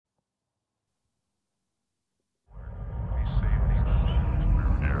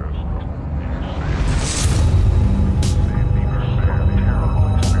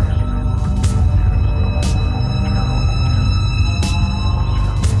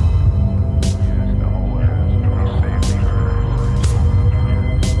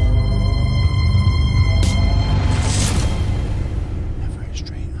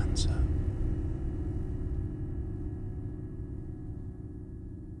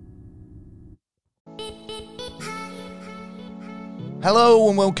Hello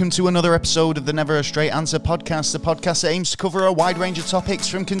and welcome to another episode of the Never a Straight Answer podcast, the podcast that aims to cover a wide range of topics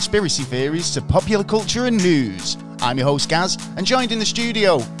from conspiracy theories to popular culture and news. I'm your host Gaz, and joined in the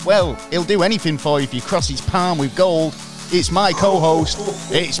studio, well, he'll do anything for you if you cross his palm with gold. It's my co-host,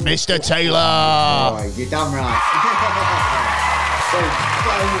 it's Mr. Taylor. Oh, you're damn right.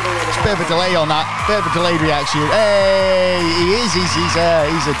 It's a bit of a delay on that, bit of a delayed reaction. Hey,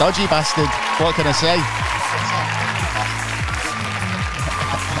 he's a dodgy bastard, what can I say?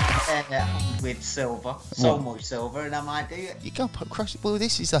 With silver, so much silver, and I might do it. You got to put across. Well,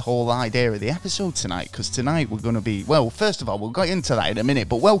 this is the whole idea of the episode tonight, because tonight we're going to be. Well, first of all, we'll get into that in a minute.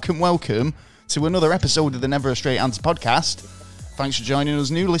 But welcome to another episode of the Never a Straight Answer podcast. Thanks for joining us,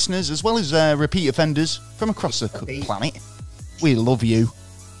 new listeners, as well as repeat offenders from across the planet. We love you.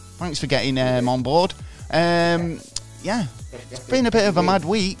 Thanks for getting on board. Yeah, it's been a bit of a mad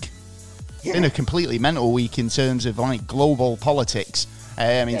week. It's been a completely mental week in terms of like global politics.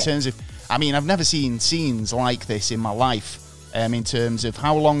 In terms of, I mean, I've never seen scenes like this in my life. In terms of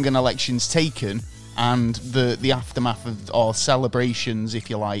how long an election's taken and the aftermath of or celebrations, if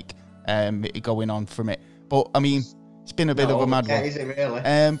you like, going on from it. But I mean, it's been a bit of a mad one. Is it really?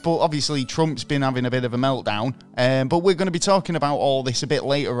 But obviously, Trump's been having a bit of a meltdown. But we're going to be talking about all this a bit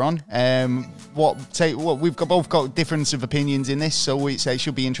later on. We've both got difference of opinions in this, so it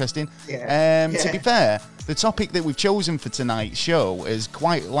should be interesting. To be fair, the topic that we've chosen for tonight's show has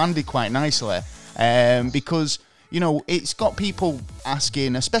landed quite nicely, because you know it's got people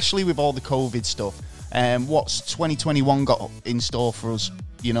asking, especially with all the COVID stuff, what's 2021 got in store for us?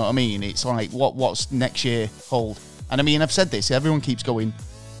 You know what I mean? It's like what's next year hold? And I mean, I've said this, everyone keeps going,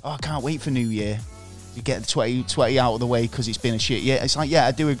 oh, I can't wait for New Year. You get the 2020 out of the way because it's been a shit year. It's like, yeah,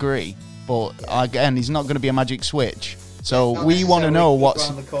 I do agree. But again, there's not going to be a magic switch. So we want to know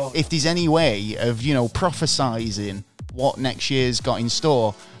if there's any way of, you know, prophesizing what next year's got in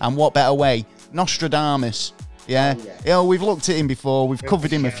store. And what better way? Nostradamus. Yeah. You know, we've looked at him before. We've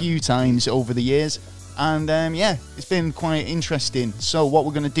covered him a few times over the years. And yeah, it's been quite interesting. So what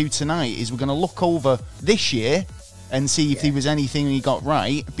we're going to do tonight is we're going to look over this year and see if there was anything he got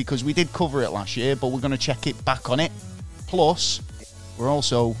right, because we did cover it last year, but we're going to check it back on it. Plus, we're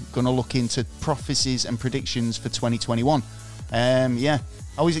also going to look into prophecies and predictions for 2021. Yeah,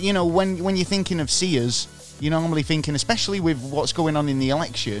 I was, you know, when you're thinking of seers, you're normally thinking, especially with what's going on in the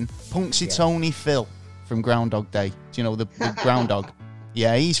election, Punxsutawney Phil from Groundhog Day. Do you know the groundhog?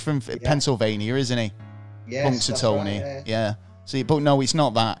 Yeah, he's from Pennsylvania, isn't he? Yes, Punxsutawney. Right, yeah. See, but no, it's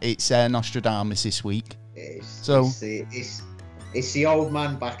not that. It's Nostradamus this week. It's the old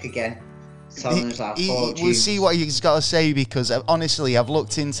man back again, telling us our fortunes. We'll see what he's got to say, because honestly, I've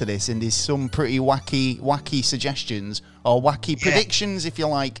looked into this and there's some pretty wacky suggestions or wacky predictions, if you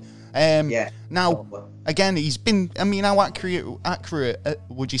like. Now, again, he's been. I mean, how accurate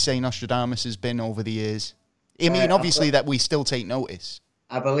would you say Nostradamus has been over the years? I mean, obviously that we still take notice.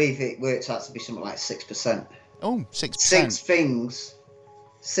 I believe it works out to be something like 6%. Oh, 6%.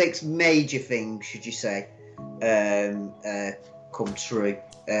 6 major things, should you say, come true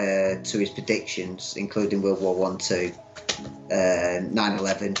to his predictions, including World War I, II,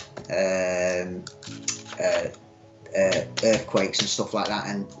 9/11, earthquakes and stuff like that.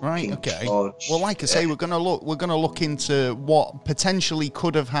 And right, okay. Well, like I say, we're gonna look into what potentially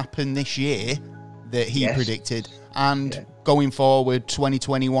could have happened this year that he predicted, and going forward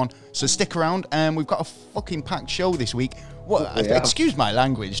 2021. So stick around, and we've got a fucking packed show this week. Excuse my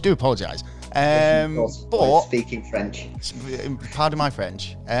language, do apologise. But speaking French. Pardon my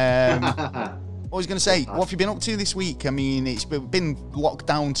French. What was going to say, what have you been up to this week? I mean, it's been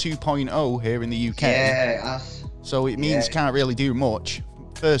lockdown 2.0 here in the UK. Yeah. So it means can't really do much.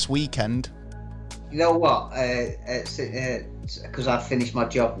 First weekend. You know what? Because I've finished my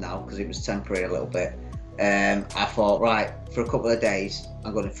job now, because it was temporary a little bit. I thought, right, for a couple of days,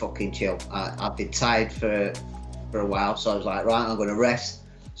 I'm going to fucking chill. I've been tired for a while, so I was like, right, I'm going to rest.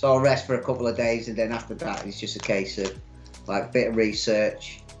 So I'll rest for a couple of days, and then after that, it's just a case of like a bit of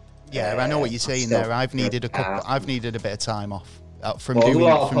research. Yeah, I know what you're saying there. I've needed a bit of time off from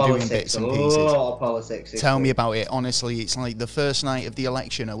doing bits and pieces. A lot of politics. Tell me about it. Honestly, it's like the first night of the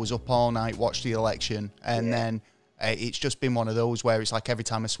election, I was up all night, watched the election, and then it's just been one of those where it's like every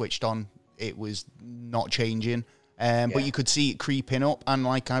time I switched on, it was not changing. But you could see it creeping up, and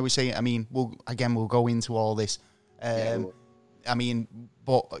like I was saying, I mean, we'll go into all this. I mean,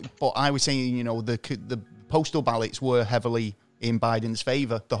 but I was saying, you know, the postal ballots were heavily in Biden's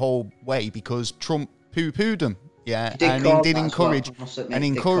favour the whole way, because Trump poo-pooed them, and he did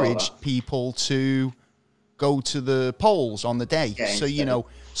encourage people to go to the polls on the day. Yeah,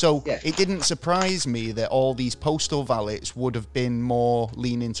 so, it didn't surprise me that all these postal ballots would have been more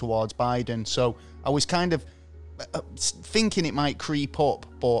leaning towards Biden. So I was kind of thinking it might creep up,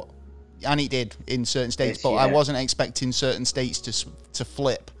 and it did in certain states, but I wasn't expecting certain states to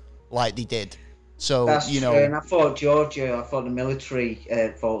flip like they did. So, that's true. And I thought the military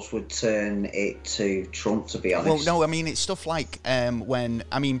votes would turn it to Trump, to be honest. Well, no, I mean, it's stuff like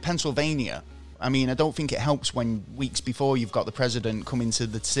Pennsylvania. I mean, I don't think it helps when weeks before you've got the president coming to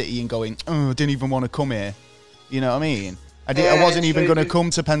the city and going, oh, I didn't even want to come here. You know what I mean? I wasn't even going to come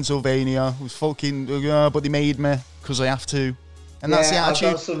to Pennsylvania. It was fucking, but they made me because I have to. And that's the attitude.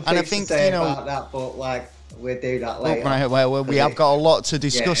 I've got some things to say about that, but we'll do that later. Right, well, we have got a lot to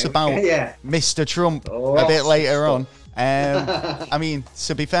discuss about Mr. Trump a bit later on. I mean,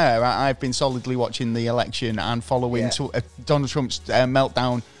 to be fair, I've been solidly watching the election and following Donald Trump's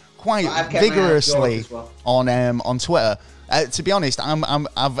meltdown quite vigorously on Twitter. To be honest,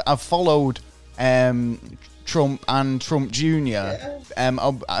 I've followed Trump and Trump Jr.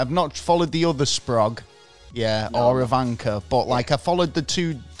 I've not followed the other Sprog. Or Ivanka, but I followed the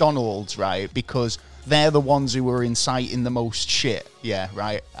two Donalds, right, because they're the ones who were inciting the most shit,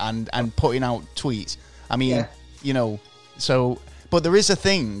 right, and putting out tweets. I mean, so, but there is a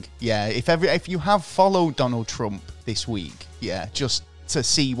thing, if you have followed Donald Trump this week, just to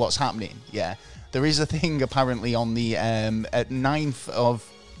see what's happening, there is a thing apparently on the at 9th of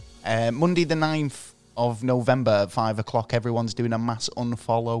Monday the 9th of November at 5 o'clock, everyone's doing a mass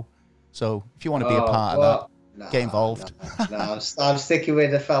unfollow. So if you want to be a part of that, get involved. No, I'm sticking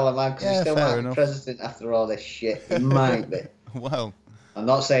with the fella, man, because he's still might be president after all this shit. He might be. Well, I'm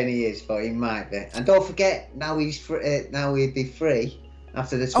not saying he is, but he might be. And don't forget, now he's free, now he'd be free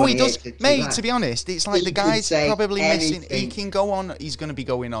after the 28th. Oh, he does, mate. To be honest, it's like the guy's probably missing. He can go on. He's going to be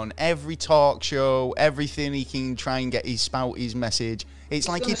going on every talk show, everything. He can try and get spout his message. It's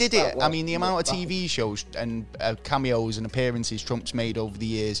like he did it. I mean, the amount of TV shows and cameos and appearances Trump's made over the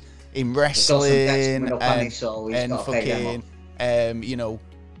years in wrestling and fucking,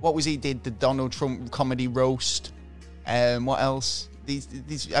 what was he did? The Donald Trump comedy roast. What else?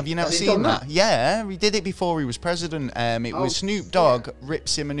 Have you not seen that? Yeah, he did it before he was president. It was Snoop Dogg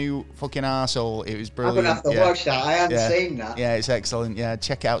rips him a new fucking arsehole. It was brilliant. I'm gonna have to watch that. I haven't seen that. Yeah, it's excellent. Yeah,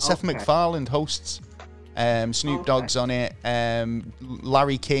 check it out. Seth MacFarlane hosts. Snoop Dogg's on it.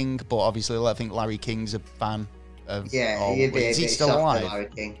 Larry King, but obviously I think Larry King's a fan of. Is he still alive? Larry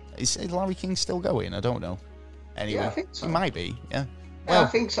King. Is Larry King still going? I don't know. Anyway, I think so. He might be. Yeah. Well, I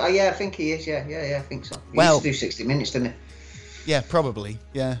think so. Yeah, I think he is. Yeah, I think so. He used to do 60 Minutes, didn't he? Yeah, probably.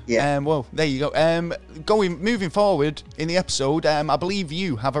 Yeah. Well, there you go. Moving forward in the episode, I believe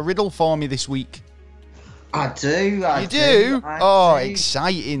you have a riddle for me this week. I do. You do? Oh,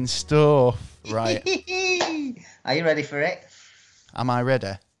 exciting stuff. Right. Are you ready for it? Am I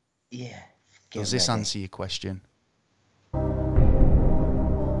ready? Yeah. Does this answer your question?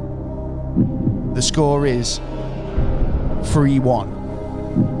 The score is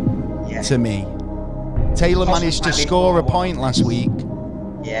 3-1 to me. Taylor managed to score a point last week.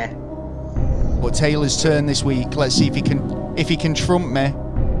 Yeah. But Taylor's turn this week. Let's see if he can trump me.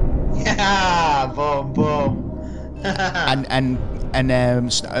 Yeah, boom, boom.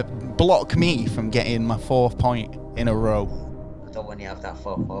 and block me from getting my 4th point in a row. I don't want you to have that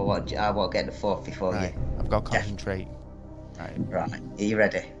 4th. I want to get the 4th before you. I've got to concentrate. Right. Are you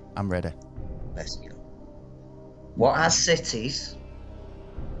ready? I'm ready. Let's go. What has cities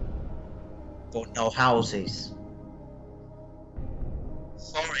but no houses?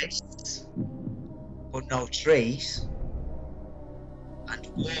 Forests but no trees, and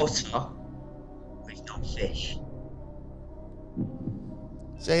water with no fish.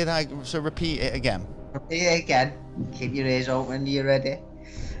 Say that. So repeat it again. Repeat it again. Keep your ears open. You ready?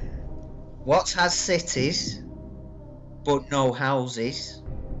 What has cities but no houses?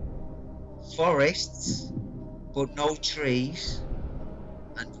 Forests but no trees,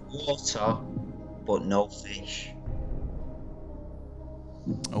 and water but no fish.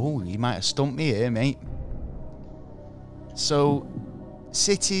 Oh, you might have stumped me here, mate. So,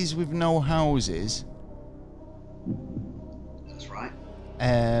 cities with no houses. That's right.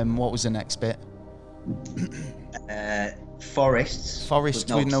 What was the next bit? Forests.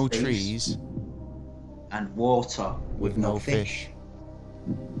 Forests with no trees. And water with no fish.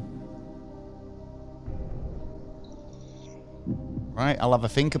 Right, I'll have a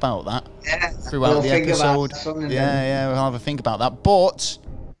think about that throughout the episode. We'll have a think about that. But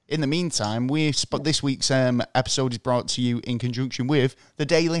in the meantime, this week's episode is brought to you in conjunction with the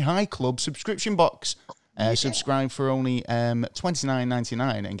Daily High Club subscription box. Subscribe for only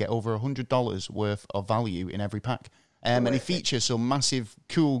 $29.99 and get over $100 worth of value in every pack. And it features some massive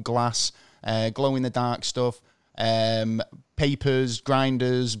cool glass, glow-in-the-dark stuff, papers,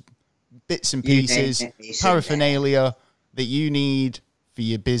 grinders, bits and pieces, paraphernalia that you need for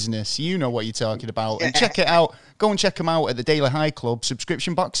your business. You know what you're talking about. And check it out. Go and check them out at the Daily High Club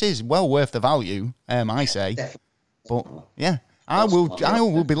subscription boxes. Well worth the value, I say. But yeah, I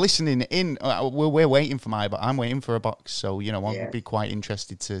will be listening in. We're waiting for I'm waiting for a box. So, you know, I'll be quite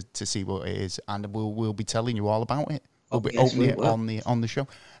interested to see what it is. And we'll be telling you all about it. We'll be opening it on the show.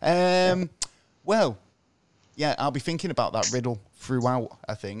 Well, yeah, I'll be thinking about that riddle throughout,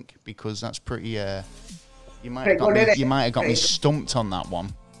 I think, because that's pretty... You might have got me stumped on that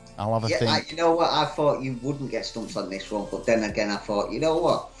one. I'll have a think. You know what? I thought you wouldn't get stumped on this one, but then again, I thought, you know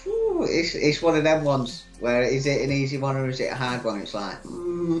what? It's one of them ones where is it an easy one or is it a hard one? It's like,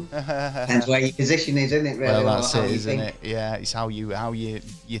 depends where your position is, isn't it? Really, well, that's it, isn't it? Yeah, it's how you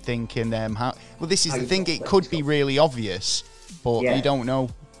thinking. Well, this is the thing. It could be really obvious, but you don't know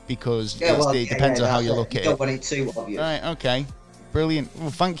because it depends on how you look at it. You don't want it too obvious. Right. Okay. Brilliant.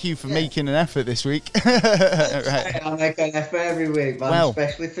 Well, thank you for making an effort this week. Right. I make an effort every week, man,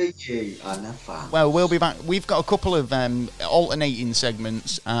 especially for you and the fans. Well, we'll be back. We've got a couple of alternating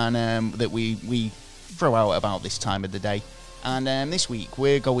segments and that we throw out about this time of the day. And this week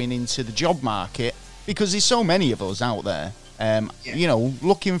we're going into the job market because there's so many of us out there, you know,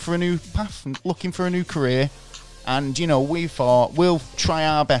 looking for a new path, looking for a new career. And, you know, we thought we'll try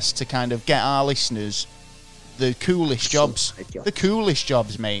our best to kind of get our listeners the coolest jobs. The coolest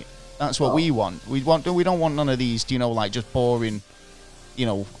jobs, mate. That's what we want. We don't want none of these, you know, like just boring, you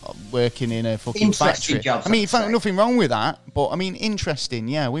know, working in a fucking factory. Jobs, I mean, nothing wrong with that, but I mean, interesting.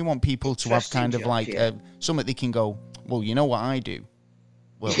 Yeah, we want people to have kind of like something they can go, well, you know what I do.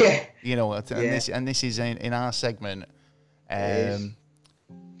 Well, you know, and this is in our segment. And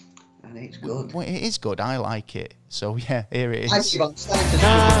it's good. Well, it is good. I like it. So yeah, here it is.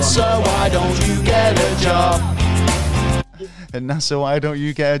 NASA, why don't you get a job? And NASA, why don't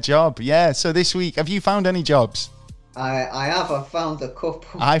you get a job? Yeah. So this week, have you found any jobs? I have. I found a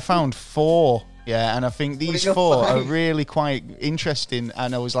couple. I found 4. Yeah, and I think these 4 are really quite interesting.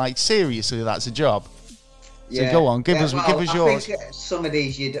 And I was like, seriously, that's a job. So go on, give us yours. I think some of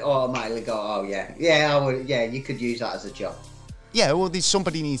these you'd automatically go, oh yeah, I would, you could use that as a job. Yeah, well,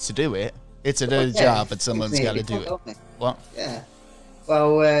 somebody needs to do it. It's a dirty job, but someone's got to do it. What? Yeah.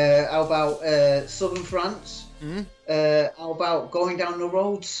 Well, how about southern France? How about going down the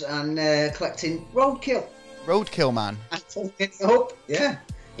roads and collecting roadkill? Roadkill, man. And taking it up,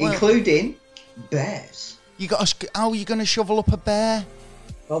 including bears. How are you going to shovel up a bear?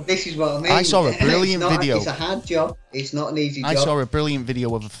 Well, this is what I mean. I saw a brilliant video. It's a hard job. It's not an easy job. I saw a brilliant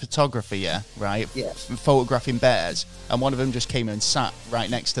video of a photographer, photographing bears, and one of them just came and sat right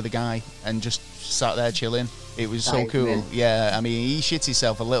next to the guy and just sat there chilling. It was so cool. Yeah, I mean, he shit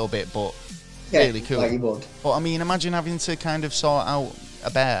himself a little bit, but really cool. Like he would. But I mean, imagine having to kind of sort out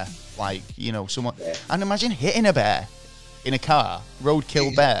a bear, like, you know, someone, and imagine hitting a bear in a car,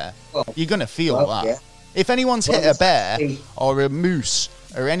 roadkill bear. You're gonna feel that. Yeah. If anyone's hit a bear or a moose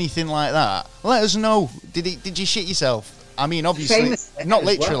or anything like that, let us know. Did you shit yourself? I mean, obviously, not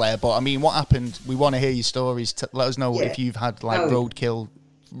literally, but I mean, what happened? We want to hear your stories. Let us know if you've had like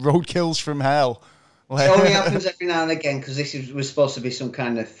roadkills from hell. It only happens every now and again because was supposed to be some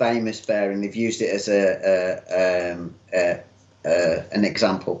kind of famous bear, and they've used it as an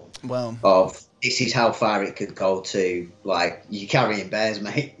example of this is how far it could go to. Like, you're carrying bears,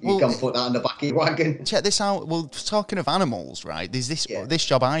 mate. You can't put that on the back of your wagon. Check this out. Well, talking of animals, right? There's this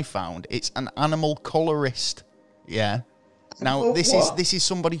job I found. It's an animal colorist. Yeah. Now, this is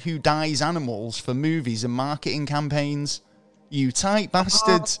somebody who dyes animals for movies and marketing campaigns. You tight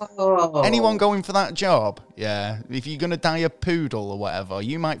bastards. Anyone going for that job? Yeah. If you're going to dye a poodle or whatever,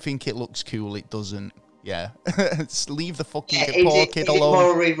 you might think it looks cool. It doesn't. Yeah. Leave the fucking poor kid alone. Is it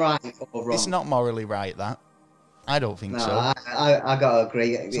morally right or wrong? It's not morally right, that. I don't think so. I gotta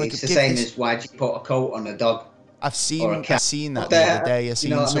agree. It's the same as why'd you put a coat on a dog? I've seen that the other day. I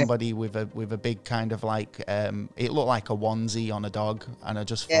seen somebody with a big kind of like it looked like a onesie on a dog, and I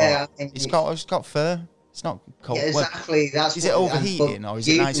just thought it's got fur. It's not cold. Yeah, exactly. Is it overheating or is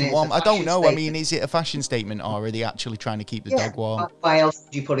it nice and warm? I don't know. I mean, is it a fashion statement or are they actually trying to keep the dog warm? Why else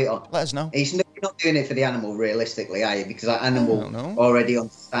would you put it on? Let us know. You're not doing it for the animal, realistically, are you? Because that animal already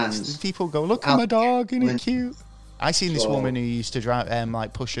understands. People go, look at my dog, isn't it cute? I seen this woman who used to drive,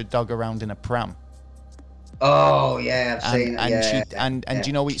 like push a dog around in a pram. Oh yeah, I've seen it. And do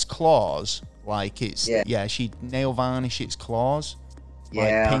you know its claws? Like she nail varnish its claws.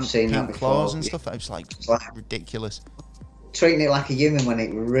 Yeah, like I've seen that pink before. claws and stuff. It's like ridiculous. Treating it like a human when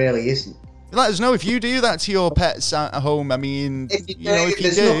it really isn't. Let us know if you do that to your pets at home. I mean, If you do,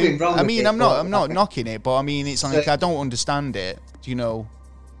 there's nothing wrong I with mean, it, I'm not knocking it, but I mean, it's like So- I don't understand it. Do you know?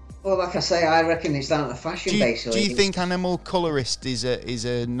 Well, like I say, I reckon it's down to fashion, basically. Do you think animal colorist is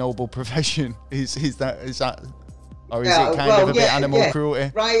a noble profession? Is that, or is it kind of a bit animal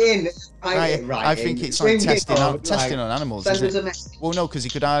cruelty? Right. I think it's like testing on animals. Isn't it? Well, no, because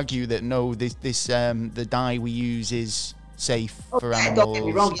you could argue that no, the dye we use is safe for animals. Don't get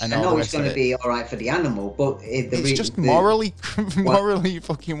me wrong. And I all know the it's rest going of to it. be all right for the animal, but It's just morally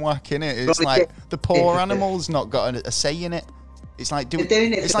fucking whack, in it. It's Well, like the poor it's- animal's not got a say in it. It's like They're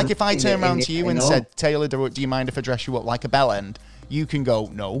doing it it's for like the- if I in turn the- around in to you the- and you know. said, Taylor, do you mind if I dress you up like a bellend? You can go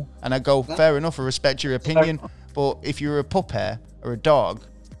no, and I go fair enough. I respect your opinion, but if you're a puppy or a dog,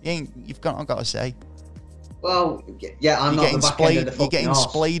 you've got to say. Well, yeah, I'm You're not the back end of the you're fucking getting horse.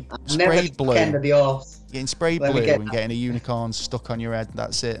 sprayed I'm never the blue. back end of the horse. Getting sprayed Let me blue get and that. getting a unicorn stuck on your head.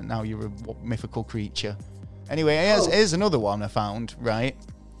 That's it. Now you're a mythical creature. Anyway, here's another one I found. Right.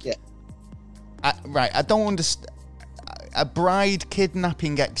 Yeah. I don't understand. A bride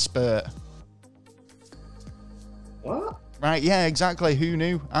kidnapping expert. What? Right, yeah, exactly. Who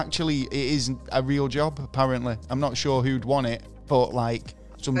knew? Actually, it is a real job, apparently. I'm not sure who'd want it, but like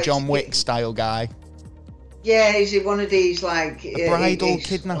some John Wick style guy. Yeah, is it one of these like A bridal it's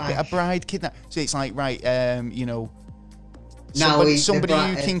kidnapping. like- A bride kidnap. So it's like, right, you know, Now somebody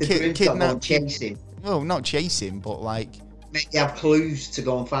who can kidnap. chase him. Oh, not chase him, but like. Maybe have clues to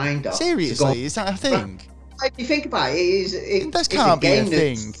go and find her. Seriously, is that a thing? If you think about it, That it's can't be a game that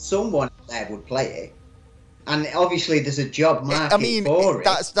thing. someone out there would play it, and obviously there's a job market I mean, for it.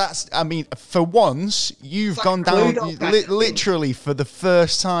 that's. I mean, for once, you've It's gone like down Cluedo kind of thing. literally for the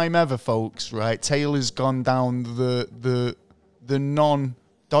first time ever, folks. Right, Taylor's gone down the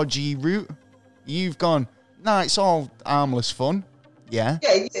non-dodgy route. You've gone. Nah, it's all harmless fun. Yeah.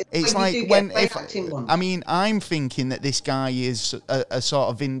 Yeah, It's when like you do when get if acting ones. I mean I'm thinking that this guy is a sort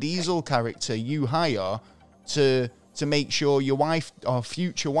of Vin Diesel character you hire to make sure your wife or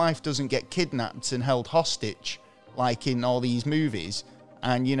future wife doesn't get kidnapped and held hostage like in all these movies.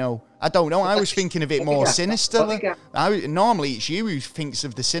 And you know, I don't know. I was thinking of it more sinister. Normally it's you who thinks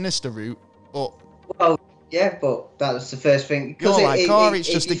of the sinister route, but Well, yeah, but that was the first thing. You're like, it's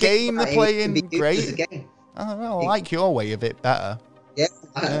if just you a think game about they're it, playing, it can be used as a great. game. I don't know. I like your way of it better. Yeah,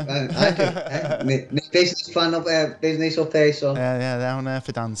 I do. My business plan up there, business up there, so Yeah, down there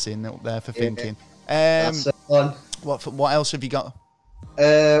for dancing, up there for thinking. that's fun. What else have you got?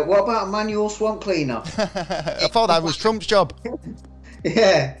 What about a manual swamp cleaner? I thought that was Trump's job.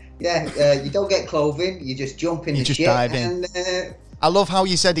 Yeah. You don't get clothing. You just jump in You the just shit dive in. and I love how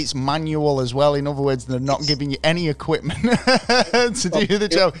you said it's manual as well. In other words, they're not giving you any equipment to do the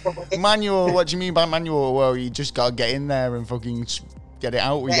job. Manual, what do you mean by manual? Well, you just got to get in there and fucking get it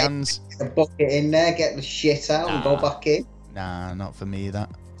out with your hands. get the bucket in there, get the shit out, and go back in. Nah, not for me, that.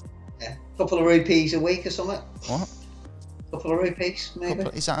 Yeah. Couple of rupees a week or something. What? Couple of rupees, maybe.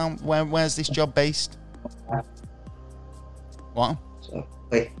 Is that where's this job based? What? So,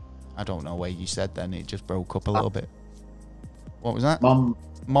 wait, I don't know where you said then. It just broke up a little bit. What was that? Mum.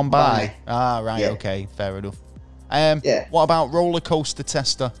 Mumbai. Ah, right. Yeah. Okay, fair enough. Yeah. What about roller coaster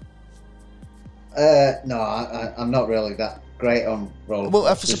tester? No, I'm not really that great on roller Well, I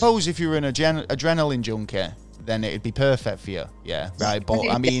coasters. suppose if you're an adrenaline junkie, then it'd be perfect for you. Yeah, right. But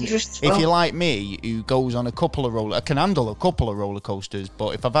I mean, if you're like me, who goes on I can handle a couple of roller coasters,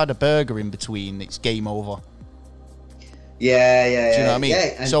 but if I've had a burger in between, it's game over. Yeah. Do you know what I mean?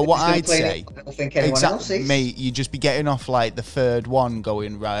 Yeah, and So what if you're I'd playing say, it, I don't think anyone else is. mate, you'd just be getting off like the third one,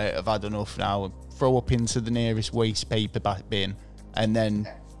 going right. I've had enough now. Throw up into the nearest waste paper bin, and then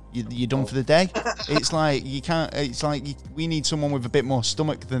you're done for the day. It's like you can't. It's like we need someone with a bit more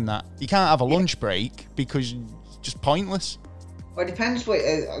stomach than that. You can't have a lunch break because it's just pointless. Well, it depends.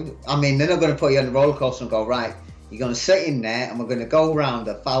 I mean, they're not going to put you on the roller coaster and go, right, you're going to sit in there and we're going to go around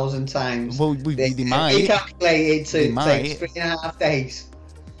 1,000 times. Well, they might. They calculated They to might. take 3.5 days.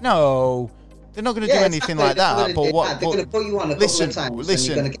 No, they're not going to do anything like that. But what? They're going to put you on a couple of times.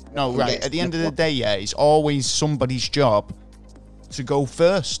 Listen. No, right. At the end of the day, yeah, it's always somebody's job to go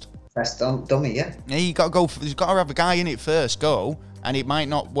first. That's dummy, yeah. Yeah, you got to go. You've got to have a guy in it first. Go, and it might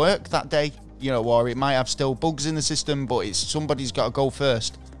not work that day, you know, or it might have still bugs in the system. But it's somebody's got to go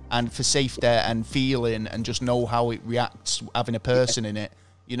first, and for safety and feeling, and just know how it reacts having a person in it.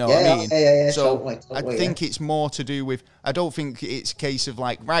 You know what I mean? Yeah, so totally, I think it's more to do with, I don't think it's a case of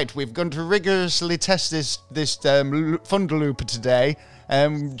like, right, we're going to rigorously test this Thunder Looper today.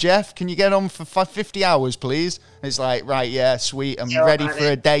 Jeff, can you get on for 50 hours, please? And it's like, right, yeah, sweet. I'm ready for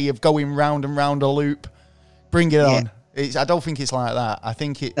a day of going round and round a loop. Bring it on. I don't think it's like that. I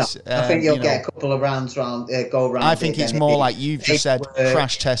think it's... No, I think you'll get a couple of rounds go round. I think it's more like you've just said,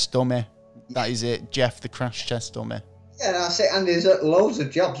 crash test dummy. That is it, Jeff, the crash test dummy. Yeah, that's it. And there's loads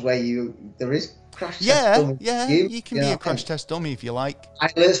of jobs where there is crash test dummy. Yeah, you can be a crash test dummy if you like.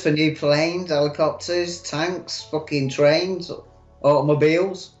 Pilots for new planes, helicopters, tanks, fucking trains,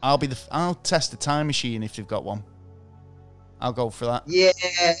 automobiles. I'll test the time machine if they've got one. I'll go for that. Yeah,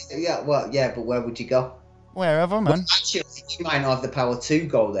 but where would you go? Wherever, man. Well, actually, you might not have the power to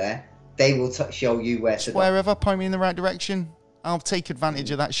go there. They will show you where to go. Wherever, point me in the right direction. I'll take advantage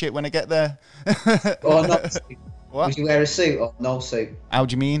of that shit when I get there. Or not. What? Would you wear a suit or no suit? How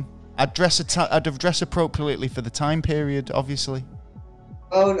do you mean? I'd have dressed appropriately for the time period, obviously.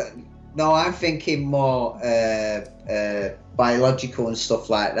 Oh no, I'm thinking more biological and stuff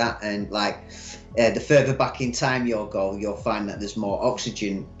like that. And like the further back in time you'll go, you'll find that there's more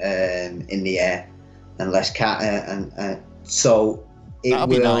oxygen in the air and less so that'll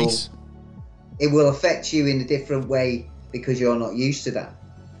be nice. It will affect you in a different way because you're not used to that.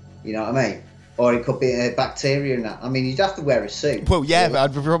 You know what I mean? Or it could be a bacteria and that. I mean, you'd have to wear a suit. Well, yeah, but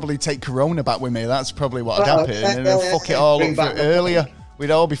I'd probably take Corona back with me. That's probably what would happen. And then fuck it all up earlier. We'd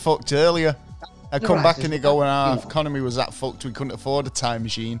all be fucked earlier. I'd come back and they go, our economy was that fucked we couldn't afford a time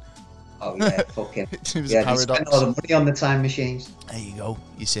machine. Oh, yeah, fucking. It was a paradox. Spend all the money on the time machines. There you go,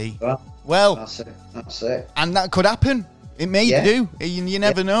 you see. Well, that's it. And that could happen. It may do. You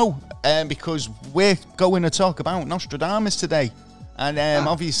never know. Because we're going to talk about Nostradamus today. And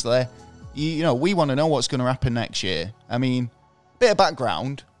obviously... You know, we want to know what's going to happen next year. I mean, bit of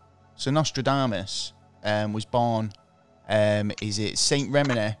background. So Nostradamus was born, is it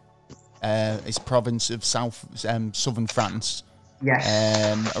Saint-Rémy? It's a province of southern France.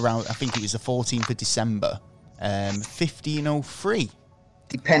 Yes. Around, I think it was the 14th of December, 1503.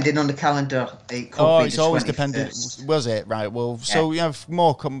 Depending on the calendar, it could be it's always dependent. Was it? Right, well, so you have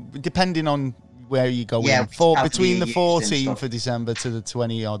more, depending on where you go in between the 14th of December to the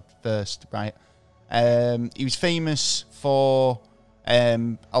 21st, right? He was famous for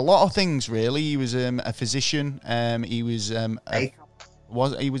a lot of things, really. He was a physician. He was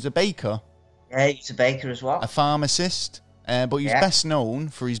he was a baker. Yeah, he's a baker as well. A pharmacist. But he was best known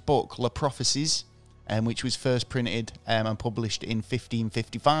for his book La Prophéties, which was first printed and published in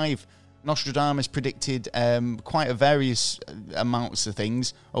 1555. Nostradamus predicted quite a various amounts of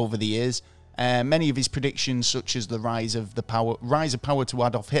things over the years. Many of his predictions, such as the rise of power to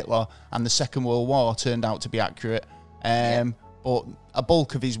Adolf Hitler and the Second World War, turned out to be accurate. But a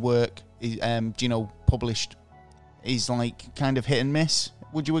bulk of his work, is, published, is like kind of hit and miss.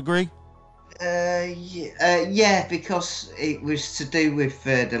 Would you agree? Yeah, because it was to do with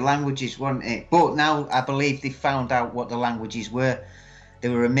the languages, wasn't it? But now I believe they found out what the languages were. They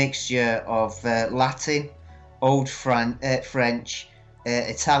were a mixture of Latin, Old French,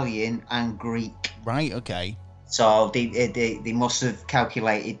 Italian and Greek. Right, okay. So they must have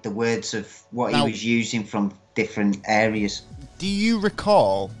calculated the words of what he was using from different areas. Do you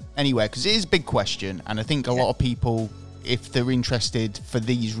recall anywhere, because it is a big question, and I think a lot of people, if they're interested for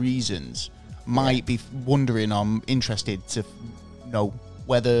these reasons, might be wondering, interested to know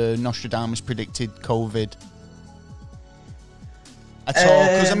whether Nostradamus predicted COVID at all,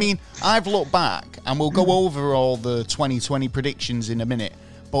 because I mean, I've looked back, and we'll go over all the 2020 predictions in a minute,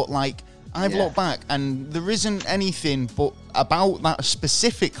 but like, I've looked back, and there isn't anything but about that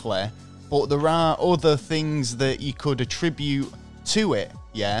specifically, but there are other things that you could attribute to it,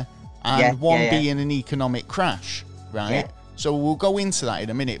 and one being an economic crash, right? So we'll go into that in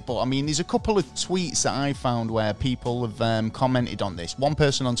a minute, but I mean, there's a couple of tweets that I found where people have commented on this. One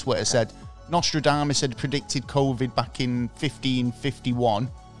person on Twitter said, Nostradamus had predicted COVID back in 1551.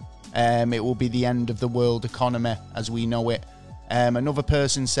 It will be the end of the world economy as we know it. Another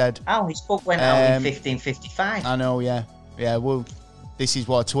person said... Oh, his book went out in 1555. I know, yeah. Well, this is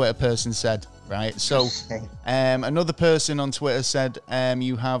what a Twitter person said, right? So, another person on Twitter said,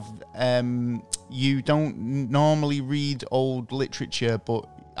 you don't normally read old literature, but...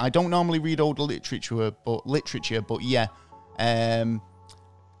 I don't normally read old literature, but yeah.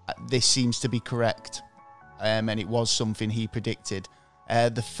 This seems to be correct, and it was something he predicted.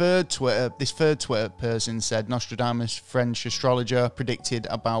 This third Twitter person said Nostradamus, French astrologer, predicted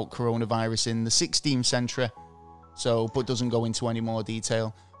about coronavirus in the 16th century, but doesn't go into any more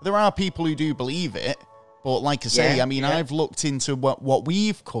detail. There are people who do believe it, But like I say, Yeah, I mean, yeah. I've looked into what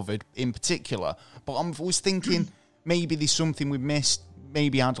we've covered in particular, but I was thinking maybe there's something we've missed.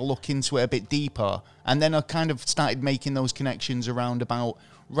 Maybe I had to look into it a bit deeper, and then I kind of started making those connections around about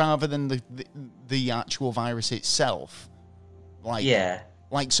rather than the actual virus itself. Like, Yeah.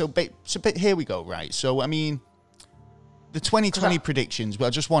 like so. But here we go. Right. So I mean, the 2020 predictions. Well, I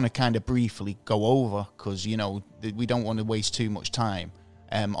just want to kind of briefly go over because you know we don't want to waste too much time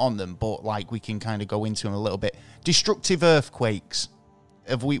on them. But like we can kind of go into them a little bit. Destructive earthquakes.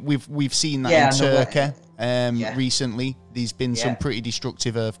 We've seen that in Turkey recently. There's been some pretty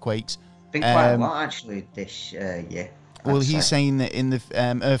destructive earthquakes. Been quite a lot actually this year. Well, he's saying that in the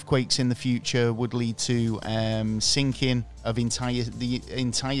earthquakes in the future would lead to sinking of the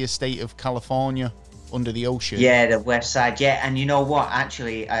entire state of California under the ocean. Yeah, the west side. Yeah, and you know what?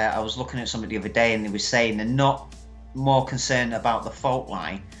 Actually, I was looking at something the other day, and they were saying they're not more concerned about the fault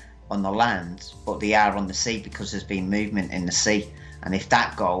line on the land, but they are on the sea because there's been movement in the sea. And if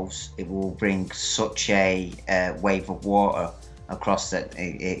that goes, it will bring such a wave of water across that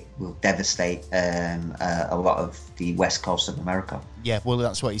it will devastate a lot of the west coast of America. Yeah, well,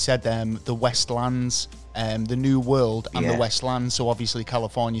 that's what he said. The Westlands, the New World, and the Westlands. So obviously,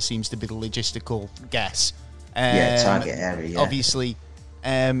 California seems to be the logistical guess. Target area. Yeah. Obviously,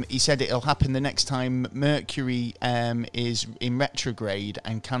 he said it'll happen the next time Mercury is in retrograde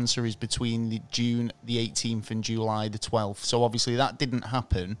and Cancer is between June the 18th and July the 12th. So obviously that didn't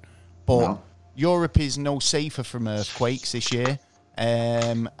happen, but Europe is no safer from earthquakes this year,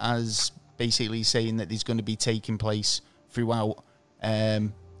 as basically saying that there's going to be taking place throughout.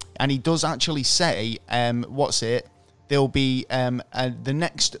 And he does actually say, there'll be the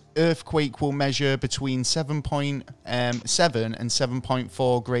next earthquake will measure between 7.7 and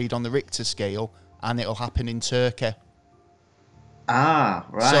 7.4 grade on the Richter scale, and it'll happen in Turkey. Ah,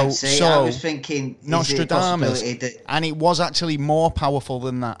 right. So I was thinking Nostradamus, and it was actually more powerful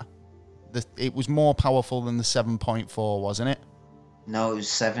than that. It was more powerful than the 7.4, wasn't it? No, it was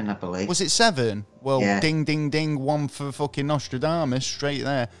 7, I believe. Was it 7? Well, ding, ding, ding, one for fucking Nostradamus straight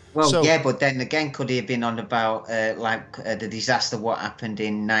there. Well, but then again, could he have been on about the disaster what happened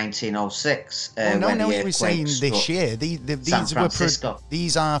in 1906? No, he was saying this year.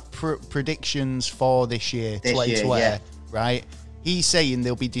 These are predictions for this year, 2020, right? He's saying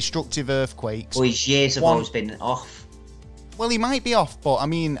there'll be destructive earthquakes. Well, his years have always been off. Well, he might be off, but I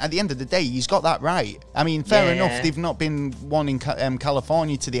mean, at the end of the day, he's got that right. I mean, fair enough, they've not been one in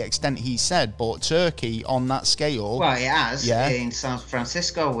California to the extent he said, but Turkey on that scale. Well, it has in San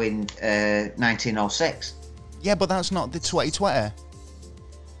Francisco in 1906. Yeah, but that's not the 2020.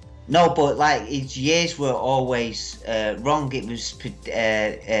 No, but like his years were always wrong. It was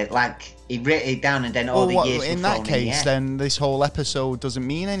like he wrote it down and then all the years were in that case, then this whole episode doesn't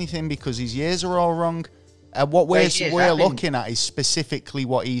mean anything because his years are all wrong. What we're looking at is specifically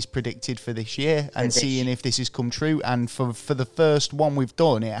what he's predicted for this year and seeing if this has come true. And for the first one we've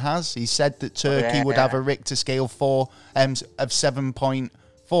done, it has. He said that Turkey would have a Richter scale of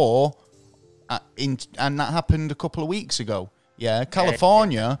 7.4, and that happened a couple of weeks ago. Yeah,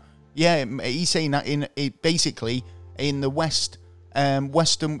 California. Yeah, he's saying that basically in the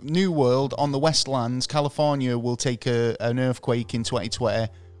Western New World on the Westlands, California will take an earthquake in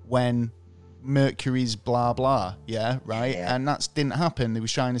 2020 when Mercury's blah blah, right? And that didn't happen. They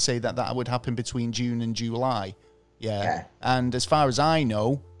was trying to say that would happen between June and July, and as far as I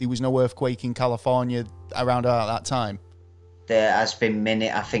know, there was no earthquake in California around about that time. There has been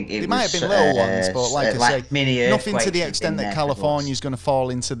I think it might have been little ones, but like I say, mini nothing to the extent that California's going to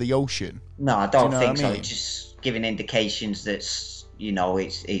fall into the ocean. No, I don't think so. It's just giving indications that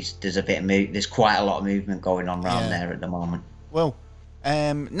there's a bit of there's quite a lot of movement going on around there at the moment. Well,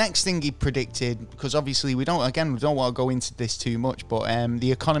 next thing he predicted, because obviously we don't want to go into this too much, but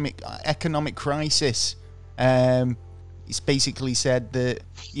the economic crisis. He's basically said that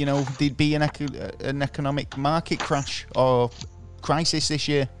there'd be an economic market crash or crisis this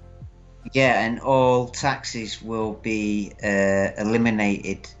year. Yeah, and all taxes will be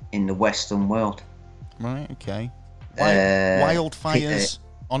eliminated in the Western world. Right. Okay. Wildfires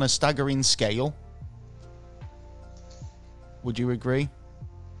on a staggering scale. Would you agree?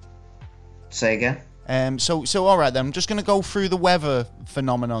 Say again? So all right then. I'm just going to go through the weather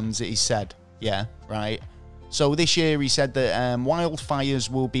phenomenons that he said. Yeah, right. So this year he said that wildfires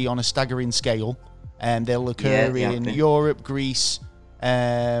will be on a staggering scale, and they'll occur in Europe, Greece,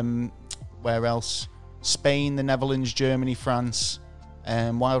 where else? Spain, the Netherlands, Germany, France.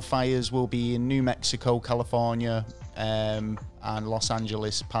 Wildfires will be in New Mexico, California, and Los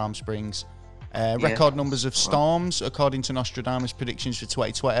Angeles, Palm Springs. Record numbers of storms, according to Nostradamus' predictions for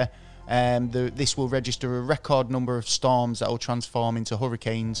 2020. This will register a record number of storms that will transform into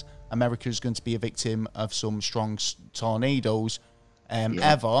hurricanes. America is going to be a victim of some strong tornadoes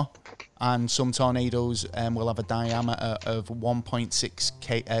ever, and some tornadoes will have a diameter of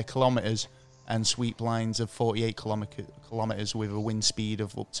 1.6 kilometers and sweep lines of 48 kilometers with a wind speed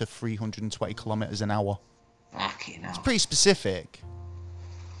of up to 320 kilometers an hour. Fucking hell. It's pretty specific.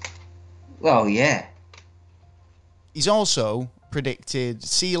 Well, yeah. He's also predicted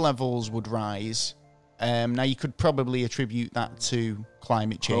sea levels would rise. Now, you could probably attribute that to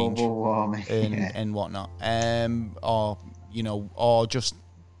climate change, global warming, and whatnot, or just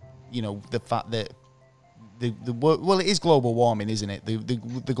the fact that it is global warming, isn't it?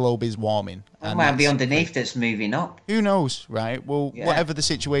 The globe is warming. It might be underneath that's moving up. Who knows, right? Well, whatever the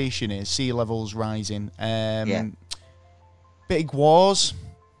situation is, sea levels rising. Big wars.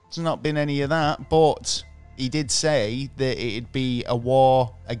 There's not been any of that, but he did say that it'd be a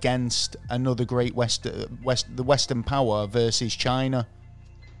war against another great the Western power versus China.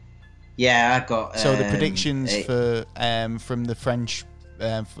 Yeah, I got. So the predictions from the French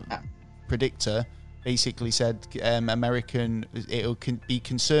predictor basically said it'll be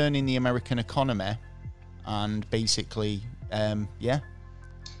concerning the American economy, and basically,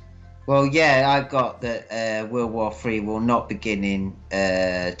 Well, yeah, I got that World War III will not begin in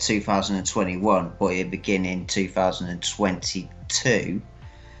 2021, but it'll begin in 2022.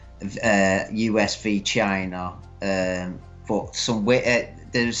 US v China. But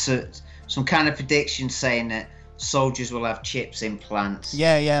there's some kind of prediction saying that soldiers will have chips implants.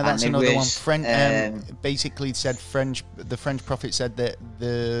 Yeah, that's another one. Basically said the French prophet said that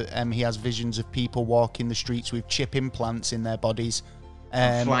he has visions of people walking the streets with chip implants in their bodies.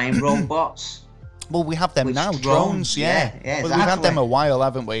 Flying robots. Well, we have them now. Drones, yeah. Well, exactly. We've had them a while,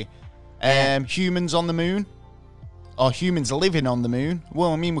 haven't we? Humans on the moon, or humans living on the moon.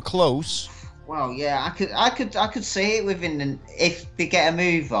 Well, I mean, we're close. Well, yeah, I could see it if they get a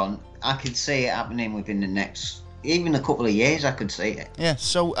move on. I could see it happening within the next, even a couple of years. I could see it. Yeah.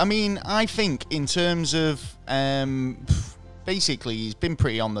 So, I mean, I think in terms of basically, he's been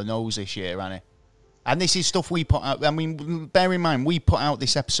pretty on the nose this year, hasn't he? And this is stuff we put out. I mean, bear in mind, we put out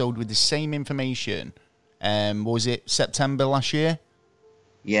this episode with the same information. Was it September last year?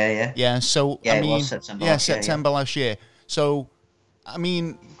 Yeah. Yeah, so, yeah, I mean... it was September last year. So, I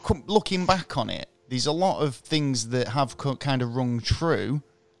mean, looking back on it, there's a lot of things that have kind of rung true.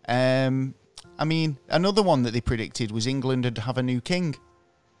 I mean, another one that they predicted was England would have a new king.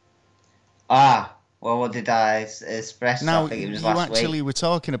 Well, what did I express? Now, I think it was you last actually week. were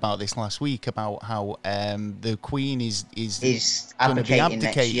talking about this last week, about how the Queen is going to be abdicating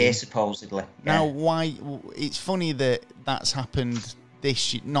next year, supposedly. Now, why? It's funny that that's happened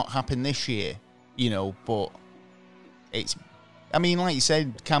not happened this year, but it's... I mean, like you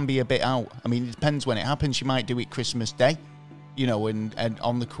said, can be a bit out. I mean, it depends when it happens. She might do it Christmas Day, and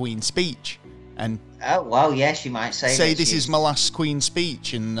on the Queen's speech. And well, yeah, she might say this is my last Queen's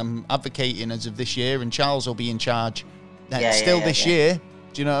speech, and I'm advocating as of this year, and Charles will be in charge this year.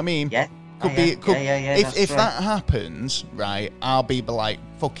 Do you know what I mean? Yeah. Could be. If that happens, right, I'll be like,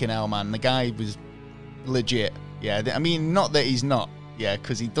 fucking hell, man, the guy was legit. Yeah, I mean, not that he's not. Yeah,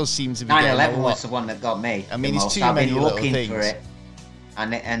 because he does seem to be. 9/11 was the one that got me. I mean, it's too I've many been little looking things. for it,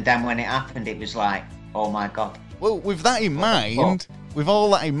 and then when it happened, it was like, oh my god. Well, with that in mind, with all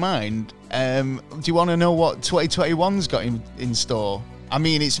that in mind, do you want to know what 2021's got in store? I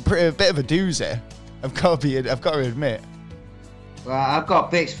mean, it's a bit of a doozy. I've got to admit. Well, I've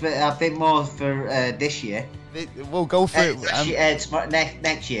got a bit more for this year. We'll go for it.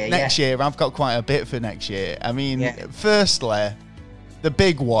 Next year. Next year, I've got quite a bit for next year. I mean, firstly, the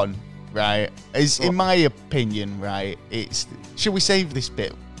big one, right, is, in my opinion, right, should we save this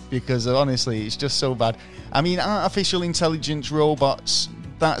bit? Because honestly, it's just so bad. I mean, artificial intelligence robots,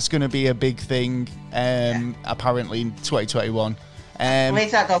 that's going to be a big thing, apparently, in 2021. Well,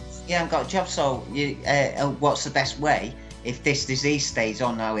 if that dog, you haven't got a job, so what's the best way? If this disease stays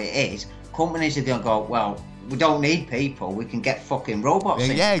on how it is, companies are going to go, well, we don't need people, we can get fucking robots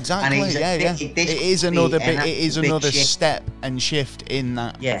in. Yeah, exactly. It is another step and shift in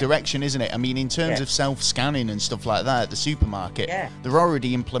that direction, isn't it? I mean, in terms of self-scanning and stuff like that at the supermarket, they're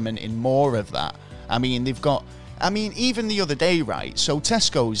already implementing more of that. I mean, even the other day, right? So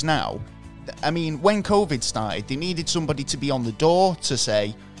Tesco's now, I mean, when COVID started, they needed somebody to be on the door to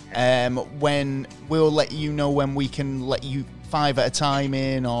say, when we'll let you know when we can let you 5 at a time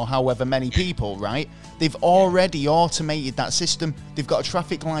in, or however many people, right? They've already automated that system. They've got a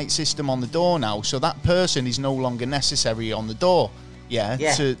traffic light system on the door now, so that person is no longer necessary on the door.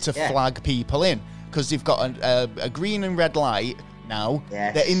 to flag people in, because they've got a green and red light now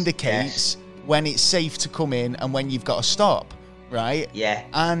that indicates when it's safe to come in and when you've got to stop, right? Yeah.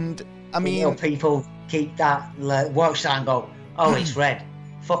 And I mean, people keep that watch that and go, oh, it's red.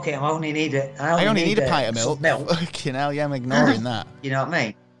 Fuck it, I only need a pint of milk. Fucking hell, yeah, I'm ignoring that. You know what I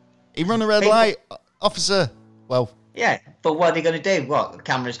mean? He run a red light, officer. Well, yeah, but what are they going to do? What, the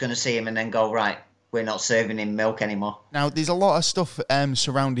camera's going to see him and then go, right, we're not serving him milk anymore. Now, there's a lot of stuff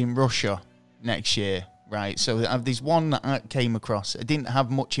surrounding Russia next year, right? So there's one that I came across. I didn't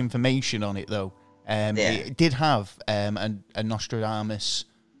have much information on it, though. It did have a Nostradamus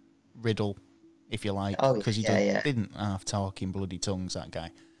riddle, if you like, because he didn't have talking bloody tongues, that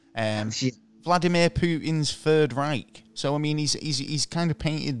guy. Vladimir Putin's Third Reich. So, I mean, he's kind of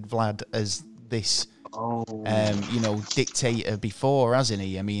painted Vlad as this... dictator before, hasn't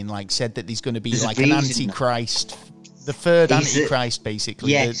he? I mean, like, said that he's going to be like an antichrist, the third antichrist,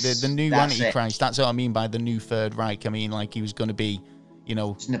 basically. Yes, the new antichrist. That's what I mean by the new Third Reich. I mean, like, he was going to be,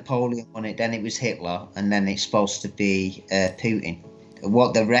 It's Napoleon on it, then it was Hitler, and then it's supposed to be Putin.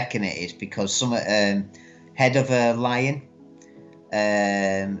 What they reckon it is, because some head of a lion,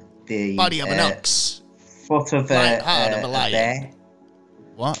 the body of an ox, foot of heart of a lion. Bear.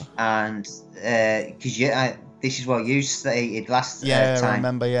 What? And because this is what you stated last time. I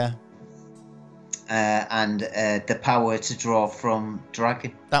remember, and the power to draw from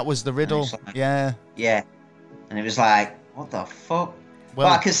dragon. That was the riddle. Yeah. And it was like, what the fuck? Well,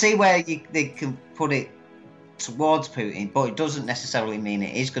 I can see where they can put it towards Putin, but it doesn't necessarily mean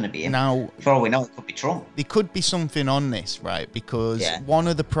it is going to be him. Now, for all we know, it could be Trump. There could be something on this, right? Because one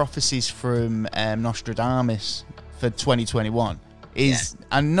of the prophecies from Nostradamus for 2021 is,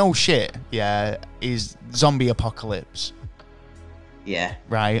 and no shit, is zombie apocalypse. Yeah.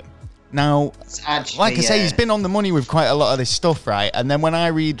 Right? Now, actually, like I say, he's been on the money with quite a lot of this stuff, right? And then when I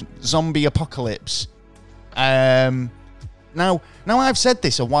read zombie apocalypse, now I've said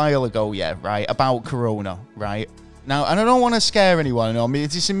this a while ago, right, about Corona, right? Now, and I don't want to scare anyone, I mean,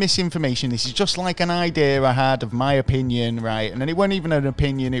 it's misinformation. This is just like an idea I had of my opinion, right? And then it wasn't even an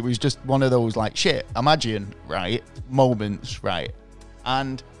opinion, it was just one of those, like, shit, imagine, right, moments, right?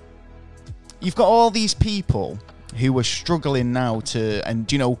 And you've got all these people who are struggling now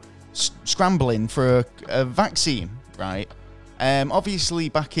scrambling for a vaccine, right? Obviously,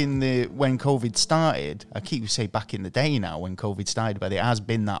 back in when COVID started, I keep saying back in the day now when COVID started, but it has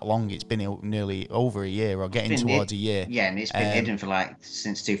been that long. It's been nearly over a year or getting towards a year. Yeah, and it's been hidden for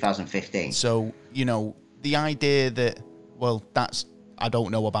since 2015. So, the idea that, well, I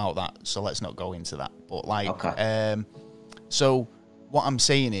don't know about that, so let's not go into that. But so what I'm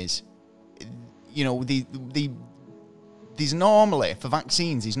saying is, there's normally, for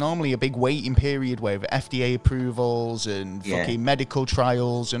vaccines, there's normally a big waiting period with FDA approvals and fucking medical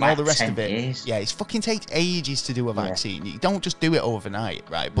trials and all the rest of it. Years. Yeah, it fucking takes ages to do a vaccine. You don't just do it overnight,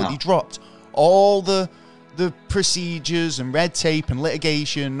 right? But they dropped all the procedures and red tape and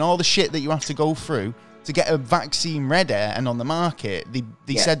litigation and all the shit that you have to go through to get a vaccine ready and on the market.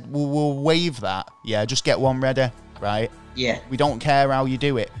 They said, we'll waive that. Yeah, just get one ready, right? Yeah. We don't care how you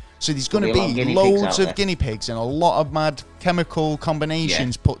do it. So there's going to be loads of guinea pigs and a lot of mad chemical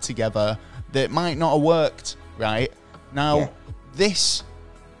combinations put together that might not have worked, right? Now, this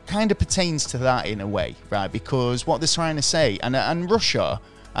kind of pertains to that in a way, right? Because what they're trying to say, and Russia,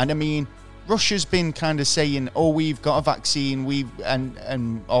 and I mean, Russia's been kind of saying, oh, we've got a vaccine,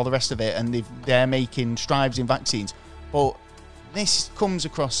 and all the rest of it, and they're making strides in vaccines. But this comes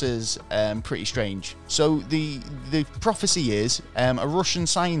across as pretty strange. So the prophecy is a Russian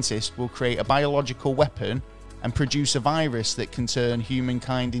scientist will create a biological weapon and produce a virus that can turn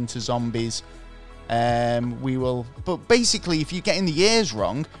humankind into zombies. But basically, if you're getting the years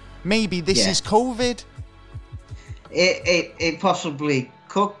wrong, maybe this is COVID. It possibly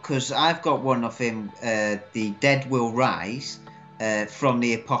could, because I've got one of him, the dead will rise. From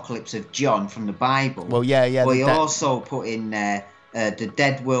the Apocalypse of John from the Bible. Well, yeah. But he also put in there, the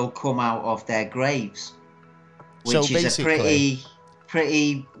dead will come out of their graves, which is a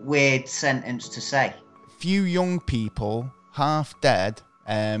pretty weird sentence to say. Few young people, half dead,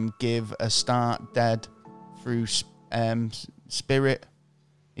 give a start dead through spirit.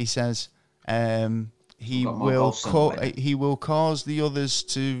 He says he will cause the others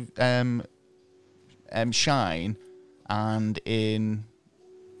to shine. And in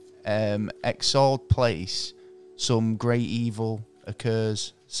exalted place, some great evil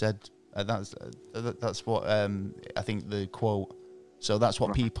occurs. Said that's what I think the quote. So that's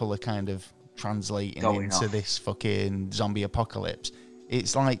what people are kind of translating into this fucking zombie apocalypse.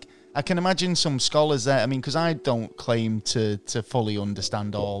 It's like I can imagine some scholars there. I mean, because I don't claim to fully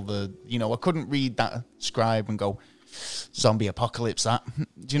understand all the, I couldn't read that scribe and go, zombie apocalypse. That,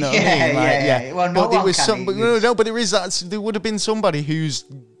 do you know what I mean? Like, yeah. Well, no, but there was some, but but there is that. There would have been somebody who's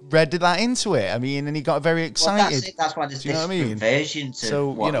read that into it. I mean, and he got very excited. Well, that's it. That's why there's different versions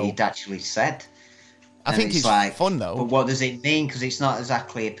of what he'd actually said. I think it's like, fun though. But what does it mean? Because it's not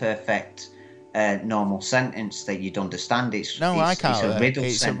exactly a perfect normal sentence that you'd understand. I can't. It's a riddle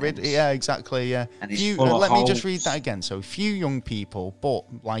sentence. Yeah, exactly. Yeah. And it's full of let holes. me just read that again. So few young people, but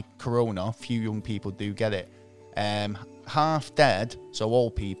like Corona, few young people do get it. Half dead, so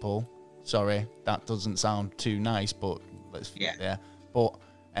old people. Sorry, that doesn't sound too nice, but But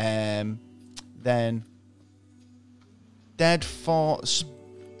then dead for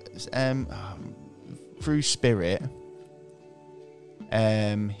through spirit.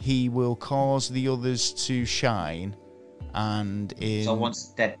 He will cause the others to shine, and so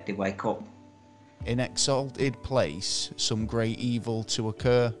once dead, they wake up. In exalted place, some great evil to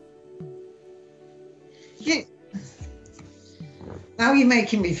occur. Yeah. Now you're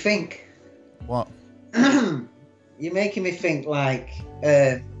making me think. What? You're making me think like,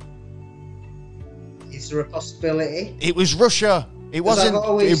 is there a possibility? It was Russia. It wasn't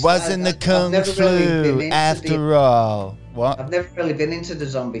the Kung Flu after all. What? I've never really been into the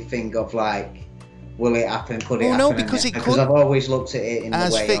zombie thing of like, will it happen? Could it happen? No, because it could. Because I've always looked at it in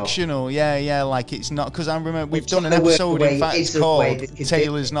as the way fictional. Yeah, like it's not. Because I remember we've done an episode, in fact, called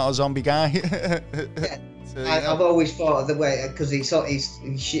 "Taylor's Not a Zombie Guy." Yeah. So, I've always thought of the way, because it's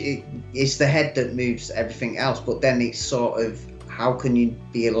the head that moves everything else, but then it's sort of, how can you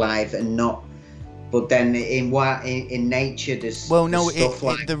be alive and not? But then in nature, there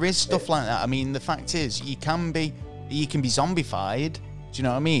is stuff like that. I mean, the fact is, you can be zombified. Do you know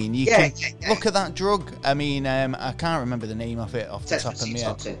what I mean? You can look at that drug. I mean, I can't remember the name of it off the top of my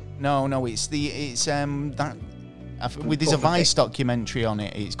head. No, it's that. There's a Vice documentary on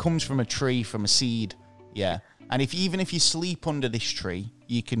it. It comes from a tree, from a seed. Yeah, and even if you sleep under this tree,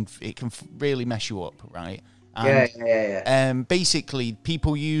 it can really mess you up, right? And, basically,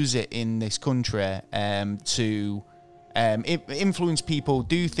 people use it in this country to influence people,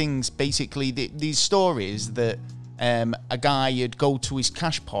 do things. Basically, these stories that a guy would go to his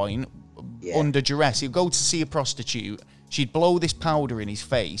cash point under duress. He'd go to see a prostitute. She'd blow this powder in his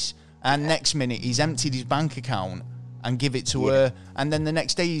face, and next minute he's emptied his bank account and give it to her, and then the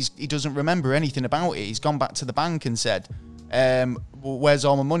next day he doesn't remember anything about it. He's gone back to the bank and said, well, where's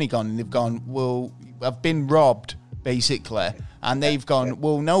all my money gone? And they've gone, well, I've been robbed, basically. And they've gone,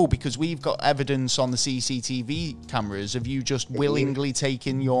 well, no, because we've got evidence on the CCTV cameras of you just willingly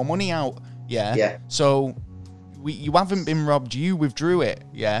taking your money out. So you haven't been robbed, you withdrew it.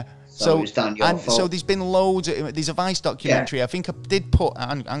 So there's been loads. There's a Vice documentary. I think I did put.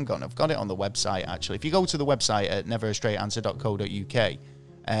 Hang on, I've got it on the website actually. If you go to the website at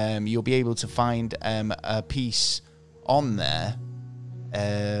neverastraightanswer.co.uk, you'll be able to find a piece on there.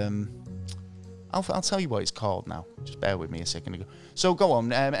 I'll tell you what it's called now. Just bear with me a second ago. So go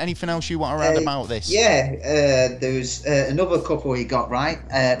on. Anything else you want to add about this? There's another couple you got right.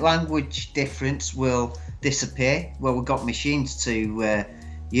 Language difference will disappear. Well, we've got machines to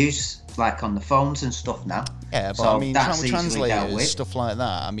use, like on the phones and stuff now. Yeah, but I mean, translators, stuff like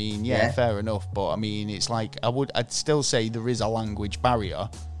that. I mean, fair enough. But I mean, it's like I'd still say there is a language barrier.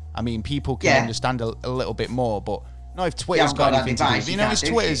 I mean, people can understand a little bit more, but not if Twitter's got anything to do. You know, if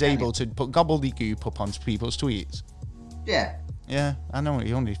Twitter's able to put gobbledygook up onto people's tweets. Yeah, I know.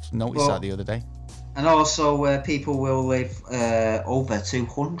 You only noticed that the other day. And also, people will live over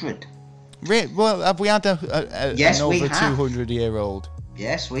 200. Well, have we had an over 200-year-old?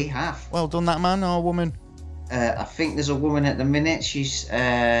 Yes, we have. Well done, that man or woman? I think there's a woman at the minute. She's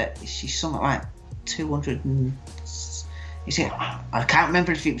something like 200. I can't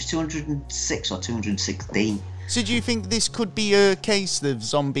remember if it was 206 or 216. So do you think this could be a case of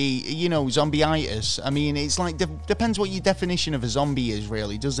zombie-itis? I mean, it's like depends what your definition of a zombie is,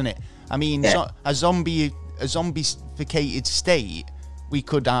 really, doesn't it? I mean, a zombificated state, we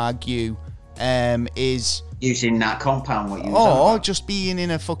could argue, is using that compound. What you or just being in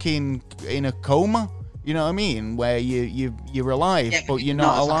a coma. You know what I mean? Where you're alive, but you're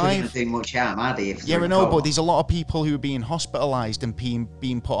not alive. Do much harm, are they? I know, but there's a lot of people who are being hospitalised and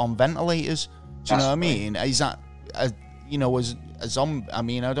being put on ventilators. Do you know what I mean? Is that, as a zombie? I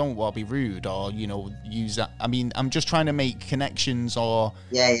mean, I don't want to be rude or, use that. I mean, I'm just trying to make connections or,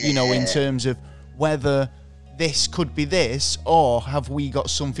 in terms of whether this could be this or have we got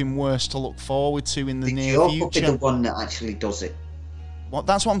something worse to look forward to in the near future? Could be the one that actually does it.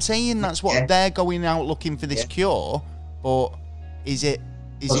 That's what I'm saying. That's what they're going out looking for this cure. But is it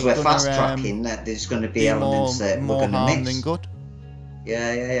Because we're fast tracking that there's going to be elements that we're going to miss. More harm than good.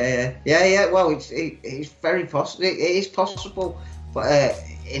 Yeah. Well, it's very possible. It is possible, but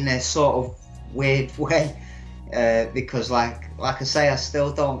in a sort of weird way, because like I say, I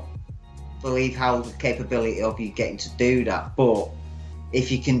still don't believe how the capability of you getting to do that. But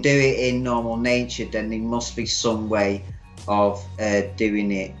if you can do it in normal nature, then there must be some way of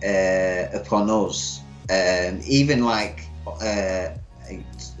doing it upon us. Even like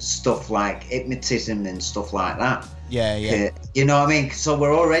stuff like hypnotism and stuff like that. Yeah. You know what I mean? So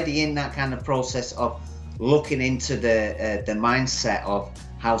we're already in that kind of process of looking into the mindset of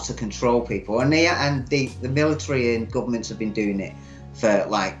how to control people, and the military and governments have been doing it for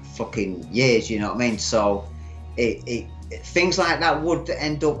like fucking years. You know what I mean? So it things like that would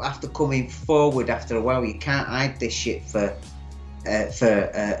end up after coming forward after a while. You can't hide this shit for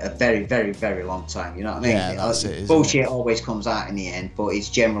a very, very, very long time. You know what I mean? Yeah, that's it. Bullshit always comes out in the end, but it's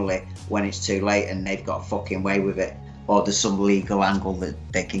generally when it's too late and they've got a fucking way with it, or there's some legal angle that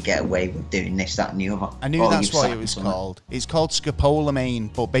they can get away with doing this, that, and the other. I knew that's what it was called. It's called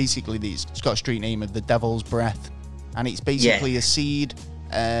scopolamine, but basically it's got a street name of the Devil's Breath, and it's basically a seed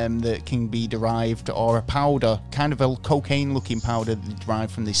that can be derived, or a powder, kind of a cocaine-looking powder derived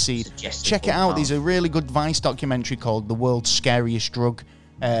from this seed. Check it out. There's a really good Vice documentary called "The World's Scariest Drug."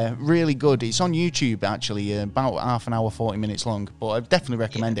 Really good. It's on YouTube actually, about half an hour, 40 minutes long. But I definitely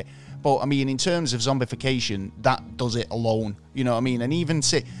recommend it. But I mean, in terms of zombification, that does it alone. You know what I mean? And even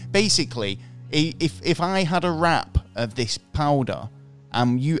basically, if I had a wrap of this powder,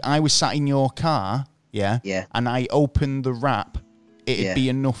 I was sat in your car, and I opened the wrap, it'd be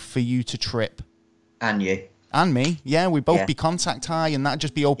enough for you to trip. And you. And me, we'd both be contact high, and that'd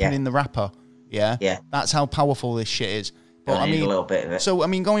just be opening the wrapper. Yeah. That's how powerful this shit is. But I mean, a little bit of it. So I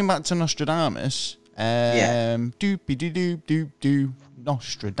mean, going back to Nostradamus, doopy doop doop doo,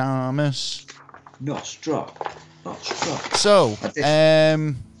 Nostradamus. Nostra. So,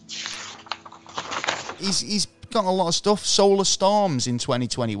 he's got a lot of stuff. Solar storms in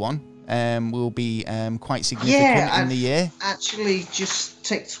 2021 will be quite significant in the year. Actually, just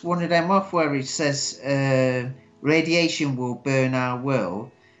ticked one of them off where it says radiation will burn our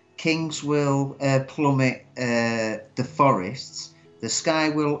world, kings will plummet the forests, the sky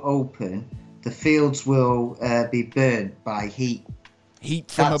will open, the fields will be burned by heat.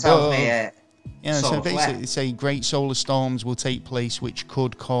 Heat from above. So basically, say great solar storms will take place, which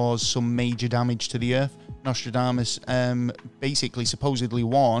could cause some major damage to the Earth. Nostradamus basically supposedly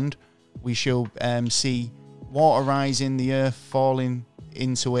warned we shall see water rising, the Earth falling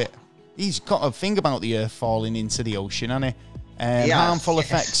into it. He's got a thing about the Earth falling into the ocean, hasn't he? Harmful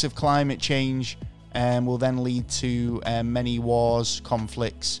effects of climate change will then lead to many wars,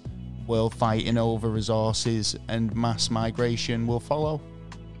 conflicts, world fighting over resources, and mass migration will follow.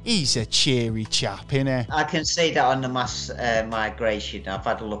 He's a cheery chap, innit? I can see that on the mass migration. I've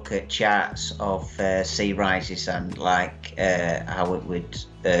had a look at charts of sea rises and like how it would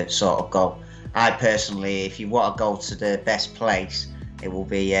sort of go. I personally, if you want to go to the best place, it will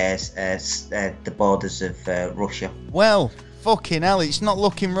be the borders of Russia. Well, fucking hell, it's not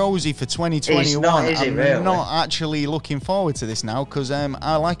looking rosy for 2021. It's not, is it, really? I'm not actually looking forward to this now, because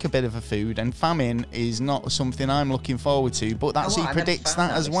I like a bit of a food, and famine is not something I'm looking forward to, but he predicts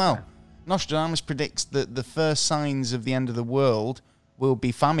that as well. Nostradamus predicts that the first signs of the end of the world will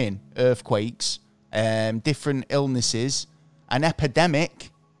be famine, earthquakes, different illnesses, an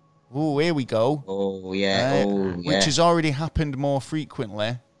epidemic. Oh, here we go. Oh, yeah. Which has already happened more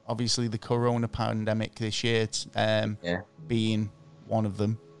frequently. Obviously, the corona pandemic this year being one of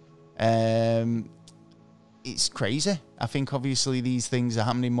them. It's crazy. I think obviously these things are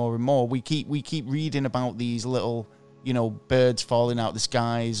happening more and more. We keep reading about these little, birds falling out the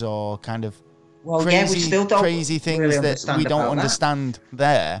skies, or kind of crazy things really that we don't understand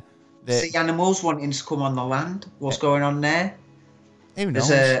there. See animals wanting to come on the land. What's going on there? Who knows?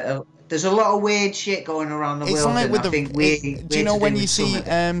 There's a lot of weird shit going around the world. It's like with do you know when you see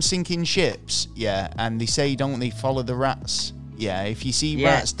sinking ships, and they say, don't they, follow the rats? Yeah, if you see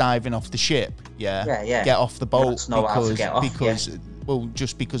rats diving off the ship, get off the boat,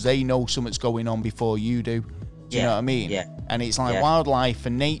 because they know something's going on before you do. Do you know what I mean? Yeah. And it's like wildlife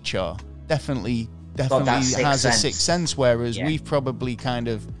and nature definitely has a sixth sense, whereas we've probably kind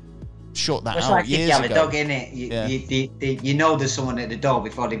of shut that out years ago. It's like if you have a dog in it, you know there's someone at the door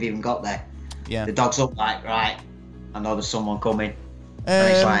before they've even got there. Yeah. The dog's up like, right, I know there's someone coming.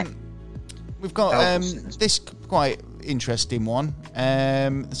 And it's like, we've got this quite interesting one.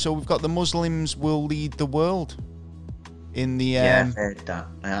 So we've got the Muslims will lead the world in the. I've heard that.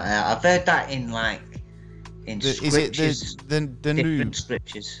 I've heard that in like in Is it scriptures, the different Danube?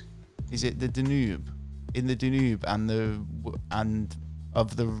 scriptures. Is it the Danube? In the Danube and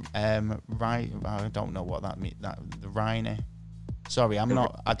of the Rhine? I don't know what that means. That the Rhine. Sorry, I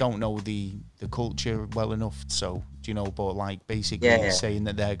don't know the culture well enough. So do you know? But like basically saying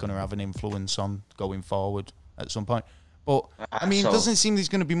that they're going to have an influence on going forward at some point. But I mean, it doesn't seem there's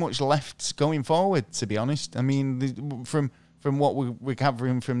going to be much left going forward. To be honest, I mean, from what we're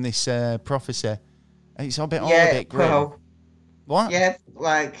gathering from this prophecy, it's a bit all a bit grim. Well, what? Yeah,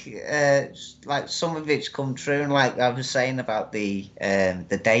 like some of it's come true, and like I was saying about the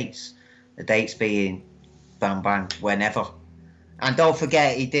dates being bang bang whenever. And don't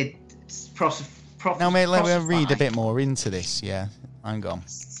forget, he did Now, mate, let me read a bit more into this. Yeah, hang on.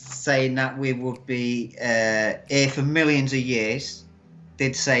 Saying that we would be here for millions of years.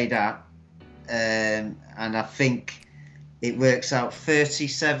 Did say that. And I think it works out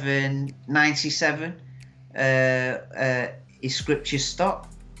 3797 his scriptures stop.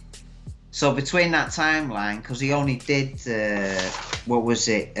 So between that timeline, because he only did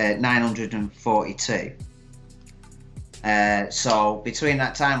 942. So between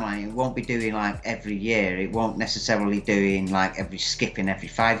that timeline, it won't be doing like every year. It won't necessarily doing like skipping every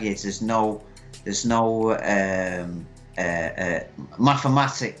 5 years. There's no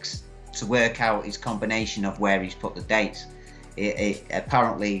mathematics to work out his combination of where he's put the dates. It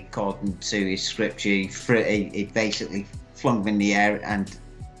apparently, according to his scripture, he basically flung them in the air,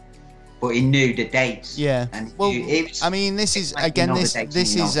 but he knew the dates. Yeah. And I mean, this is again, this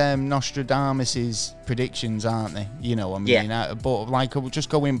is Nostradamus's predictions, aren't they? You know, I mean, but like just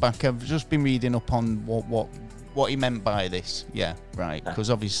going back, I've just been reading up on what he meant by this. Yeah, right. Because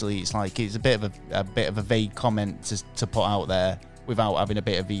obviously, it's like it's a bit of a vague comment to put out there without having a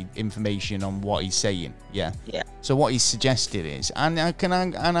bit of information on what he's saying. Yeah. Yeah. So what he's suggested is, and I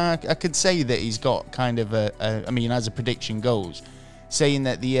could say that he's got kind of I mean, as a prediction goes, saying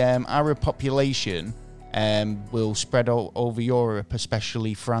that the Arab population will spread over Europe,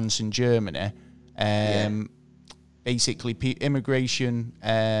 especially France and Germany. Basically, immigration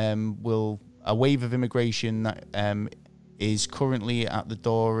a wave of immigration that is currently at the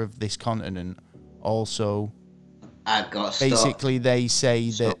door of this continent. Also, basically, they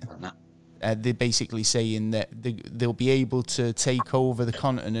say that they're basically saying that they'll be able to take over the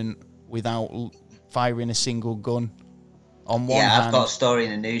continent without firing a single gun. On one hand, I've got a story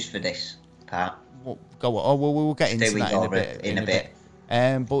in the news for this part. Go on. Oh, well, we'll get into that in a bit.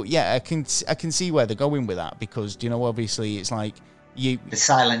 But yeah, I can see where they're going with that, because you know, obviously, it's like the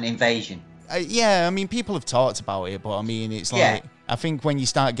silent invasion. Yeah, I mean, people have talked about it, but I mean, it's like I think when you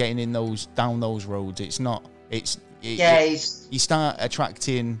start getting down those roads, it's not. You start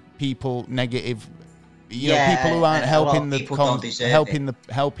attracting people negative. You know, people who aren't helping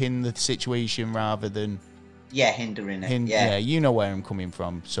the situation rather than. Yeah, hindering it. Yeah, you know where I'm coming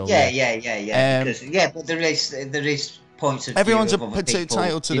from. So yeah. But there is points of everyone's view of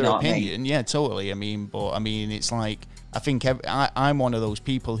entitled to their opinion. I mean? Yeah, totally. I mean, but I mean, it's like I think I'm one of those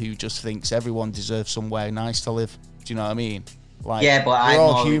people who just thinks everyone deserves somewhere nice to live. Do you know what I mean? Like, yeah, but we're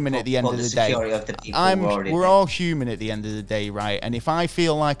all human at the end of the day. We're all human at the end of the day, right? And if I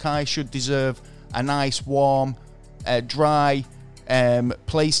feel like I should deserve a nice, warm, dry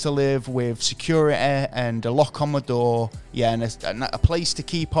place to live with security and a lock on my door, and a place to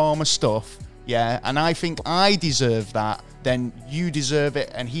keep all my stuff, and I think I deserve that, then you deserve it,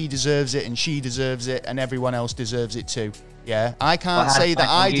 and he deserves it, and she deserves it, and everyone else deserves it too. I can't say that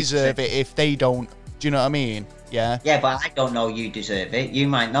I deserve it if they don't. Do you know what I mean? Yeah, but I don't know you deserve it. You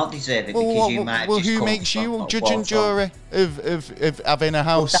might not deserve it because you might. Well, who makes you judge and jury of having a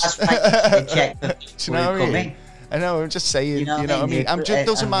house? Well, that's right. Check do you know what I mean? I know, I'm just saying, you know what I mean? It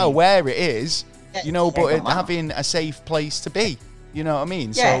doesn't matter where it is, but having a safe place to be, you know what I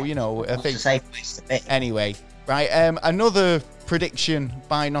mean? Yeah. So, you know, I think. A safe place to be. Anyway, right, another prediction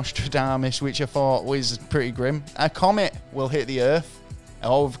by Nostradamus, which I thought was pretty grim. A comet will hit the Earth.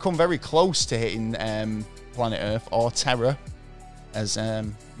 We've come very close to hitting planet Earth, or Terra, as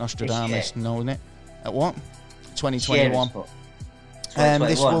Nostradamus known it. At what? 2021.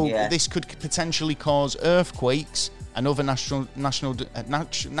 This could potentially cause earthquakes and other natural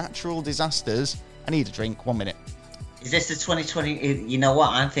disasters. I need a drink. 1 minute. Is this the 2020? You know what?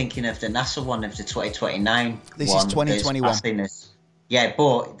 I'm thinking of the NASA one of the 2029. This is 2021. Yeah,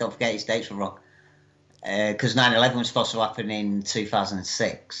 but don't forget his dates were wrong. Because 9/11 was supposed to happen in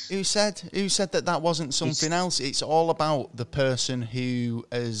 2006. Who said that wasn't something else? It's all about the person who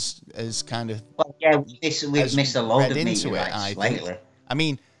has kind of. Well, yeah, we've missed a load of meteorites lately. I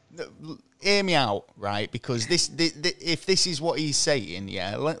mean, hear me out, right? Because if this is what he's saying,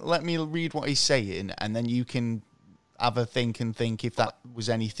 yeah, let me read what he's saying, and then you can have a think and think if that was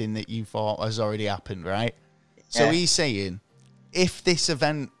anything that you thought has already happened, right? Yeah. So he's saying, if this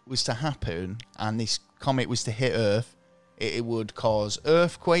event was to happen and this comet was to hit Earth, it would cause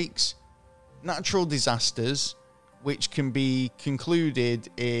earthquakes, natural disasters, which can be concluded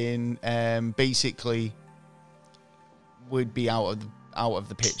in basically would be out of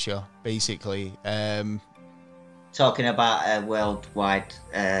the picture, basically. Talking about a worldwide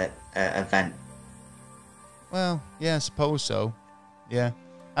event. Well, yeah, I suppose so. Yeah.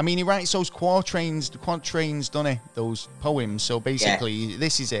 I mean, he writes those quatrains, doesn't he? Those poems. So basically,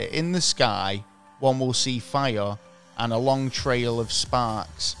 this is it. In the sky, one will see fire and a long trail of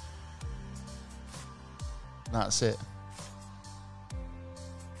sparks. That's it.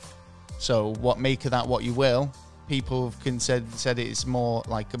 So, what make of that what you will. People have said it's more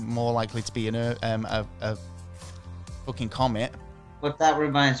likely to be a fucking comet. But that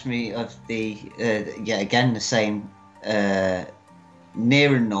reminds me of the the same,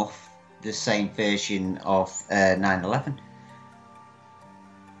 near enough the same version of 9/11.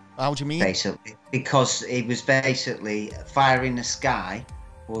 How do you mean? Basically, because it was basically fire in the sky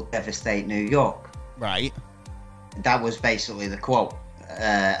will devastate New York. Right. That was basically the quote,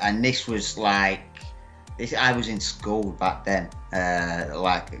 and this was like, I was in school back then,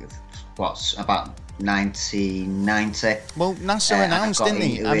 about 1990. Well, NASA announced, didn't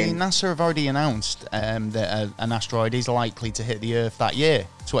they? I mean, NASA have already announced that an asteroid is likely to hit the Earth that year,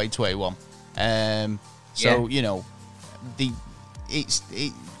 2021. You know,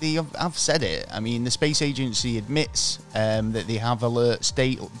 I've said it. I mean, the space agency admits that they have alerts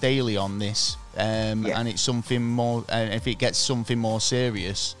daily on this, and it's something more. If it gets something more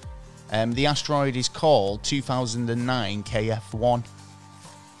serious, the asteroid is called 2009 KF1.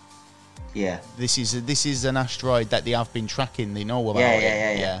 Yeah. This is an asteroid that they have been tracking. They know about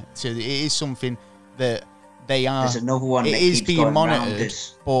it. Yeah. So it is something that they are. There's another one. It that is keeps being monitored,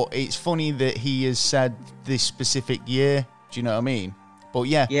 but it's funny that he has said this specific year. Do you know what I mean? But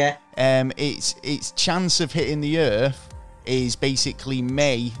yeah. Its chance of hitting the Earth is basically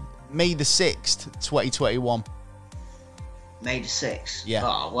May the 6th, 2021. May the 6th. Yeah.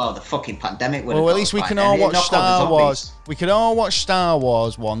 Oh well, the fucking pandemic would. Well, at least we can all watch Star Wars. We could all watch Star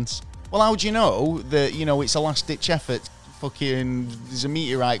Wars once. Well, how do you know that, it's a last-ditch effort? Fucking, there's a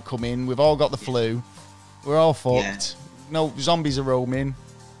meteorite coming. We've all got the flu. We're all fucked. Yeah. No, zombies are roaming.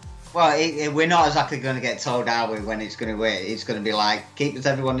 Well, we're not exactly going to get told, are we, when it's going to wait. It's going to be like, keep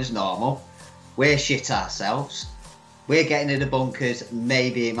everyone as normal. We're shit ourselves. We're getting in the bunkers.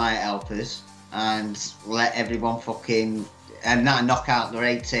 Maybe it might help us. And let everyone fucking... And that knock out their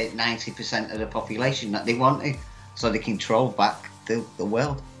 80-90% of the population that they wanted. So they can control back the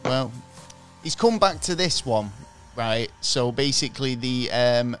world. Well, he's come back to this one, right? So basically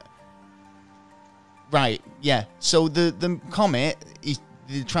so the comet,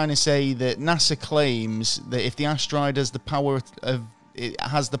 they're trying to say that NASA claims that if the asteroid has the power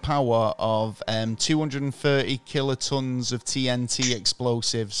of 230 kilotons of TNT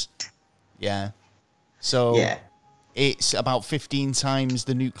explosives. Yeah. So it's about 15 times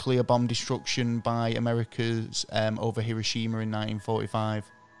the nuclear bomb destruction by America's over Hiroshima in 1945.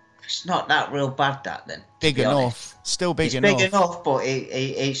 It's not that real bad, that then. Big enough. Honest. Still big enough. It's big enough, but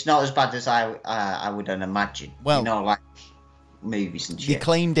it's not as bad as I would imagine. Well, like movies and shit. They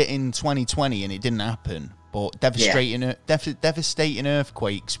claimed it in 2020 and it didn't happen. But devastating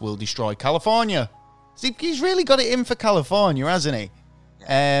earthquakes will destroy California. See, he's really got it in for California, hasn't he?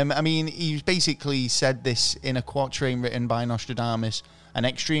 Yeah. I mean, he basically said this in a quatrain written by Nostradamus. An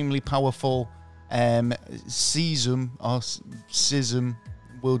extremely powerful seism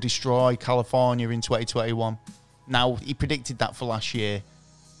will destroy California in 2021. Now, he predicted that for last year,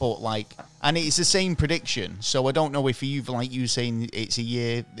 but and it's the same prediction. So I don't know if you've, like you saying, it's a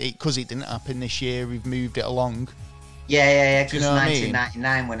year, because it didn't happen this year, we've moved it along. Yeah, because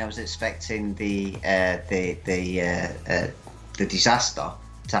 1999, when I was expecting the disaster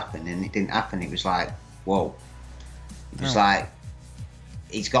to happen, and it didn't happen, it was like, whoa. It was like,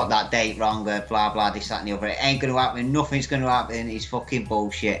 he's got that date wrong, blah, blah, this, that, and the other. It ain't going to happen. Nothing's going to happen. It's fucking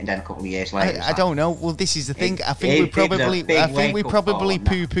bullshit. And then a couple of years later... I don't know. Well, this is the thing. I think we probably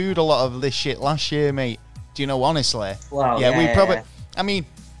poo-pooed a lot of this shit last year, mate. Do you know, honestly? Well, we probably... I mean,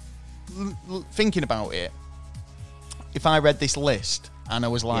 thinking about it, if I read this list and I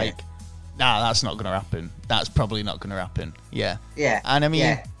was like, nah, that's not going to happen. That's probably not going to happen. Yeah. Yeah. And I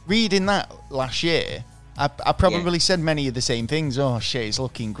mean, reading that last year... I probably said many of the same things. Oh, shit, it's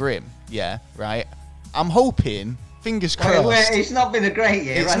looking grim. Yeah, right. I'm hoping Fingers crossed. It's not been a great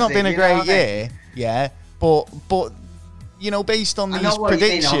year. It's not been a great year. Yeah, but based on these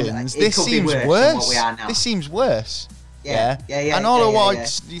predictions, this seems worse. This seems worse. Yeah. And all I'd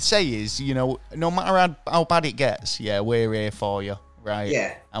say is, no matter how bad it gets, we're here for you, right?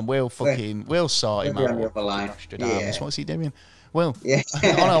 Yeah. And we'll sort him out. Nostradamus, what's he doing? Well,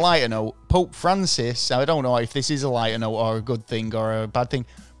 on a lighter note, Pope Francis, I don't know if this is a lighter note or a good thing or a bad thing,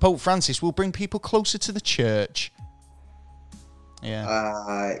 Pope Francis will bring people closer to the church.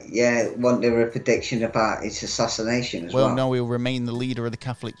 Yeah. Wasn't there a prediction about his assassination as well? Well, no, he'll remain the leader of the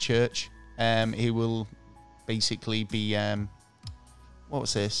Catholic Church. He will basically be, what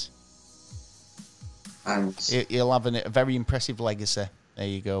was this? And he'll have a very impressive legacy. There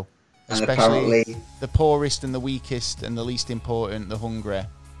you go. And especially the poorest and the weakest and the least important, the hungry.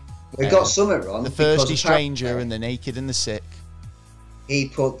 We got something wrong. The thirsty stranger and the naked and the sick. He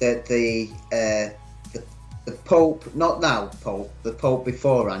put that the Pope, not now Pope, the Pope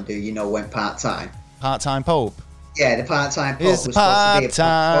beforehand, who went part-time. Part-time Pope? Yeah, the part-time Pope was supposed to be a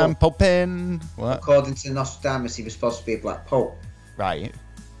part-time Pope. What? According to Nostradamus, he was supposed to be a black Pope. Right.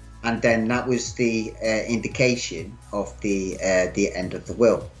 And then that was the indication of the end of the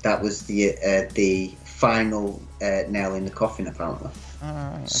will. That was the final nail in the coffin, apparently.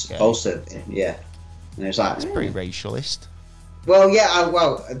 Okay. Supposed to, yeah. And it was like, it's pretty racialist. Well, yeah.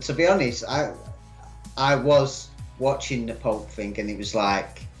 To be honest, I was watching the Pope thing, and it was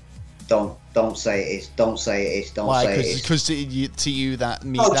like, don't say it is, don't say it is, don't say it is. Because to you that's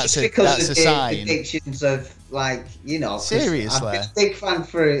just that's because a of sign. The predictions of, like, Seriously, I've been a big fan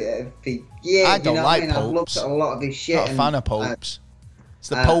for years. I don't like popes. I've looked at a lot of his shit. Not a fan of popes. It's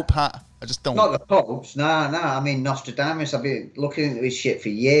the Pope hat. I just don't. Not the popes. No. I mean Nostradamus. I've been looking into his shit for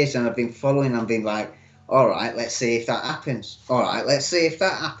years, and I've been following. I've been like, all right, let's see if that happens. All right, let's see if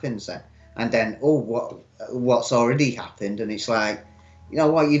that happens then. And then, what's already happened? And it's like, you know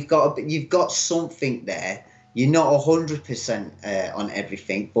what? You've got something there. You're not 100% on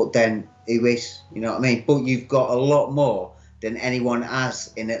everything, but then who is? You know what I mean? But you've got a lot more than anyone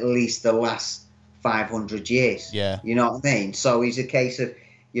has in at least the last 500 years. Yeah. You know what I mean? So it's a case of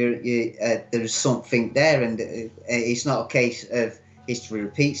there's something there, and it's not a case of history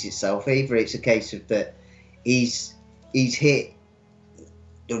repeats itself either. It's a case of that he's hit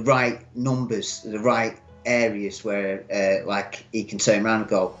the right numbers, the right areas where like he can turn around and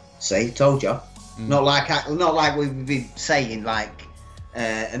go, "See, told you." Not like we've been saying, like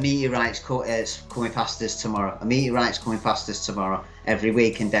a meteorite's coming past us tomorrow. A meteorite's coming past us tomorrow every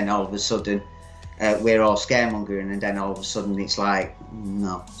week, and then all of a sudden we're all scaremongering, and then all of a sudden it's like,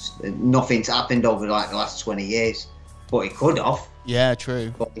 no, nothing's happened over like the last 20 years, but it could have. Yeah,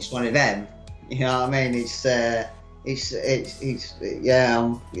 true. But it's one of them. You know what I mean? It's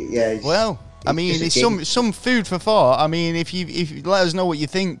well, I mean, it's some food for thought. I mean, if you let us know what you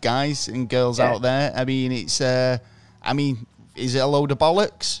think, guys and girls out there. I mean, it's is it a load of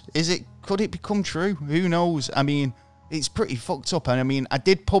bollocks? Could it become true? Who knows? I mean, it's pretty fucked up. And I mean, I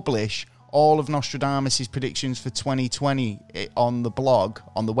did publish all of Nostradamus's predictions for 2020 on the blog,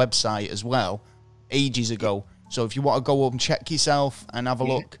 on the website as well, ages ago. So if you want to go up and check yourself and have a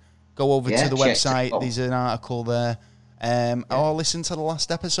look, go over to the website. There's an article there. Or listen to the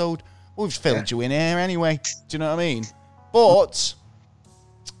last episode. We've filled you in here anyway. Do you know what I mean? But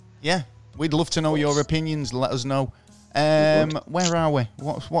yeah, we'd love to know your opinions. Let us know. Where are we?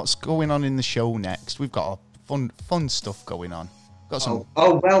 What's going on in the show next? We've got fun stuff going on. Got some.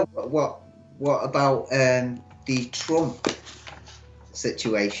 What about the Trump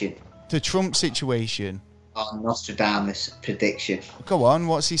situation? The Trump situation. On Nostradamus prediction. Go on.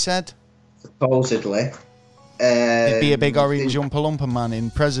 What's he said? Supposedly. He'd be a big orange Oompa Loompa man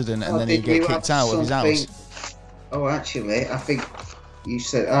in president, and then he'd get kicked out of his house. Oh, actually, I think you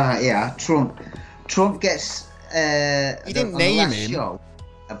said, Trump gets. You didn't name him. Show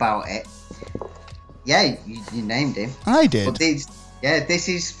about it. Yeah, you named him. I did. But this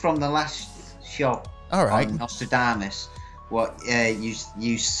is from the last show. All right. On Nostradamus. What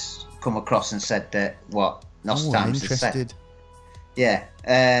you come across and said that what Nostradamus has said. Yeah.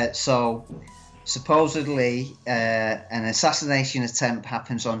 So. Supposedly, an assassination attempt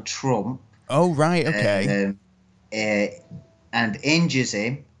happens on Trump. Oh, right, okay. And injures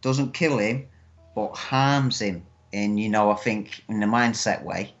him, doesn't kill him, but harms him in, I think, in the mindset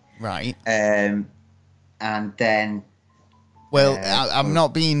way. Right. And then... Well, I'm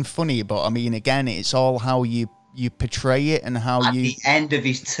not being funny, but, I mean, again, it's all how you portray it and how at the end of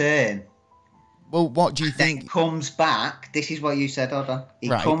his term. Well, what do you think? He comes back. This is what you said, hold on. He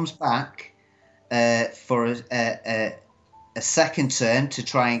comes back... for a second term to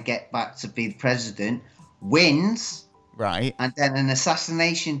try and get back to be the president, wins, right, and then an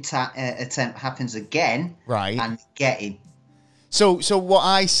assassination attempt happens again, right, and get him. So what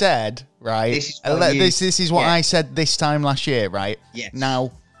I said, right? This is what I said this time last year, right? Yes.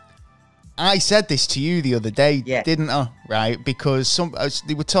 Now, I said this to you the other day, Yeah. didn't I? Right? Because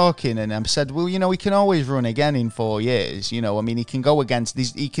they were talking, and I said, well, he can always run again in 4 years. I mean, he can go against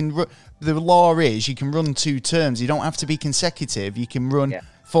these. The law is you can run 2 terms. You don't have to be consecutive. You can run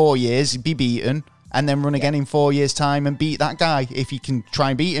 4 years, be beaten, and then run again in 4 years' time and beat that guy if you can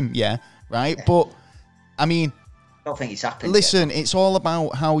try and beat him. Yeah, right. Yeah. But I mean, I don't think it's happened. Listen, it's all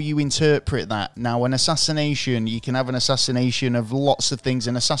about how you interpret that. Now, an assassination, you can have an assassination of lots of things,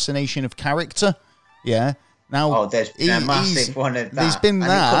 an assassination of character. Yeah. Now, there's been a massive one of that. There's been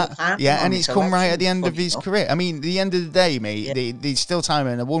that, and it's come right at the end of his career. I mean, the end of the day, mate, there's still time,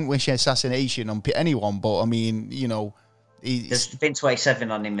 and I wouldn't wish assassination on anyone, but I mean, there's been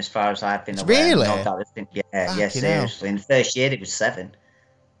 27 on him as far as I've been aware. Really? No, seriously. In the first year, it was 7.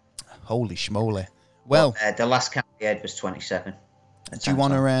 Holy schmoly. Well, the last count we had was 27. Do you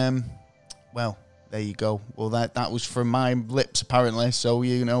want to? Well, there you go. Well, that was from my lips apparently. So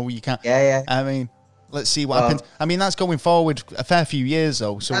you can't. Yeah. I mean, let's see what happens. I mean, that's going forward a fair few years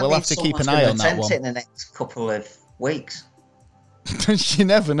though. So we'll have to keep an eye on that one. In the next couple of weeks. You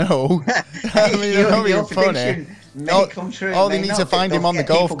never know. I mean, I'm not being funny. All they need to find him on the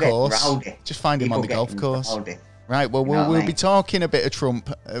golf course. Just find him on the golf course. Right. Well, we'll be talking a bit of Trump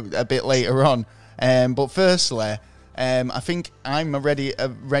a bit later on. But firstly, I think I'm ready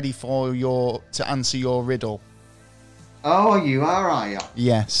to answer your riddle. Oh, you are you?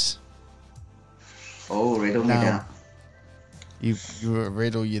 Yes. Oh, riddle me down. You're a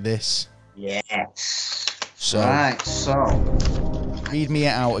riddle. You this. Yes. So. Read me it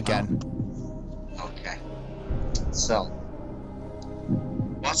out again. Okay. So,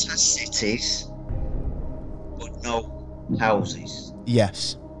 what are cities but no houses?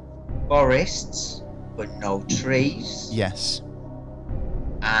 Yes. Forests, but no trees. Yes.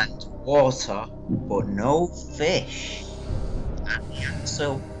 And water, but no fish. And the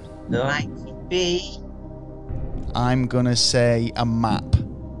answer would likely be... I'm going to say a map.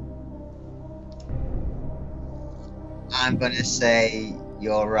 I'm going to say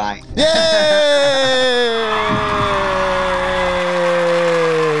you're right. Yay!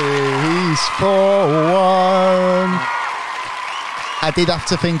 He's 4-1. I did have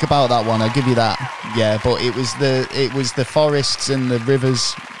to think about that one. I'll give you that. Yeah, but it was the forests and the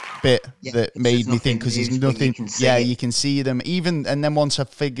rivers bit that made me think, because there's nothing. You can see them. And then once I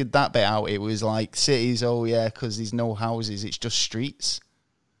figured that bit out, it was like cities. Oh yeah, because there's no houses. It's just streets.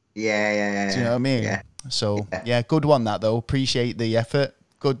 Yeah. Do you know what I mean? Yeah. So yeah, good one that though. Appreciate the effort.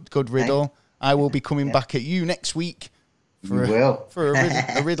 Good riddle. Thanks. I will be coming back at you next week for a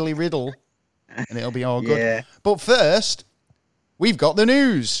riddly riddle, and it'll be all good. Yeah. But first, we've got the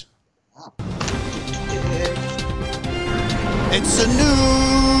news. It's the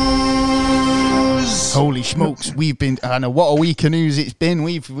news. Holy smokes, I know what a week of news it's been.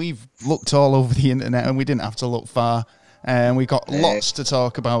 We've looked all over the internet, and we didn't have to look far. And we got lots to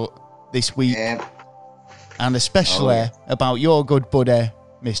talk about this week. And especially about your good buddy,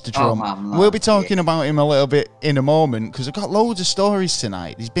 Mr. Trump. We'll be talking about him a little bit in a moment, because I've got loads of stories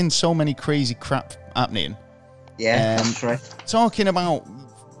tonight. There's been so many crazy crap happening. Yeah, that's right. Talking about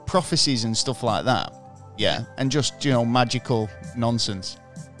prophecies and stuff like that. Yeah, and just, magical nonsense.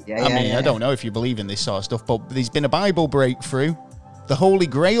 I don't know if you believe in this sort of stuff, but there's been a Bible breakthrough. The Holy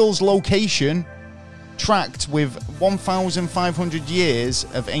Grail's location tracked with 1,500 years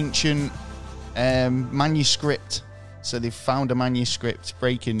of ancient manuscript. So they've found a manuscript.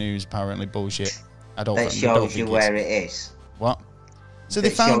 Breaking news, apparently. Bullshit. That shows you where it is. What? So they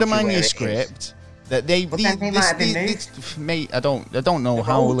found a manuscript that they mate, I don't know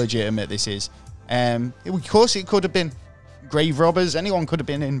how legitimate this is. Of course it could have been grave robbers, anyone could have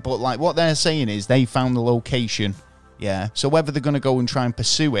been in, but like what they're saying is they found the location. Yeah. So whether they're gonna go and try and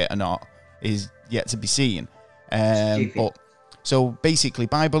pursue it or not is yet to be seen. But so basically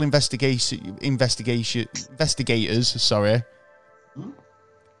Bible investigators, sorry.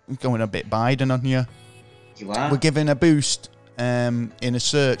 I'm going a bit Biden on you. You are. We're given a boost in a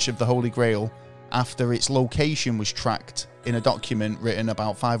search of the Holy Grail after its location was tracked in a document written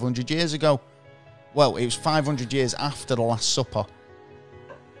about 500 years ago. Well, it was 500 years after the Last Supper.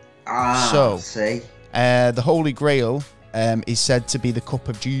 See. The Holy Grail is said to be the cup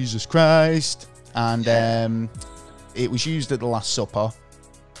of Jesus Christ, and it was used at the Last Supper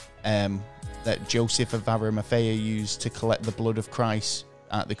that Joseph of Arimathea used to collect the blood of Christ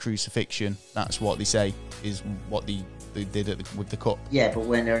at the crucifixion. That's what they say is what they did with the cup. Yeah, but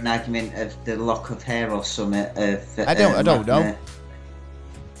when there's an argument of the lock of hair or something I don't know.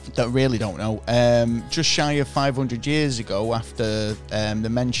 Don't know. Just shy of 500 years ago, after the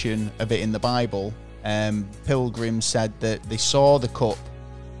mention of it in the Bible, pilgrims said that they saw the cup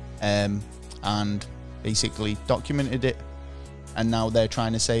and basically documented it, and now they're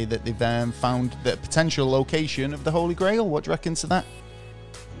trying to say that they've found the potential location of the Holy Grail. What do you reckon to that?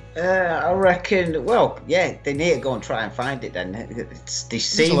 I reckon, well, yeah, they need to go and try and find it then.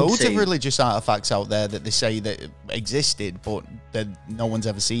 There's loads of religious artefacts out there that they say that existed, but that no one's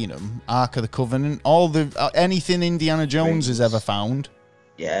ever seen them. Ark of the Covenant, anything Indiana Jones has ever found.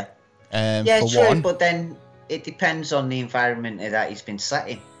 Yeah. For true, one. But then it depends on the environment that he's been set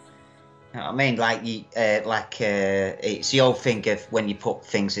in. You know what I mean? It's the old thing of when you put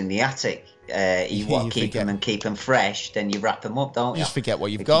things in the attic. You want to keep them and keep them fresh, then you wrap them up, don't you? Just forget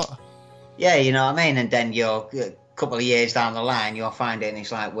what you've got. Yeah, you know what I mean? And then you're a couple of years down the line, you'll find it and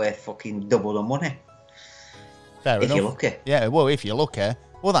it's like worth fucking double the money. Fair enough. If you're lucky. Yeah, well, if you're lucky.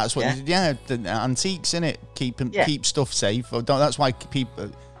 Well, that's what, the antiques, innit? Keep stuff safe. That's why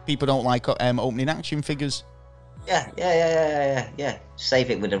people don't like opening action figures. Yeah.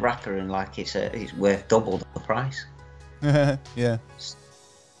 Save it with a wrapper and like it's worth double the price. Yeah.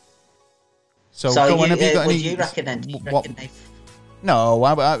 So go on, have you got what any? Do you reckon then?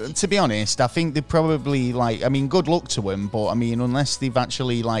 No, to be honest, I think they probably good luck to them, but unless they've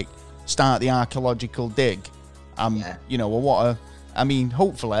actually start the archaeological dig, hopefully,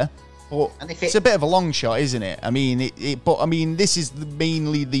 but it's a bit of a long shot, isn't it? This is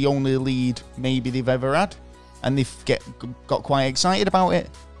mainly the only lead maybe they've ever had, and they've got quite excited about it.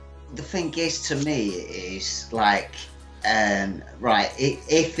 The thing is, to me, is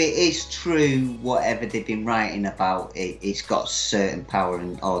if it is true, whatever they've been writing about it, it's got certain power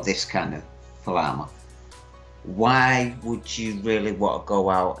and all this kind of palaver. Why would you really want to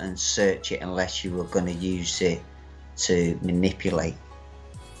go out and search it unless you were going to use it to manipulate?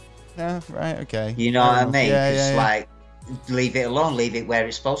 Yeah, right, okay. You know what I mean? Yeah. Leave it alone, leave it where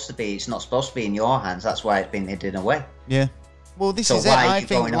it's supposed to be. It's not supposed to be in your hands. That's why it's been hidden away. Yeah. Well, this is it. I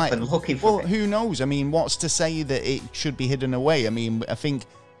think, who knows? What's to say that it should be hidden away? I think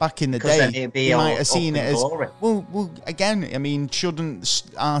back in the day, you might have seen it as well. Again, shouldn't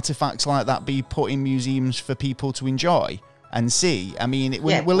artifacts like that be put in museums for people to enjoy and see?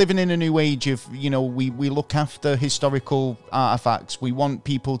 We're living in a new age of we look after historical artifacts. We want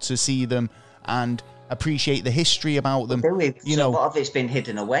people to see them and appreciate the history about them. A lot of it's been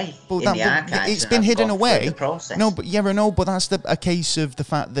hidden away in the archives. It's been hidden away. But that's a case of the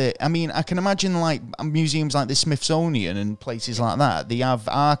fact that I can imagine museums like the Smithsonian and places like that. They have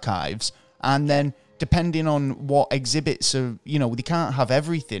archives, and then depending on what exhibits are, they can't have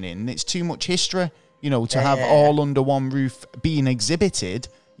everything in. It's too much history, to have all under one roof being exhibited.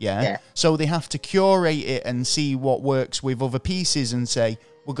 Yeah. So they have to curate it and see what works with other pieces and say,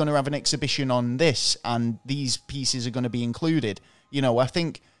 we're going to have an exhibition on this, and these pieces are going to be included. I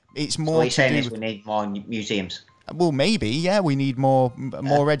think it's more. So what you're saying is we need more museums. Well, maybe, yeah. We need more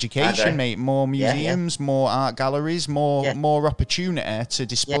education, mate. More museums, more art galleries, more opportunity to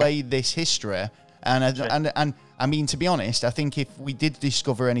display this history. And to be honest, I think if we did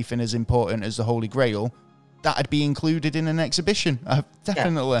discover anything as important as the Holy Grail, that'd be included in an exhibition.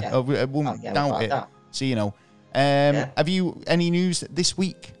 Definitely, I wouldn't doubt it. That. So have you any news this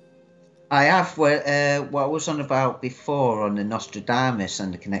week? I have. What I was on about before on the Nostradamus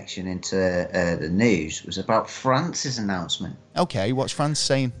and the connection into the news was about France's announcement. Okay, what's France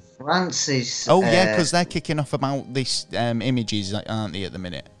saying? France is... because they're kicking off about this images, aren't they, at the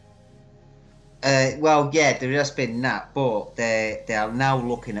minute? There has been that, but they are now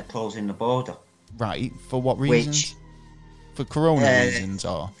looking at closing the border. Right, for what reasons? For corona reasons,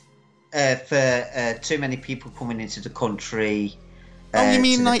 or...? For too many people coming into the country. You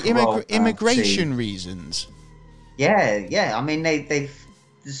mean immigration reasons? Yeah.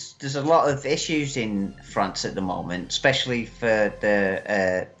 There's a lot of issues in France at the moment, especially for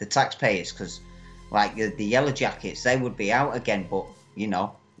the taxpayers, because the Yellow Jackets, they would be out again, but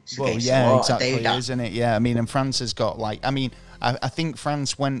it's against the law, exactly, isn't it? Yeah, and France has got I think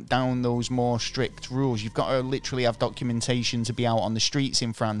France went down those more strict rules. You've got to literally have documentation to be out on the streets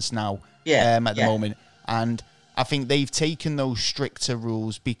in France now. At the moment, and I think they've taken those stricter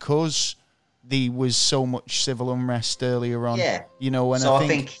rules because there was so much civil unrest earlier on. Yeah, and so I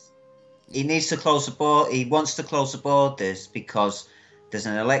think he needs to close the border. He wants to close the borders because there's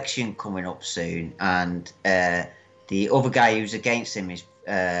an election coming up soon, and the other guy who's against him is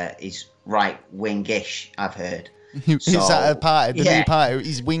right-wingish, I've heard. Is that a part of the new part?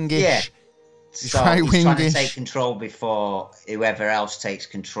 He's wingish. Yeah. He's So right he's trying to wingish. take control before whoever else takes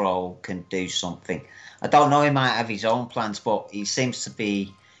control can do something. I don't know, he might have his own plans, but he seems to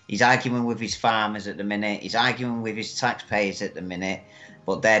be, he's arguing with his farmers at the minute, he's arguing with his taxpayers at the minute,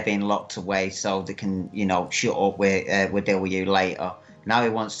 but they're being locked away so they can, you know, shut up, we'll deal with you later. Now he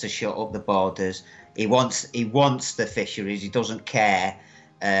wants to shut up the borders. He wants the fisheries. He doesn't care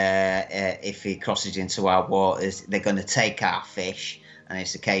if he crosses into our waters. They're going to take our fish. And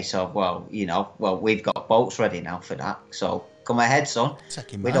it's a case of, well, you know, we've got boats ready now for that. So come ahead, son.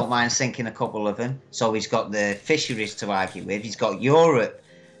 We don't mind sinking a couple of them. So he's got the fisheries to argue with. He's got Europe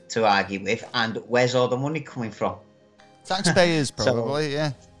to argue with. And where's all the money coming from? Taxpayers, probably,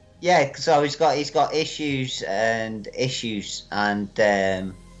 yeah. Yeah, so he's got issues, and this is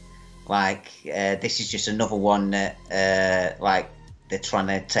just another one that like they're trying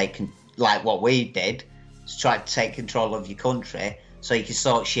to take, like what we did, is try to take control of your country so you can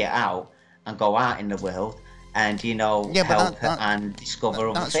sort shit out and go out in the world and, you know, help and discover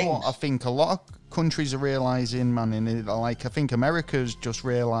other things. That's what I think a lot of countries are realising, man. And like I think America's just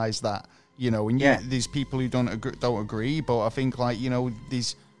realised that, you know, and there's people who don't agree, but I think, like, you know,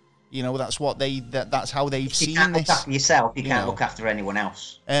 these. You know, that's what that's how they've seen this. You can't look after yourself. You can't look after anyone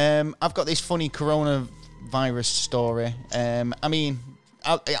else. I've got this funny coronavirus story. I mean,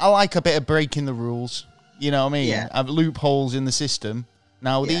 I like a bit of breaking the rules. You know what I mean? Yeah. I've loopholes in the system.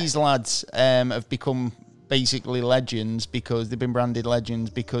 Now, these lads have become basically legends because they've been branded legends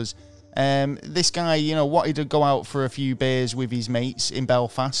because this guy, you know, wanted to go out for a few beers with his mates in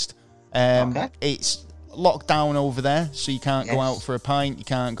Belfast. It's locked down over there, so you can't go out for a pint, you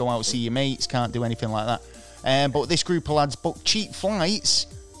can't go out see your mates, can't do anything like that. But this group of lads booked cheap flights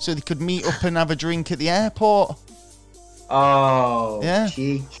so they could meet up and have a drink at the airport. Oh, yeah.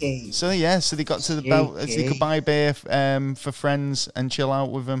 Cheeky. So they got to the belt, so they could buy beer for friends and chill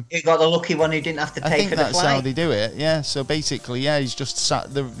out with them. You got the lucky one who didn't have to pay for the flight. I think that's how they do it. Yeah. So basically, he's just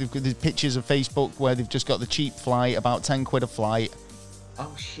sat. They've got the pictures of Facebook where they've just got the cheap flight, about £10 a flight.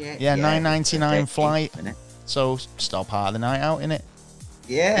 Oh shit! Yeah, $9.99 flight. So still part of the night out, innit?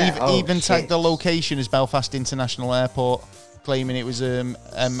 Yeah. Even tagged the location as Belfast International Airport, claiming it was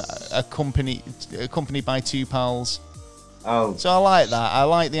a company accompanied by two pals. Oh. So I like that. I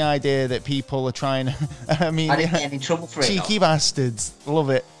like the idea that people are trying. I mean, I didn't get in trouble for it. Cheeky bastards, love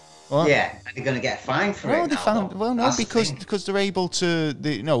it. What? Yeah, and they're going to get fined for it. Because they're able to,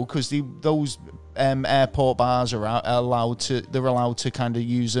 those airport bars are allowed to kind of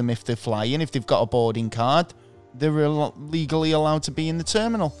use them if they're flying. If they've got a boarding card, they're legally allowed to be in the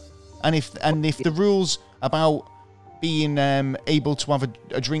terminal. And if the rules about being able to have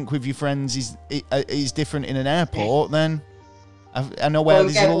a drink with your friends is different in an airport, then I know where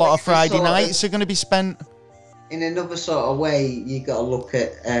there's a lot of Friday nights are going to be spent. In another sort of way, you got to look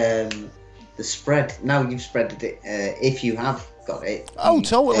at the spread. Now you've spread it. If you have got it,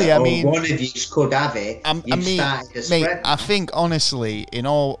 totally. I mean, one of you could have it. I think honestly,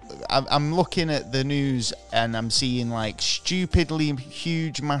 I'm looking at the news and I'm seeing like stupidly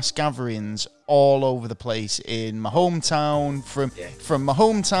huge mass gatherings all over the place in my hometown. From my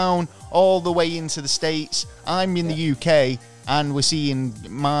hometown all the way into the States. I'm in the UK. And we're seeing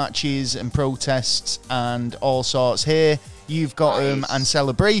marches and protests and all sorts here. You've got them and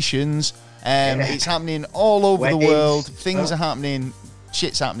celebrations. It's happening all over the world. Things are happening.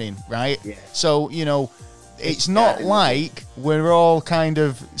 Shit's happening, right? Yeah. So, you know, it's not like we're all kind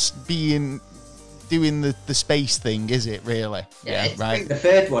of doing the space thing, is it, really? Yeah, right. I think the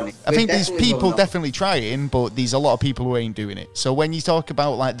third one. I think there's people definitely trying, but there's a lot of people who ain't doing it. So when you talk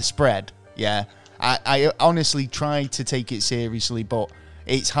about, like, the spread, I honestly try to take it seriously, but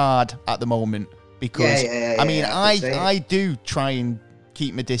it's hard at the moment because I mean I do try and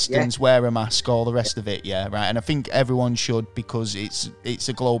keep my distance, wear a mask, all the rest of it, right. And I think everyone should because it's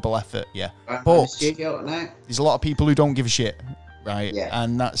a global effort, But there's a lot of people who don't give a shit, right?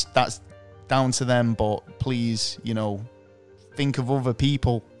 And that's down to them. But please, you know, think of other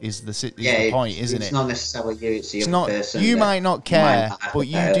people is the point, isn't it? It's not necessarily you, it's the other person. You might not care, but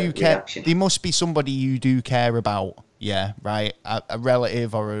you do care. There must be somebody you do care about, right? A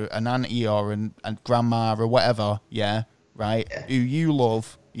relative or an auntie or a grandma or whatever, right? Who you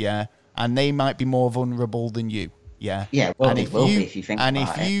love, and they might be more vulnerable than you, Yeah, well, if you think about it. And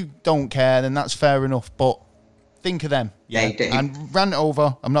if you don't care, then that's fair enough, but think of them, And rant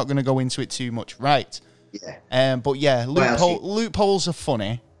over, I'm not going to go into it too much, right? But loopholes are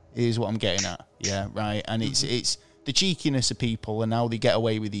funny, is what I'm getting at. Right. And it's the cheekiness of people and how they get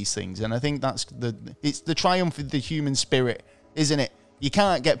away with these things. And I think it's the triumph of the human spirit, isn't it? You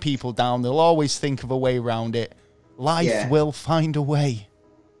can't get people down. They'll always think of a way around it. Life will find a way.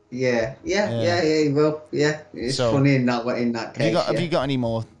 Yeah, he will. Yeah, it's funny in that case. Have you got any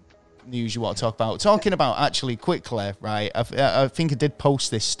more news you want to talk about? Talking about, actually, quickly, right? I think I did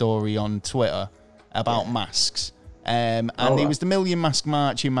post this story on Twitter about masks. And there was the Million Mask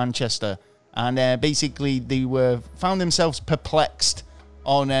March in Manchester. And basically, they found themselves perplexed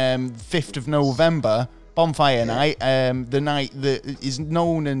on 5th of November, Bonfire Night, the night that is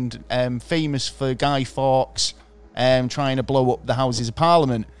known and famous for Guy Fawkes trying to blow up the Houses of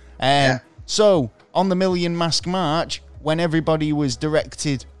Parliament. So, on the Million Mask March, when everybody was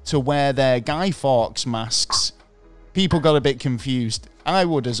directed to wear their Guy Fawkes masks, people got a bit confused. I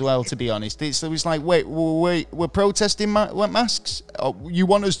would as well, to be honest. It was like, wait, we're protesting masks? Oh, you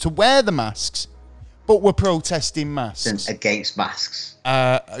want us to wear the masks, but we're protesting masks. Against masks.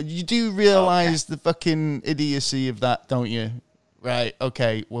 You do realise the fucking idiocy of that, don't you? Right,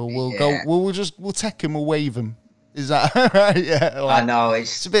 okay, well, we'll take them, we'll wave them. Is that right? Yeah. I know,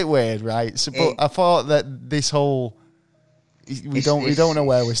 it's a bit weird, right? So, but I thought that this whole... We don't know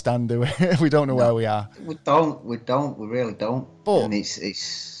where we stand, do we? We don't know where we are. We really don't. But and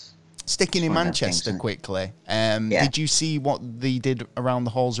it's sticking in Manchester quickly. Did you see what they did around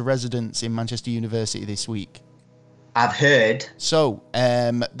the halls of residence in Manchester University this week? I've heard. So,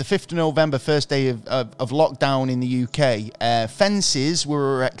 the 5th of November, first day of lockdown in the UK, fences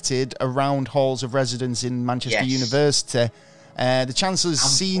were erected around halls of residence in Manchester University. The Chancellor's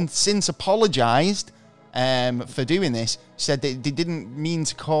since apologised for doing this, said that they didn't mean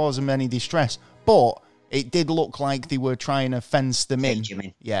to cause them any distress, but it did look like they were trying to fence them in.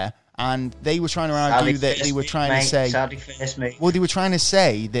 Yeah, and they were trying to argue that they were trying to say, well, they were trying to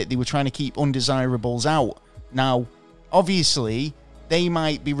say that they were trying to keep undesirables out. Now, obviously, they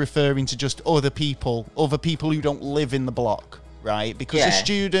might be referring to just other people who don't live in the block, right? Because the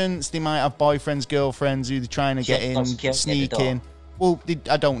students, they might have boyfriends, girlfriends who they're trying to get in, sneak in. Well,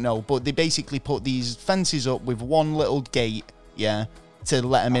 I don't know, but they basically put these fences up with one little gate, to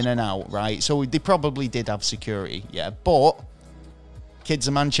let them in and out, right? So they probably did have security, But kids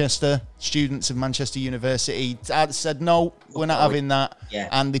of Manchester, students of Manchester University, said, no, we're not having that.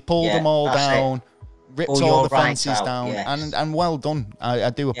 And they pulled them all down, ripped all the fences down, and well done. I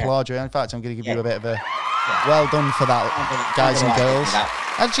do applaud you. In fact, I'm going to give you a bit of a well done for that, guys and girls.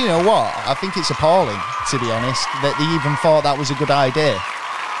 And you know what? I think it's appalling, to be honest, that they even thought that was a good idea.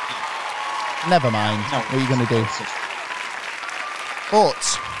 Never mind. What are you going to do? But,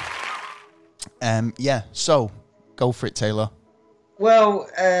 so, go for it, Taylor. Well,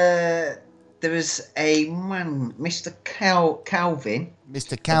 there was a man, Mr. Calvin.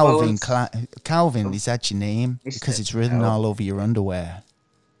 Mr. Calvin. Calvin, is that your name? Because it's written all over your underwear.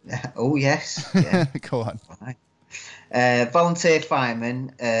 Oh, yes. Yeah. Go on. Right. Volunteer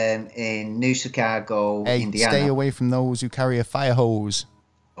fireman in New Chicago, Indiana. Stay away from those who carry a fire hose.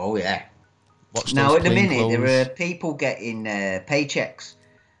 Oh, yeah. Now, at the minute, there are people getting paychecks,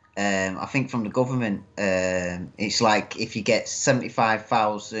 I think, from the government. It's like if you get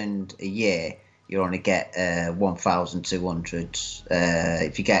 $75,000 a year, you only get 1,200.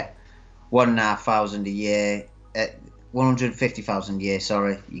 If you get 1,500 a year, 150,000 a year,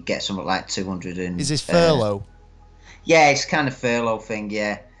 sorry, you get something like 200. Is this furlough? Yeah, it's kind of furlough thing,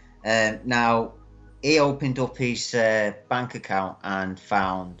 yeah. Now, he opened up his bank account and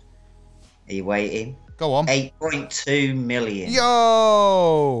found, are you waiting? Go on. 8.2 million.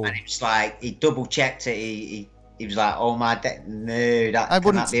 Yo! And it was like, he double checked it. He was like, oh my, no, that I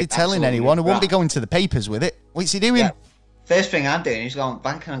wouldn't be telling anyone. I wouldn't be going to the papers with it. What's he doing? Yeah. First thing I'm doing is going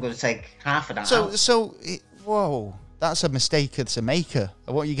bank and I'm going to take half of that out. Whoa, that's a mistake. It's a maker.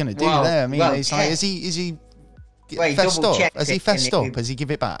 What are you going to do there? I mean, it's like, is he fessed up? Has he fessed up? Has he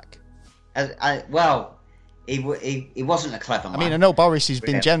give it back? He wasn't a clever man. I mean, I know Boris has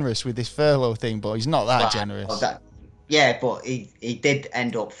been generous with this furlough thing, but he's not that generous. But he did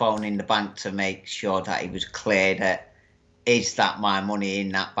end up phoning the bank to make sure that he was clear that, is that my money in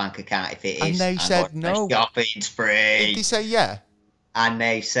that bank account? If it is, and they said no. Shopping spree. Did they say yeah? And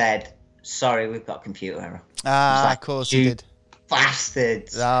they said, sorry, we've got a computer error. Of course they did.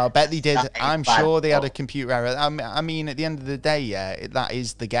 Bastards. I bet they did. I'm sure they had a computer error. I mean, at the end of the day, that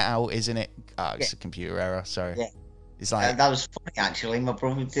is the get out, isn't it? It's a computer error. Sorry. Yeah. It's like that was funny actually. My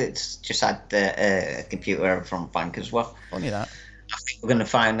brother just had a computer error from bank as well. Funny that. I think we're going to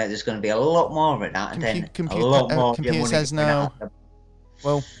find that there's going to be a lot more of that, and then a lot more. Computer says no.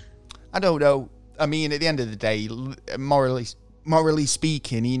 Well, I don't know. I mean, at the end of the day, morally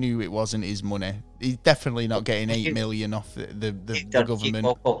speaking, he knew it wasn't his money. He's definitely not getting 8 million off the government. You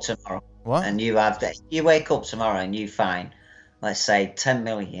woke up tomorrow, what? And you wake up tomorrow and you find, let's say, 10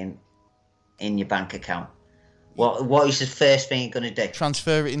 million in your bank account. What is the first thing you're going to do?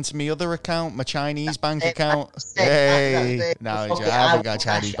 Transfer it into my other account, my Chinese bank account. Hey, no, I haven't got a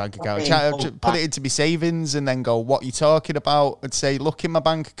Chinese bank account. Put it into my savings and then go, what are you talking about? And say, look in my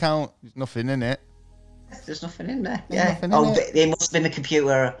bank account. There's nothing in it. There's nothing in there. Yeah. It must have been the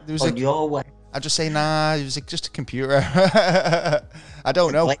computer on your way. I just say, nah, it was just a computer. I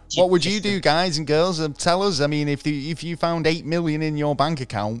don't know. What would you do, guys and girls? Tell us. I mean, if you found 8 million in your bank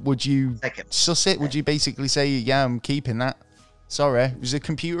account, would you suss it? Would you basically say, yeah, I'm keeping that? Sorry, it was a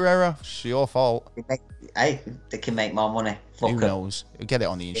computer error. It's your fault. Hey, they can make more money. Who knows? Get it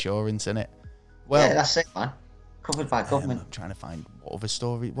on the insurance, innit? Well, yeah, that's it, man. Covered by government. I'm trying to find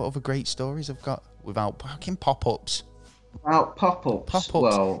what other great stories I've got without fucking pop-ups. About pop-ups.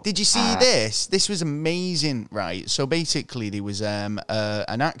 Well, did you see this? This was amazing, right? So basically, there was an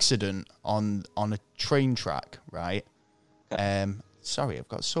accident on a train track, right? Sorry, I've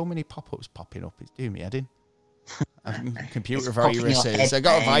got so many pop-ups popping up. It's doing me head in. Computer viruses. I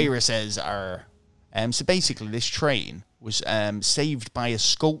got viruses. So basically, this train was saved by a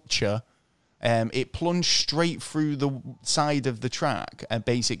sculpture. It plunged straight through the side of the track, and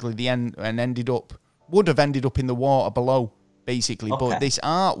basically would have ended up in the water below, basically. Okay. But this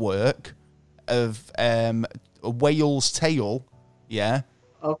artwork of a whale's tail,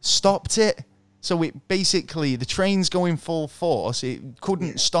 stopped it. So it basically, the train's going full force. It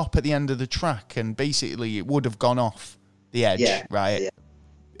couldn't stop at the end of the track, and basically it would have gone off the edge, right? Yeah.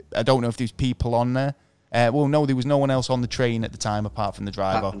 I don't know if there's people on there. Well, no, there was no one else on the train at the time apart from the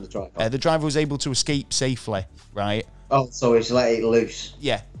driver. The driver was able to escape safely, right? Oh, so he's let it loose.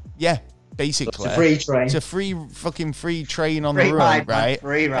 Yeah. Basically, so it's a free train. It's a free train on the road, right?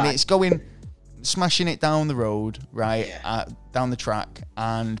 Free ride. And it's smashing it down the road, right? Yeah. Down the track.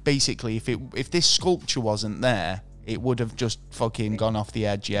 And basically, if this sculpture wasn't there, it would have just fucking gone off the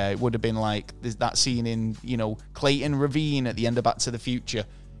edge. Yeah, it would have been like there's that scene in Clayton Ravine at the end of Back to the Future.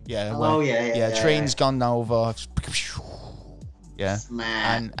 Yeah. Train's gone over. Yeah.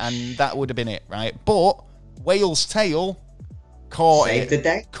 Smash. And that would have been it, right? But whale's tail. Caught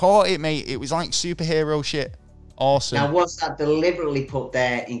it, mate. It was like superhero shit. Awesome. Now, was that deliberately put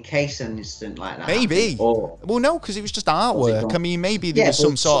there in case an incident like that? Maybe. Well, no, because it was just artwork. I mean, maybe there was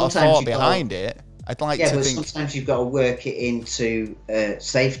some sort of thought behind it. I'd like to think. Yeah, but sometimes you've got to work it into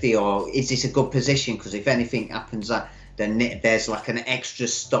safety, or is this a good position? Because if anything happens, then there's like an extra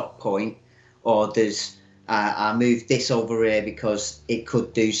stop point, or there's I moved this over here because it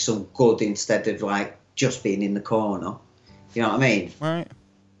could do some good instead of like just being in the corner. You know what I mean? Right.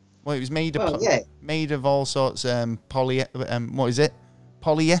 Well, it was made of all sorts what is it?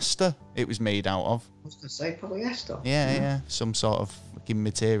 Polyester. It was made out of. I was going to say polyester. Yeah. Some sort of fucking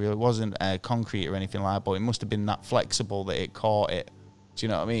material. It wasn't concrete or anything like that, but it must have been that flexible that it caught it. Do you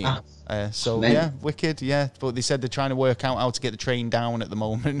know what I mean? Wicked. Yeah, but they said they're trying to work out how to get the train down at the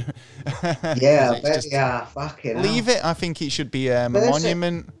moment. Yeah, I bet they are. Fucking leave it. I think it should be a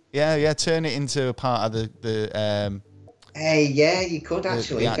monument. Yeah. Turn it into a part of the. Hey, yeah, you could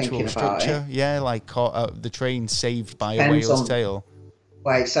actually, the actual structure. Yeah, like the train saved by a whale's tail.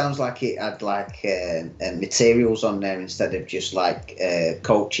 Well, it sounds like it had like materials on there instead of just like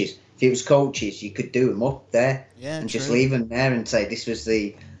coaches. If it was coaches, you could do them up there and just leave them there and say this was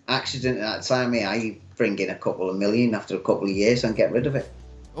the accident at that time. Yeah, you bring in a couple of million after a couple of years and get rid of it.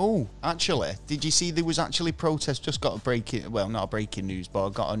 Oh, actually, did you see there was actually protests? Just got not a breaking news, but I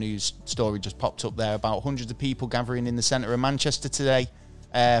got a news story just popped up there about hundreds of people gathering in the centre of Manchester today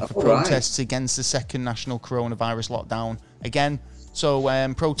for protests against the second national coronavirus lockdown again. So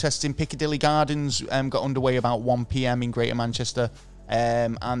protests in Piccadilly Gardens got underway about 1 p.m. in Greater Manchester,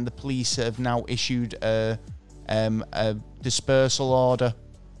 and the police have now issued a dispersal order.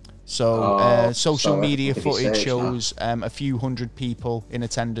 So social media footage shows a few hundred people in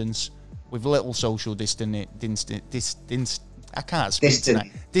attendance with little social distancing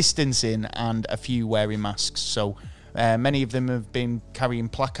and a few wearing masks. So many of them have been carrying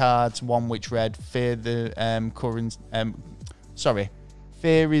placards, one which read "Fear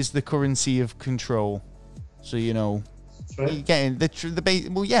is the currency of control." So you're getting the base.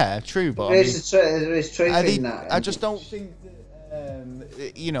 Well, yeah, true, but there is truth in that. I just don't think.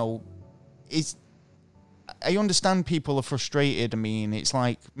 I understand people are frustrated. I mean, it's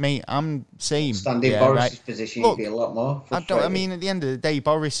like, mate, I'm same. Standing Boris' position, you'd be a lot more frustrated. I mean, at the end of the day,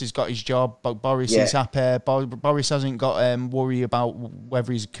 Boris has got his job, but Boris is happy. Boris hasn't got worry about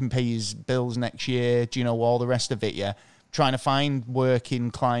whether he can pay his bills next year. Do you know all the rest of it? Yeah. Trying to find work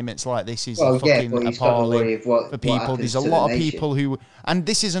in climates like this is fucking appalling for people. There's a lot of people who, and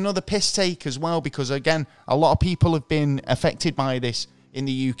this is another piss take as well, because again, a lot of people have been affected by this in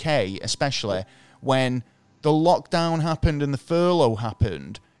the UK, especially when the lockdown happened and the furlough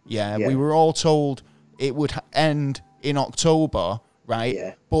happened, we were all told it would end in October, right?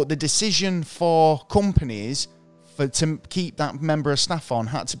 Yeah. But the decision for companies to keep that member of staff on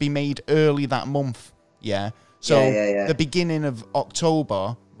had to be made early that month, So the beginning of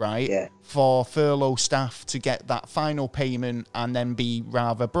October, right, for furlough staff to get that final payment and then be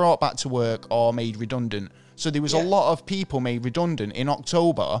rather brought back to work or made redundant. So there was a lot of people made redundant in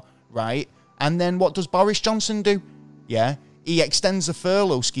October, right? And then what does Boris Johnson do? He extends the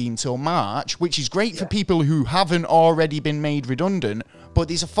furlough scheme till March, which is great for people who haven't already been made redundant. But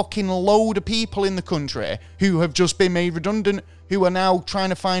there's a fucking load of people in the country who have just been made redundant who are now trying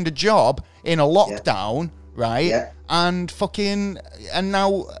to find a job in a lockdown, right? Yeah. And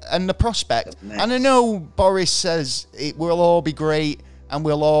the prospect. And I know Boris says it will all be great and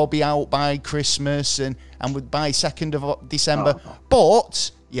we'll all be out by Christmas and by 2nd of December.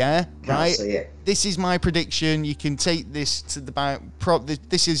 But, right, this is my prediction. You can take this to the bank.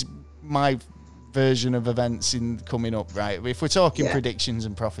 This is my version of events coming up, right? If we're talking predictions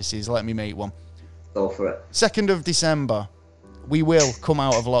and prophecies, let me make one. Go for it. 2nd of December, we will come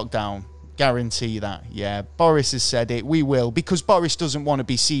out of lockdown. Guarantee that, Boris has said it. We will, because Boris doesn't want to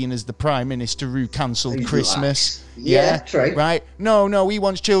be seen as the Prime Minister who cancelled Christmas. True. Right? No, he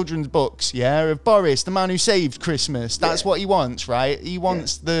wants children's books, of Boris, the man who saved Christmas. That's what he wants, right? He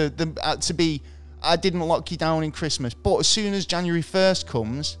wants the to be, I didn't lock you down in Christmas. But as soon as January 1st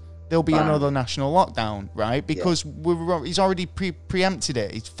comes, there'll be another national lockdown, right? Because he's already preempted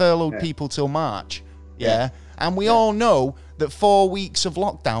it. He's furloughed people till March, And we all know that 4 weeks of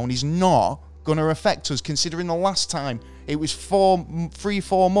lockdown is not going to affect us, considering the last time it was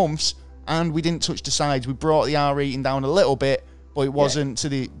 3-4 months and we didn't touch the sides. We brought the R rating down a little bit, but it wasn't to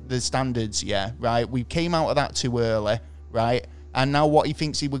the standards, right? We came out of that too early, right? And now what he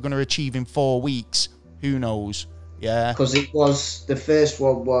thinks we're going to achieve in 4 weeks, who knows? Because the first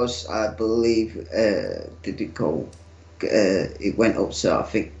one was, I believe, did it go? It went up to, I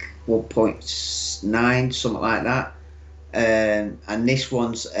think, 1.9, something like that. And this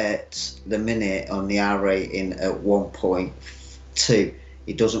one's at the minute on the R rating at 1.2.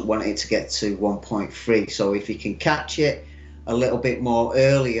 He doesn't want it to get to 1.3. So if he can catch it a little bit more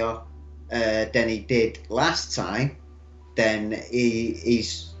earlier than he did last time, then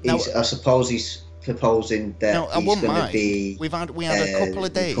he's I suppose he's proposing that he's going to be. We had a couple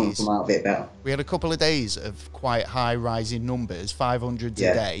of days. Come out a bit better. We had a couple of days of quite high rising numbers, 500s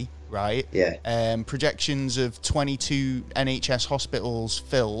a day, right? Projections of 22 NHS hospitals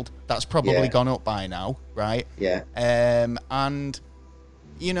filled. That's probably gone up by now, right? And now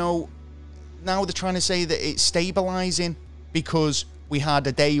they're trying to say that it's stabilising because we had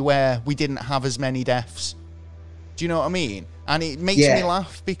a day where we didn't have as many deaths. Do you know what I mean? And it makes me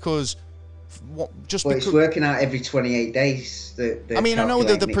laugh because it's working out every 28 days. I mean, I know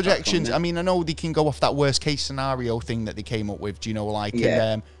the projections. I mean, I know they can go off that worst case scenario thing that they came up with. Do you know,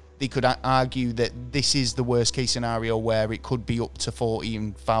 and they could argue that this is the worst case scenario where it could be up to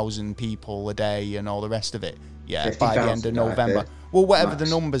 14,000 people a day and all the rest of it. By the end of November. Well, whatever the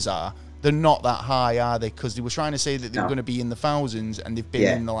numbers are, they're not that high, are they? Because they were trying to say that they were going to be in the thousands, and they've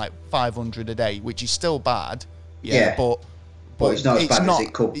been in the 500 a day, which is still bad. But it's not as bad as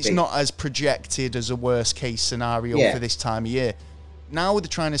it could be. It's not as projected as a worst case scenario for this time of year. Now they're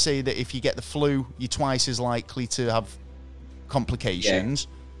trying to say that if you get the flu, you're twice as likely to have complications.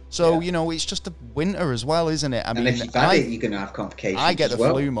 So, it's just a winter as well, isn't it? I mean, if you've had it, you're going to have complications. I get the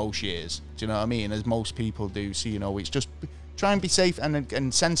flu most years, do you know what I mean? As most people do. So, it's just try and be safe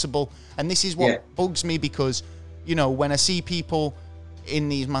and sensible. And this is what bugs me because, when I see people in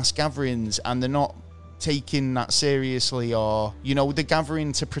these mass gatherings and they're not taking that seriously, or the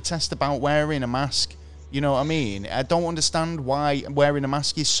gathering to protest about wearing a mask, you know what I mean? I don't understand why wearing a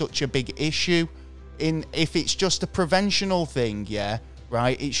mask is such a big issue. If it's just a preventional thing,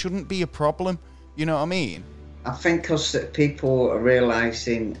 right, it shouldn't be a problem, you know what I mean? I think because people are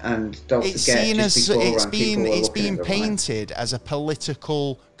realising, and don't it's forget, seen just as it's being painted as a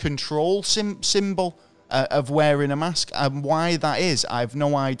political control symbol of wearing a mask, and why that is, I've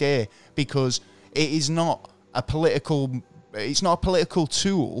no idea, because it is not a political. It's not a political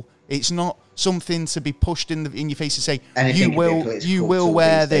tool. It's not something to be pushed in your face to say you will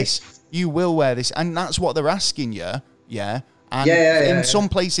wear this. You will wear this, and that's what they're asking you. And in some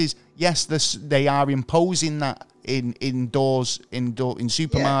places, yes, they are imposing that indoors, in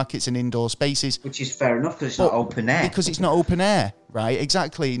supermarkets and indoor spaces, which is fair enough because it's not open air. Because it's not open air, right?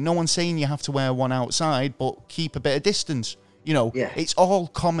 Exactly. No one's saying you have to wear one outside, but keep a bit of distance. It's all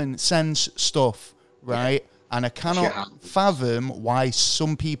common sense stuff, right? And I cannot fathom why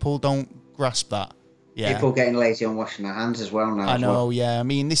some people don't grasp that. Yeah. People getting lazy on washing their hands as well now. I know, yeah. I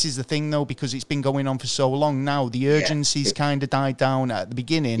mean, this is the thing, though, because it's been going on for so long now. The urgency's kind of died down at the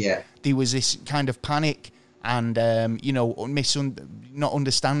beginning. Yeah. There was this kind of panic and, you know, not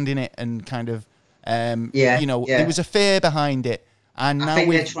understanding it and kind of, you know, there was a fear behind it. And I now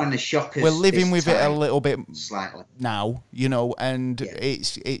think they're trying to shock us. We're living with it a little bit slightly now, you know, and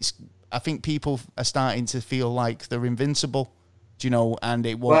it's. I think people are starting to feel like they're invincible, do you know, and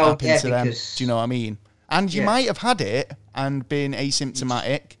it won't happen to them. Do you know what I mean? And you might have had it and been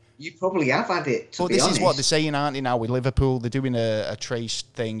asymptomatic. You probably have had it, but this is what they're saying, aren't they, now with Liverpool? They're doing a trace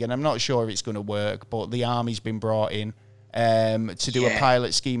thing, and I'm not sure if it's going to work, but the army's been brought in to do a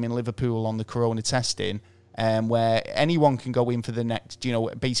pilot scheme in Liverpool on the corona testing, where anyone can go in for the next, you know,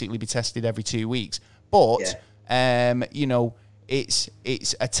 basically be tested every 2 weeks. But, you know, it's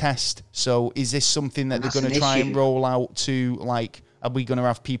a test. So is this something that they're going to try and roll out to, like, are we going to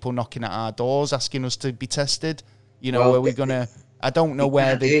have people knocking at our doors asking us to be tested? You know, are we going to... I don't know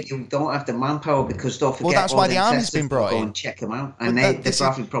where they... You don't have the manpower because don't forget... Well, that's why the army's been brought in. And check them out. And they're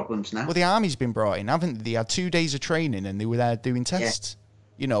having problems now. Well, the army's been brought in, haven't they? They had 2 days of training and they were there doing tests.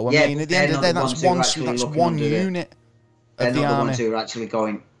 You know, I mean, at the end of the day, that's one unit of the army. They're not the ones who are actually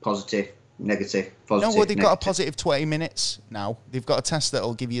going positive, negative, positive, no, well, they've got a positive 20 minutes now. They've got a test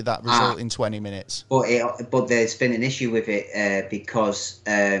that'll give you that result in 20 minutes. But there's been an issue with it because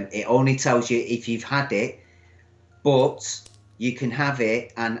it only tells you if you've had it, but you can have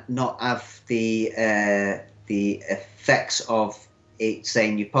it and not have the effects of it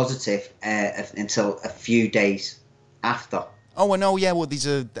saying you're positive until a few days after. Oh, I know, yeah. Well, these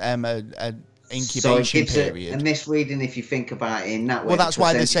are incubation period. A misreading if you think about it in that way. Well, that's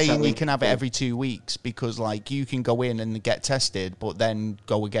why they're saying you can have it every 2 weeks, because like you can go in and get tested, but then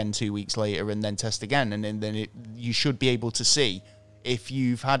go again 2 weeks later and then test again, and then you should be able to see if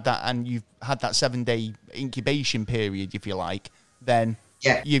you've had that and you've had that 7-day incubation period, if you like. Then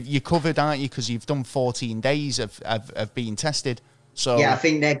you're covered, aren't you? Because you've done 14 days of being tested. So yeah, I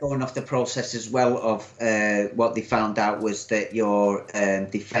think they're going off the process as well of what they found out was that your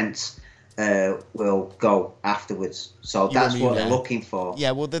defence will go afterwards. So that's what they're looking for.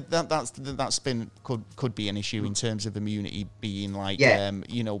 Yeah, well, that's been could be an issue in terms of immunity being like,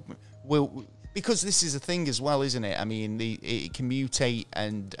 you know, because this is a thing as well, isn't it? I mean, it can mutate,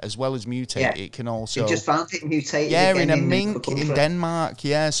 and as well as mutate, it can also... They just found it mutated. Yeah, in a mink in Denmark,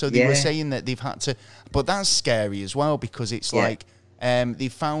 so they were saying that they've had to... But that's scary as well, because it's like they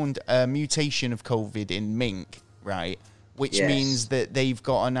found a mutation of COVID in mink, right? Which means that they've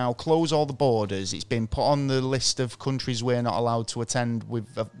got to now close all the borders. It's been put on the list of countries we're not allowed to attend with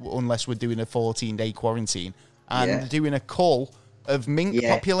unless we're doing a 14-day quarantine. And doing a cull of mink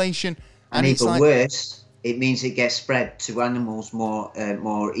population... And even worse, it means it gets spread to animals more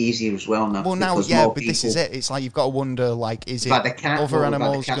easier as well now. Well, now, but this is it. It's like you've got to wonder, like, is it other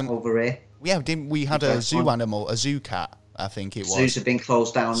animals? Over here. Yeah, we had a zoo animal, a zoo cat, I think it was. Zoos have been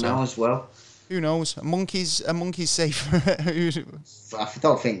closed down now as well. Who knows? A monkey's safe. I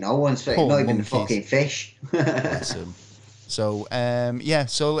don't think no one's safe. Not even the fucking fish. So, So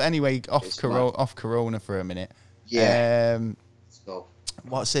anyway, off Corona for a minute. Yeah. Let's go.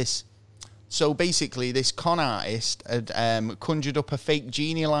 What's this? So basically, this con artist had conjured up a fake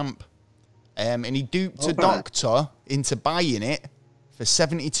genie lamp, and he duped a doctor into buying it for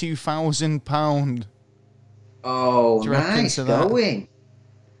 £72,000. Oh, nice going.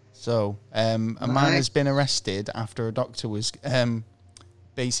 So a man has been arrested after a doctor was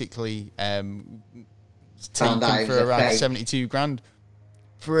basically taken for around 72 grand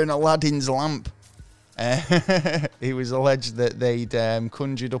for an Aladdin's lamp. It was alleged that they'd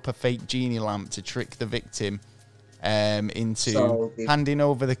conjured up a fake genie lamp to trick the victim into handing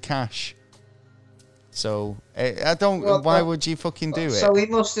over the cash. So I don't. Why would you fucking do it? So he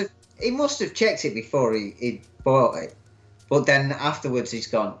must have checked it before he bought it, but then afterwards he's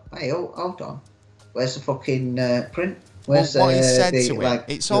gone, hey, hold on, where's the fucking print? Where's what he said to it?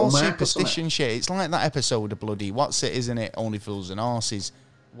 It's all superstition shit. It's like that episode of Bloody What's It, isn't it? Only Fools and Horses,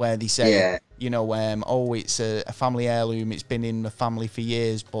 where they say, you know, it's a family heirloom. It's been in the family for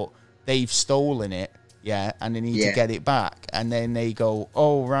years, but they've stolen it, and they need to get it back. And then they go,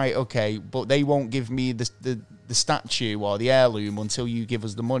 oh, right, okay, but they won't give me the statue or the heirloom until you give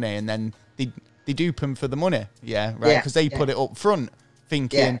us the money. And then they dupe them for the money, because they put it up front,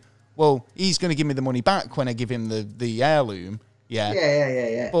 thinking, well, he's going to give me the money back when I give him the heirloom.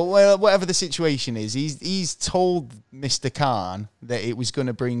 But whatever the situation is, he's told Mr. Khan that it was going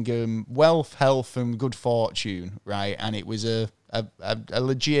to bring him wealth, health, and good fortune, right? And it was a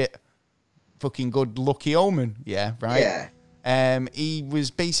legit fucking good lucky omen, right? He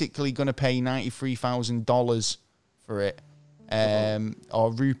was basically going to pay $93,000 for it,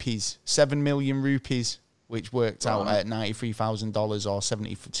 or rupees, 7 million rupees, which worked out at $93,000 or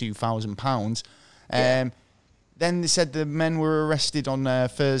 £72,000. Then they said the men were arrested on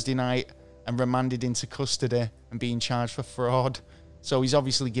Thursday night and remanded into custody and being charged for fraud. So he's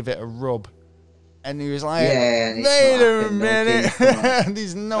obviously give it a rub. And he was like, wait a minute,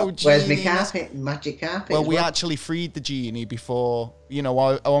 there's no genie. Where's my carpet, magic carpet? Well, we actually freed the genie before, you know,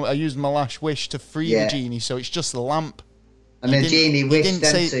 I used my last wish to free the genie, so it's just the lamp. And the genie wished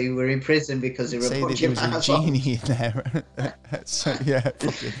them two were in prison because they were a bunch of assholes. There was a genie in there. So, yeah.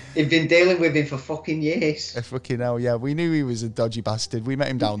 He'd been dealing with him for fucking years. Fucking hell, yeah. We knew he was a dodgy bastard. We met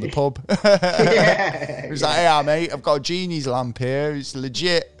him down the pub. He was like, hey, mate, I've got a genie's lamp here. It's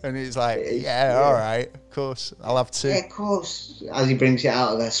legit. And it's like, yeah, all right. Of course. I'll have two. Yeah, of course. As he brings it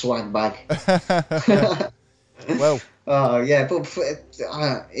out of their swag bag. Well. Oh yeah, but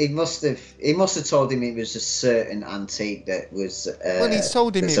he must have told him it was a certain antique that was. Well, he's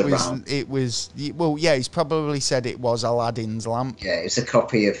told him it was. Well, yeah, he's probably said it was Aladdin's lamp. Yeah, it's a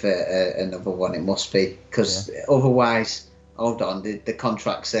copy of another one. It must be, because otherwise, hold on, the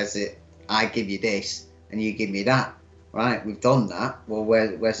contract says it. I give you this, and you give me that. Right, we've done that. Well,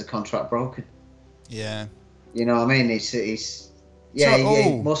 where's the contract broken? Yeah. You know what I mean?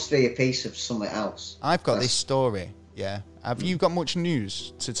 It must be a piece of something else. I've got this story. Yeah. Have you got much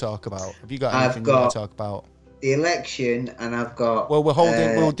news to talk about? Have you got anything you want to talk about? The election, and I've got. Well, we're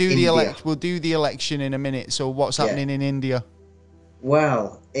holding. We'll do We'll do the election in a minute. So, what's happening in India?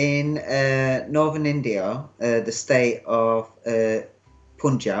 Well, in northern India, the state of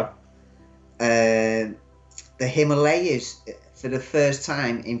Punjab, the Himalayas, for the first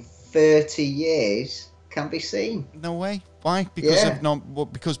time in 30 years, can be seen. No way. Why?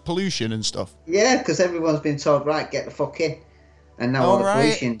 Because pollution and stuff. Yeah, because everyone's been told, right, get the fuck in, and now all the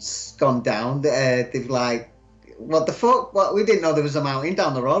pollution's gone down. They've like, what the fuck? What, we didn't know there was a mountain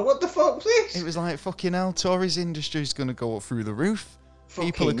down the road. What the fuck was this? It was like, fucking hell, tourist industry's going to go up through the roof.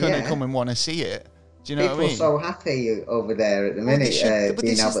 People are going to come and want to see it. Do you know what I mean? People are so happy over there at the minute,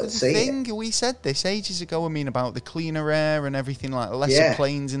 being able to see it. We said this ages ago, I mean, about the cleaner air and everything, like lesser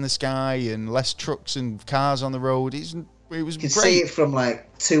planes in the sky and less trucks and cars on the road. It was great. You can see it from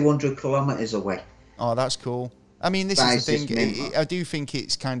like 200 kilometres away. Oh, that's cool. I mean, this is the thing. I do think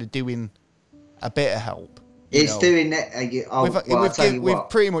it's kind of doing a bit of help. It's doing it. We've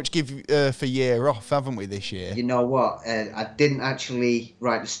pretty much give Earth a year off, haven't we, this year? You know what? I didn't actually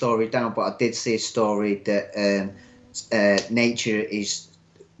write the story down, but I did see a story that nature is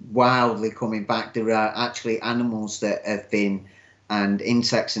wildly coming back. There are actually animals that have been, and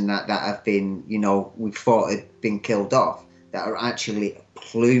insects and that have been, you know, we thought had been killed off, that are actually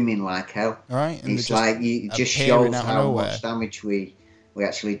pluming like hell. All right. And it's like, it just shows how much damage we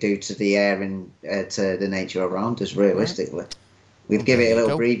actually do to the air and to the nature around us, realistically. We've given it a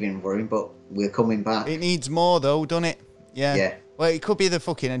little breathing room, but we're coming back. It needs more, though, doesn't it? Yeah. Well, it could be the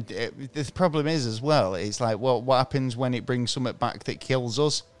fucking... the problem is, as well, it's like, well, what happens when it brings something back that kills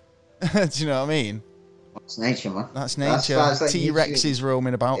us? Do you know what I mean? That's nature, man. That's nature. That's like T-Rexes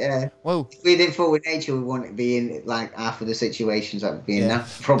roaming about. Yeah. Well, if we didn't fuck with nature, we wouldn't be in like half of the situations that we'd be in now.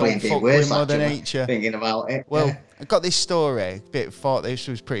 Probably be worse, actually, nature. Thinking about it. Well, I got this story. Thought this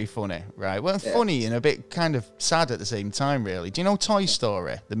was pretty funny, right? Well, funny and a bit kind of sad at the same time, really. Do you know Toy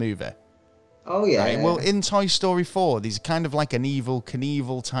Story, the movie? Oh, yeah. Right? Well, in Toy Story 4, there's kind of like an Evel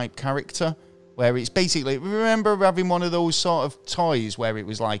Knievel type character, where it's basically, remember having one of those sort of toys where it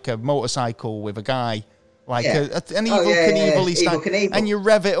was like a motorcycle with a guy, like an Evel Knievel, and you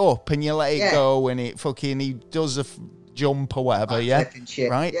rev it up and you let it go and it fucking, he does a jump or whatever,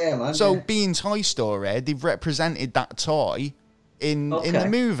 right? Yeah, man. So being Toy Story, they've represented that toy in the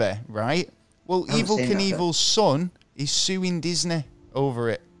movie, right? Well, Evel Knievel's son is suing Disney over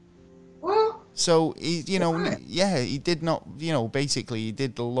it. What? So he, he did not, basically he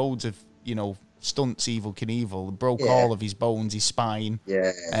did loads of, stunts, Evel Knievel, broke all of his bones, his spine,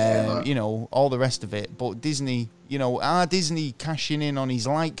 all the rest of it. But Disney, are Disney cashing in on his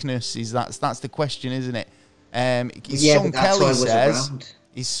likeness? That's the question, isn't it?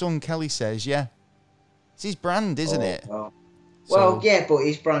 His son Kelly says, yeah, it's his brand, isn't it? Well, but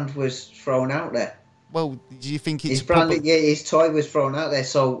his brand was thrown out there. Well, do you think it's his brand? His toy was thrown out there.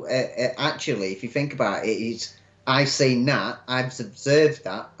 So actually, if you think about it, I've seen that, I've observed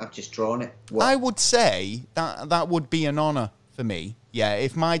that, I've just drawn it. What? I would say that would be an honour for me. Yeah,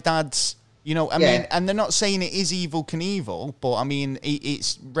 if my dad's, mean, and they're not saying it is Evel Knievel, but I mean,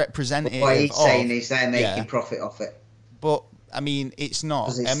 it's representative. But what he's saying is they're making profit off it. But I mean, it's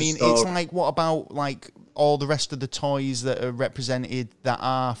not. It's like, what about like all the rest of the toys that are represented that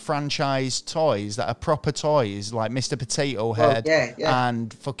are franchise toys, that are proper toys, like Mr. Potato Head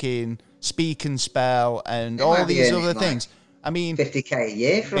and fucking Speak and Spell and all these other things. I mean, 50K a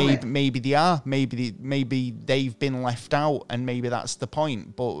year from it. Maybe they are. Maybe they've been left out, and maybe that's the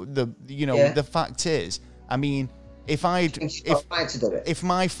point. But the fact is, I mean, if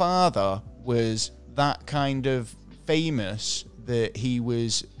my father was that kind of famous that he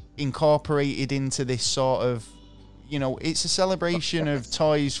was incorporated into this sort of, it's a celebration of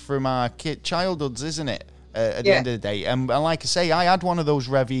toys from our childhoods, isn't it? At the end of the day, and like I say, I had one of those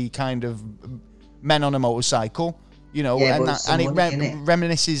Revy kind of men on a motorcycle. And it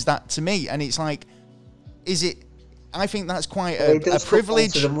reminisces that to me, and it's like, is it? I think that's quite a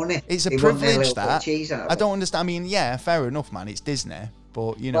privilege. It's a privilege that I don't understand. I mean, yeah, fair enough, man. It's Disney,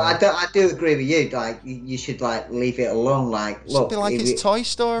 but I do agree with you. Like, you should leave it alone. Like, look, be like it's Toy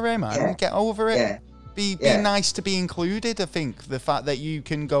Story, man. Yeah. Get over it. Yeah. Be nice to be included. I think the fact that you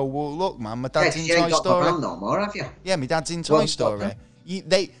can go, well, look, man, my dad's in Toy Story. You ain't got no more, have you? Yeah, my dad's in Toy Story.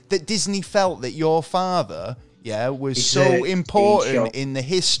 That Disney felt that your father. Was so important in the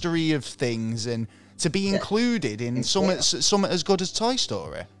history of things, and to be included in something as good as Toy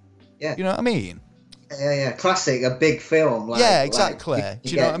Story. Yeah. You know what I mean? Yeah. Classic, a big film. Exactly.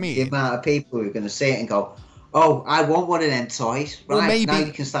 Do you know what I mean? The amount of people who are going to see it and go, oh, I want one of them toys. Right, well, maybe, now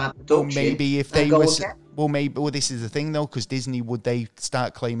you can start production. Maybe if they were... Well, this is the thing, though, because Disney, would they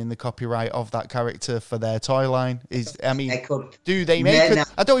start claiming the copyright of that character for their toy line? Do they make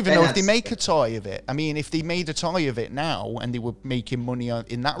I don't even know if they make a toy of it. I mean, if they made a toy of it now and they were making money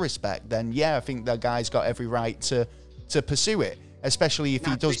in that respect, then, I think the guy's got every right to pursue it, especially if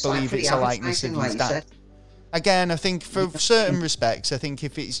he does believe it's a likeness of his dad. Again, I think for certain respects, I think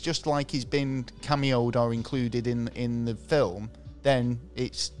if it's just like he's been cameoed or included in the film, then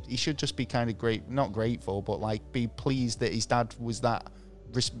he should just be kind of not grateful, but be pleased that his dad was that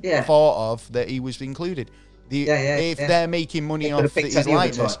thought of, that he was included. If they're making money off his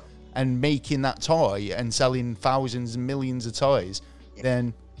likeness and making that toy and selling thousands and millions of toys,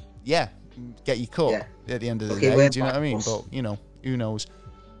 then get your cut at the end of the day. Do you know what I mean? But who knows?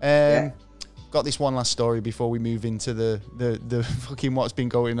 Got this one last story before we move into the fucking what's been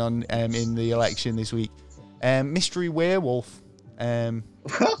going on in the election this week. Mystery werewolf.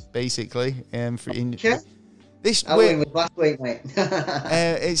 Basically, this last week, mate.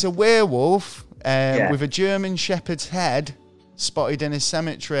 It's a werewolf with a German Shepherd's head spotted in a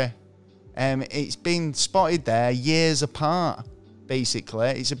cemetery. It's been spotted there years apart. Basically,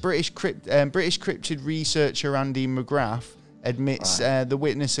 it's a British cryptid researcher Andy McGrath admits the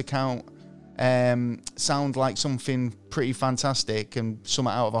witness account sounds like something pretty fantastic and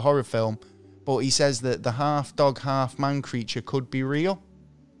something out of a horror film. But he says that the half dog, half man creature could be real.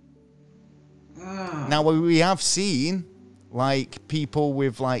 Now, we have seen people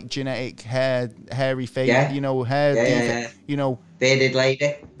with genetic hairy face, hair, bearded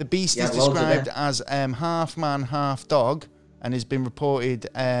lady. The beast is described as half man, half dog, and has been reported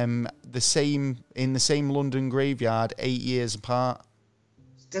in the same London graveyard 8 years apart.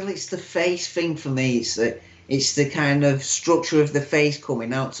 Still, it's the face thing for me. It's the kind of structure of the face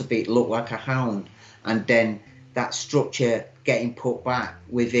coming out to look like a hound, and then that structure getting put back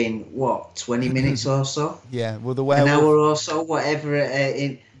within 20 minutes or so. Yeah, well, the werewolf, an hour or so, whatever.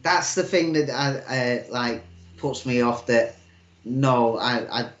 That's the thing that I puts me off. That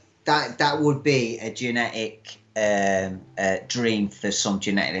that would be a genetic dream for some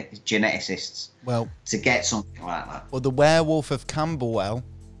geneticists. Well, to get something like that. Well, the werewolf of Camberwell.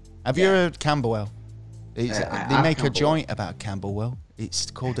 Have you heard Camberwell? They make a joint about Camberwell.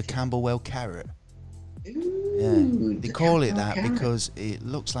 It's called a Camberwell carrot. Ooh, they call it that because it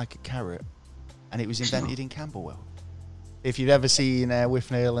looks like a carrot, and it was invented in Camberwell. If you've ever seen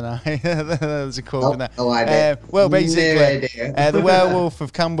Withnail and I, there's a quote in that. Well, basically, the werewolf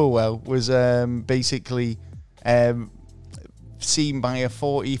of Camberwell was basically seen by a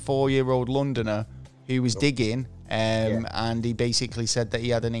 44-year-old Londoner who was digging, and he basically said that he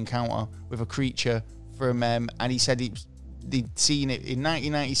had an encounter with a creature from, and he said they'd seen it in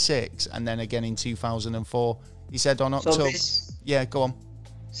 1996 and then again in 2004. He said on October. Go on.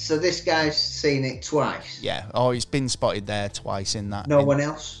 So this guy's seen it twice? Yeah. Oh, he's been spotted there twice in that. No one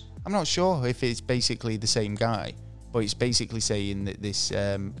else? I'm not sure if it's basically the same guy, but it's basically saying that this...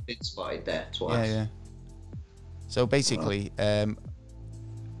 been spotted there twice. Yeah. So basically...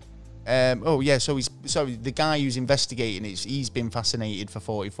 So the guy who's investigating it, he's been fascinated for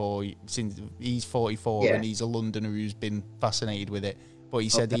 44 since he's 44, and he's a Londoner who's been fascinated with it. But he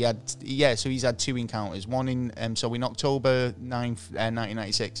said he's had two encounters. One in October 9th,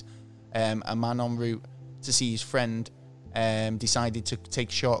 1996, a man en route to see his friend, decided to take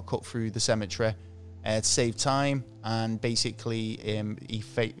a shortcut through the cemetery to save time, and basically he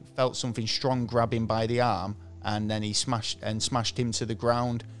felt something strong grab him by the arm, and then he smashed him to the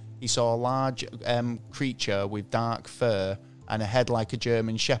ground. He saw a large creature with dark fur and a head like a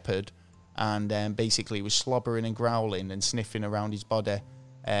German Shepherd, and basically he was slobbering and growling and sniffing around his body.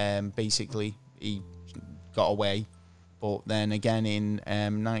 Basically, he got away. But then again in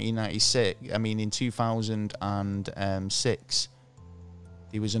 2006,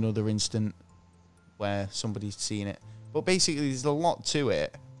 there was another incident where somebody's seen it. But basically, there's a lot to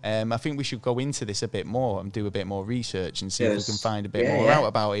it. I think we should go into this a bit more and do a bit more research and see if we can find a bit more out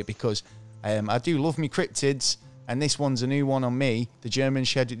about it, because I do love me cryptids, and this one's a new one on me. The German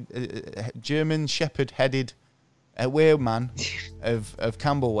Shepherd-headed Weirman of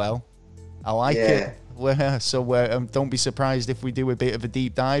Camberwell. I like it. So don't be surprised if we do a bit of a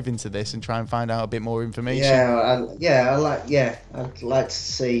deep dive into this and try and find out a bit more information. I'd like to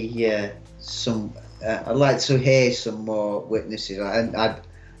see some. I'd like to hear some more witnesses. I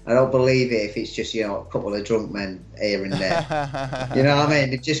don't believe it if it's just, you know, a couple of drunk men here and there. You know what I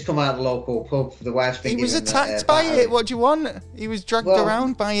mean? They've just come out of the local pub for the wife's been. He was attacked by it. What do you want? He was dragged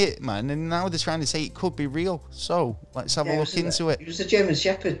around by it, man. And now they're trying to say it could be real. So let's have a look into it. It was a German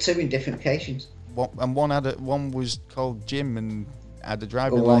Shepherd, 2 in different occasions. One was called Jim and had a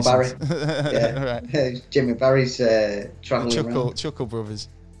driving license. Barry. Yeah, right. Jim and Barry's travelling around. Chuckle Brothers.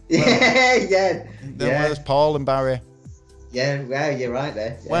 Yeah. Then was Paul and Barry. Yeah, well, you're right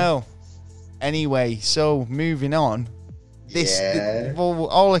there. Yeah. Well, anyway, so moving on.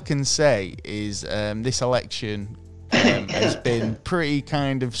 All I can say is this election has been pretty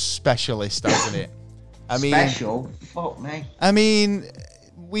kind of specialist, hasn't it? I mean, special? Fuck me. I mean,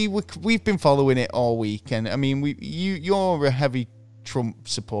 we've been following it all week, and I mean, you're a heavy Trump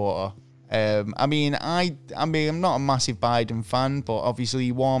supporter. I mean, I'm not a massive Biden fan, but obviously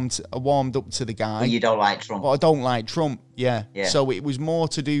he warmed up to the guy. Well, you don't like Trump. Well, I don't like Trump. Yeah. So it was more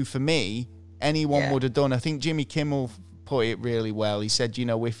to do for me. Anyone would have done. I think Jimmy Kimmel put it really well. He said, you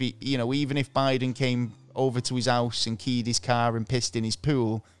know, even if Biden came over to his house and keyed his car and pissed in his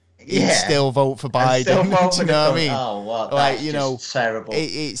pool, he'd still vote for Biden. Do you know what I mean? Oh, what? That's just terrible.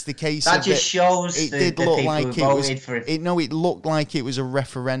 It's the case that just shows it the did look people like who it voted was. For it. It looked like it was a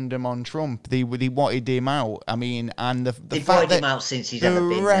referendum on Trump. They wanted him out. I mean, and the They fact voted that him out since he's ever been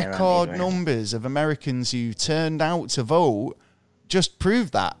there. The record numbers of Americans who turned out to vote just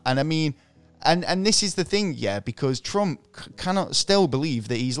proved that. And I mean, and this is the thing, because Trump cannot still believe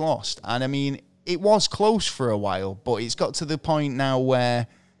that he's lost. And I mean, it was close for a while, but it's got to the point now where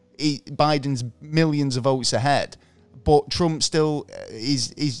Biden's millions of votes ahead, but Trump still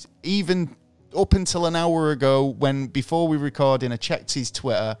is even up until an hour ago, before we recorded, I checked his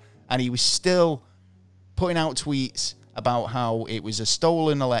Twitter, and he was still putting out tweets about how it was a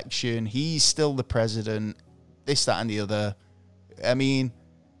stolen election. He's still the president, this, that, and the other. I mean,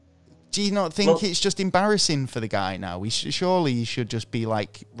 do you not think it's just embarrassing for the guy now? Surely he should just be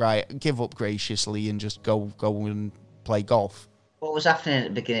like, right, give up graciously and just go and play golf. What was happening at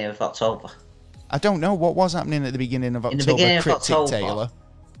the beginning of October? I don't know what was happening at the beginning of October. In the beginning of October, Taylor.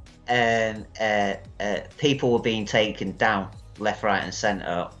 People were being taken down left, right, and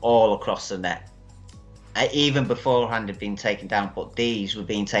centre all across the net. Even beforehand had been taken down, but these were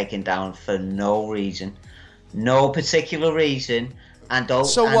being taken down for no reason, no particular reason. And don't.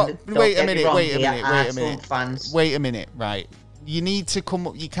 So what? Wait a minute. Wait a minute. Right. You need to come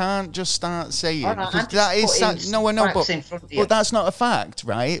up. You can't just start saying because that is but that's not a fact,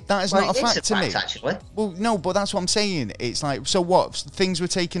 right? That is not a fact to me. Actually. Well, no, but that's what I'm saying. It's like, so what? Things were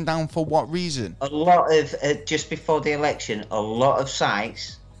taken down for what reason? A lot of just before the election, a lot of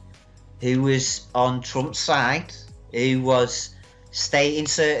sites who was on Trump's side, who was stating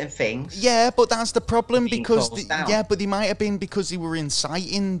certain things. Yeah, but that's the problem because but they might have been because they were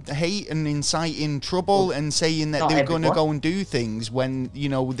inciting hate and inciting trouble and saying that they were going to go and do things when, you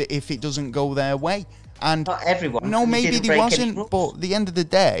know, if it doesn't go their way. And not everyone. No, maybe they wasn't. But at the end of the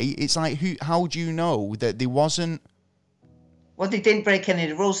day, it's like, how do you know that they wasn't? Well, they didn't break any of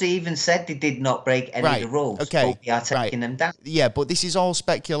the rules. They even said they did not break any of the rules. Okay. But they are taking them down. Yeah, but this is all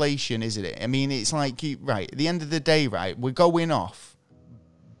speculation, isn't it? I mean, it's like, at the end of the day, right, we're going off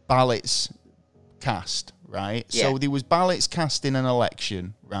ballots cast, right? Yeah. So there was ballots cast in an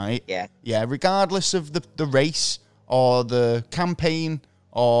election, right? Yeah. Yeah, regardless of the race or the campaign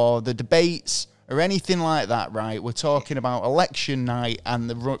or the debates or anything like that, right? We're talking about election night and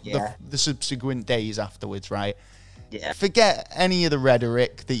the subsequent days afterwards, right? Yeah. Forget any of the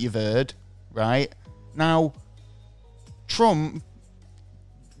rhetoric that you've heard, right? Now, Trump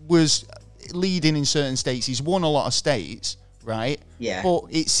was leading in certain states. He's won a lot of states, right? Yeah. But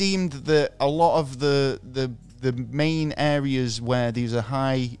it seemed that a lot of the main areas where there's a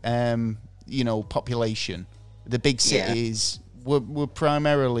high, population, the big cities were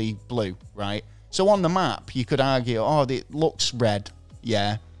primarily blue, right? So on the map, you could argue, it looks red,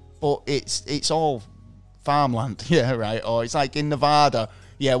 yeah, but it's all farmland, yeah, right? Or it's like in Nevada,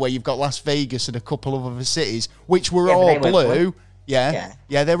 yeah, where you've got Las Vegas and a couple of other cities, which were all blue. Yeah,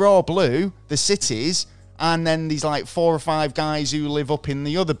 they're all blue, the cities, and then there's like 4 or 5 guys who live up in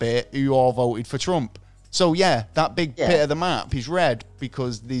the other bit who all voted for Trump. So, yeah, that big bit of the map is red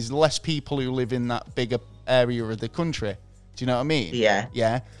because there's less people who live in that bigger area of the country. Do you know what I mean? Yeah.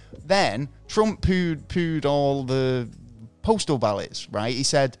 Yeah. Then Trump pooed all the postal ballots, right? He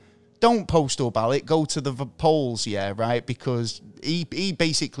said, don't postal ballot, go to the polls, yeah, right? Because he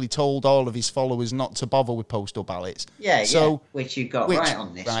basically told all of his followers not to bother with postal ballots. Yeah, so, which you got right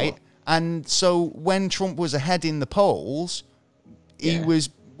on this right? one. And so when Trump was ahead in the polls, he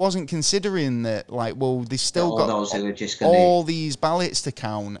wasn't considering that, like, well, they still got those who are just all these ballots to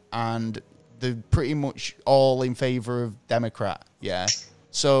count, and they're pretty much all in favor of Democrat, yeah?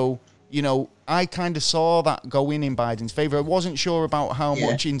 So, I kind of saw that going in Biden's favor. I wasn't sure about how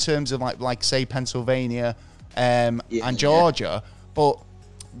much in terms of, like say, Pennsylvania and Georgia, but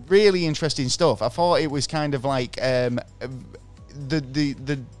really interesting stuff. I thought it was kind of like the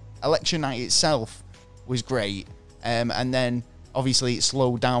election night itself was great, and then obviously it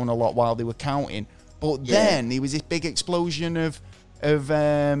slowed down a lot while they were counting. But then there was this big explosion of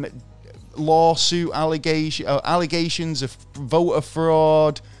lawsuit allegations of voter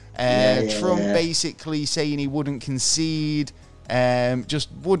fraud. Trump basically saying he wouldn't concede, just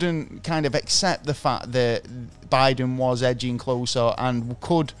wouldn't kind of accept the fact that Biden was edging closer and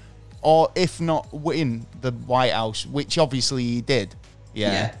could, or if not win the White House, which obviously he did.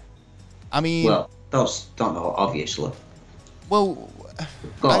 Yeah. I mean, well, those don't know, obviously. Well,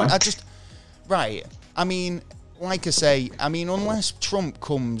 I just right. I mean, like I say, unless Trump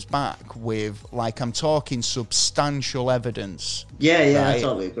comes back with, like, I'm talking substantial evidence. Yeah, right? I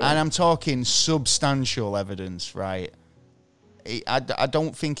totally agree. And I'm talking substantial evidence, right? I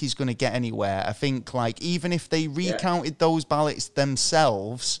don't think he's going to get anywhere. I think, like, even if they recounted those ballots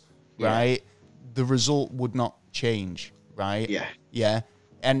themselves, right, the result would not change, right? Yeah.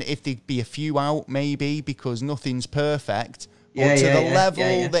 And if there'd be a few out, maybe, because nothing's perfect. But to the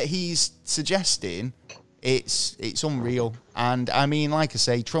level that he's suggesting, it's unreal. And I mean, like I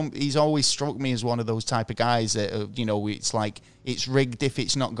say, Trump, he's always struck me as one of those type of guys that, it's like, it's rigged if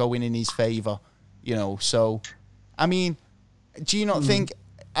it's not going in his favor, So, I mean, do you not think,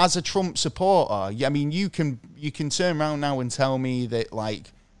 as a Trump supporter, I mean, you can turn around now and tell me that,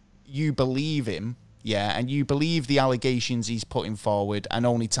 like, you believe him, and you believe the allegations he's putting forward, and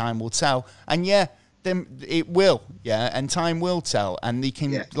only time will tell. And then it will, and time will tell, and they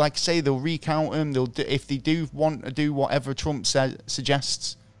can, like I say, they'll recount them. If they do want to do whatever Trump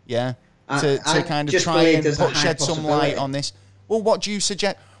suggests, to kind of try and shed some light on this. Well, what do you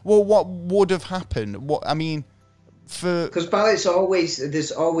suggest? Well, what would have happened? Because ballots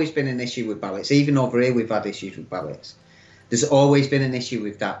there's always been an issue with ballots. Even over here, we've had issues with ballots. There's always been an issue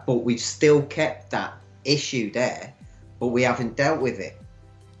with that, but we've still kept that issue there, but we haven't dealt with it.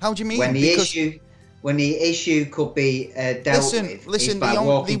 How do you mean? When the issue could be dealt with. Listen,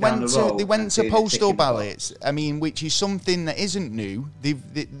 they went to postal ballots. I mean, which is something that isn't new.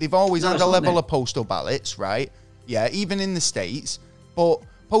 They've always had a level of postal ballots, right? Yeah, even in the States. But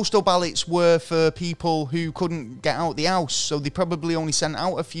postal ballots were for people who couldn't get out the house, so they probably only sent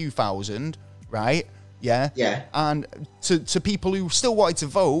out a few thousand, right? Yeah. And to people who still wanted to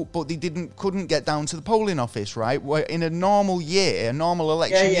vote, but they couldn't get down to the polling office, right? Where in a normal year, a normal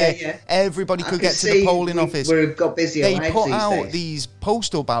election year, everybody could get to the polling office. We've got busy. They put out these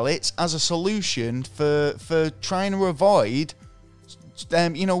postal ballots as a solution for trying to avoid,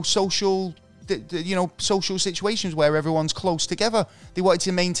 social situations where everyone's close together. They wanted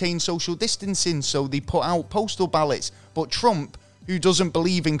to maintain social distancing, so they put out postal ballots. But Trump, who doesn't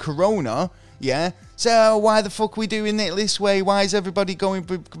believe in Corona, so why the fuck are we doing it this way? Why is everybody going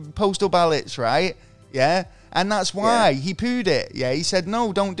for postal ballots, right? Yeah, and that's why he pooed it. Yeah, he said,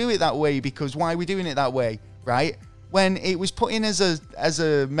 no, don't do it that way, because why are we doing it that way, right? When it was put in as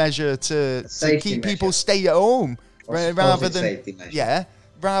a measure to keep people stay at home, rather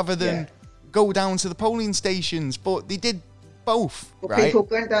than go down to the polling stations. But they did both, right? People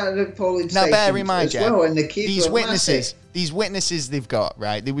went down to the polling stations. Now, bear in mind, and the these witnesses they've got,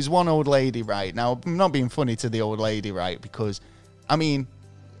 right? There was one old lady, right? Now, I'm not being funny to the old lady, right? Because, I mean,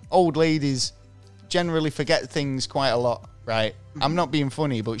 old ladies generally forget things quite a lot, right? I'm not being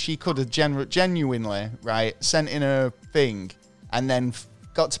funny, but she could have genuinely, right, sent in a thing and then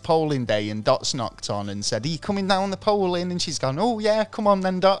got to polling day and Dot's knocked on and said, are you coming down the polling? And she's gone, oh, yeah, come on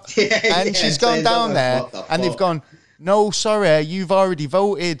then, Dot. And she's gone down there and they've gone, no, sorry, you've already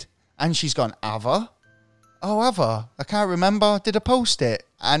voted. And she's gone, have I? Oh, have I? I can't remember. Did I post it?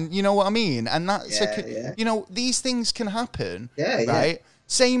 And you know what I mean? And that's, you know, these things can happen, right? Yeah.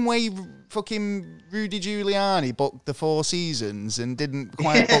 Same way fucking Rudy Giuliani booked the 4 seasons and didn't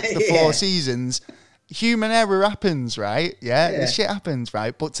quite book the 4 seasons. Human error happens, right? Yeah, the shit happens,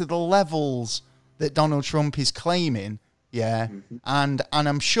 right? But to the levels that Donald Trump is claiming, and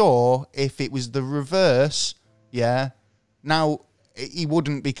I'm sure if it was the reverse, now he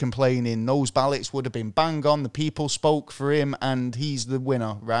wouldn't be complaining. Those ballots would have been bang on. The people spoke for him, and he's the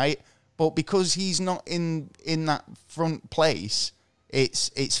winner, right? But because he's not in that front place,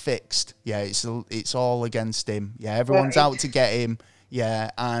 it's fixed. Yeah, it's all against him. Yeah, everyone's out to get him.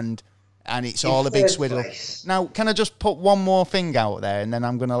 Yeah, and it's all a big swiddle. Now, can I just put one more thing out there, and then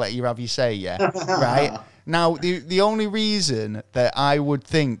I'm going to let you have your say, right? Now, the only reason that I would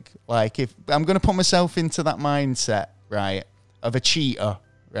think, like, if I'm going to put myself into that mindset, right, of a cheater,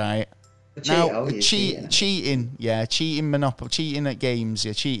 right? Cheating, cheating Monopoly, cheating at games,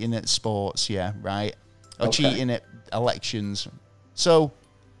 cheating at sports, right? Or cheating at elections. So...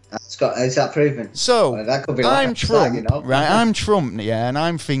 is that proven? So, well, that could be I'm Trump, you know? Right? I'm Trump, and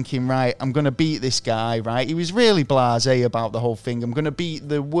I'm thinking, right, I'm going to beat this guy, right? He was really blasé about the whole thing. I'm going to beat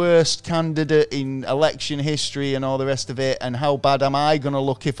the worst candidate in election history and all the rest of it, and how bad am I going to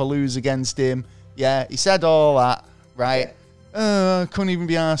look if I lose against him? Yeah, he said all that, right? I couldn't even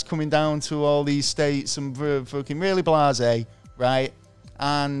be asked coming down to all these states and fucking really blasé, right?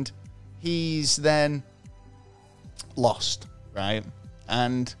 And he's then lost, right?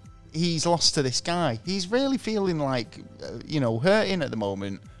 And he's lost to this guy. He's really feeling like, hurting at the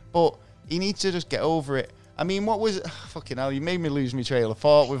moment, but he needs to just get over it. I mean, fucking hell, you made me lose my trail of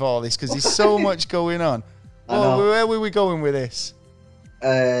thought with all this because there's so much going on. Where were we going with this?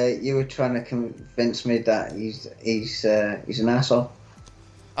 You were trying to convince me that he's an asshole.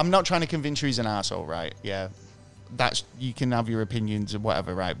 I'm not trying to convince you he's an asshole, right? Yeah. You can have your opinions or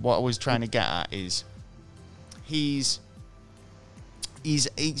whatever, right? What I was trying to get at is he's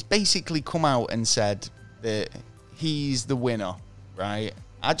basically come out and said that he's the winner, right?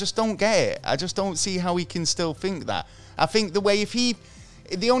 I just don't get it. I just don't see how he can still think that. I think the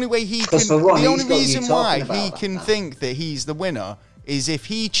only reason why he can think that he's the winner is if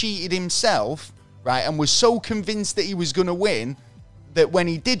he cheated himself, right, and was so convinced that he was going to win that when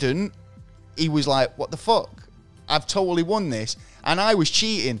he didn't, he was like, what the fuck? I've totally won this, and I was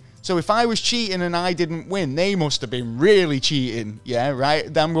cheating. So if I was cheating and I didn't win, they must have been really cheating,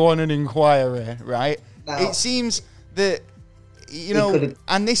 right? Then go on an inquiry, right? Now, it seems that,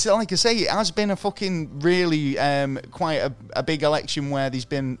 and this, like I say, it has been a fucking really quite a big election where there's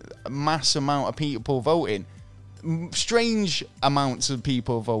been a mass amount of people voting. Strange amounts of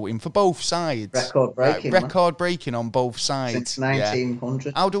people voting for both sides. Record breaking on both sides. Since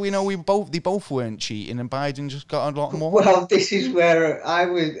 1900. How do we know they both weren't cheating and Biden just got a lot more? Well, this is where I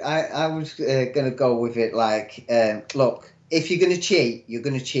was going to go with it. Like, look, if you're going to cheat, you're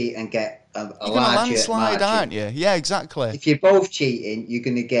going to cheat and get a larger landslide, margin. Aren't you? Yeah, exactly. If you're both cheating, you're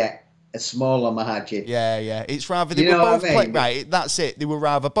going to get a smaller margin. Yeah. It's rather they were both right. That's it. They were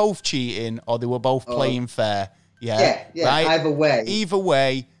rather both cheating or they were both playing fair. Yeah. Right? Either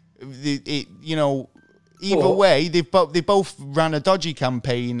way, they both ran a dodgy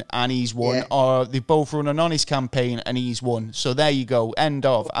campaign and he's won, or they both run an honest campaign and he's won. So there you go. End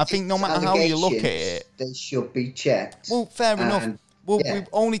of. I think no matter how you look at it, they should be checked. Well, fair enough.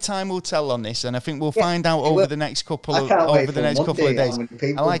 Only time will tell on this, and I think we'll find out over the next couple of days.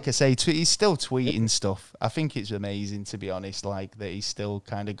 And like I say, he's still tweeting stuff. I think it's amazing, to be honest, like that he's still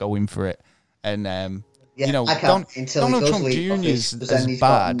kind of going for it, and Donald Trump Jr. is as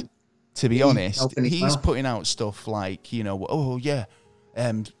bad, to be honest. He's putting out stuff like, we're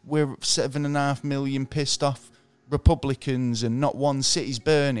 7.5 million pissed off Republicans and not one city's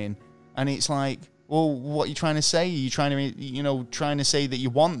burning. And it's like, well, what are you trying to say? Are you trying to say that you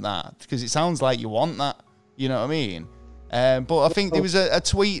want that? Because it sounds like you want that. You know what I mean? But I think there was a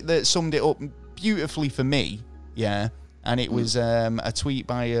tweet that summed it up beautifully for me. Yeah. And it was a tweet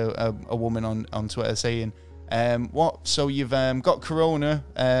by a woman on Twitter saying, what? So you've got corona,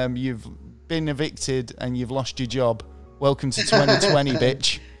 you've been evicted, and you've lost your job. Welcome to 2020,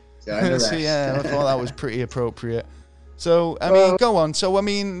 bitch. So, yeah, I thought that was pretty appropriate. So, I mean, go on. So, I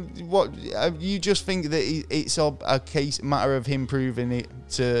mean, what you just think that it's a matter of him proving it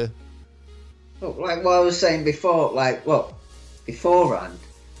to Look, like what I was saying before, beforehand,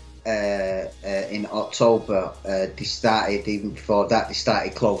 in October, they started, even before that, they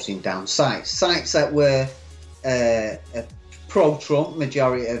started closing down sites that were pro-Trump,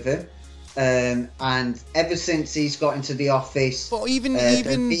 majority of them. And ever since he's got into the office, but even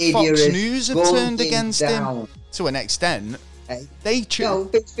Fox News have turned against him to an extent.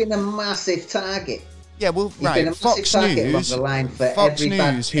 It's been a massive target. Yeah, well, right. Fox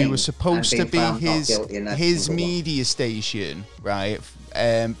News, who was supposed to be his media station, right,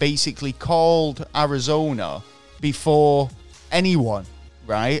 basically called Arizona before anyone,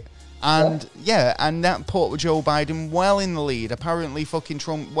 right? And and that put Joe Biden well in the lead. Apparently, fucking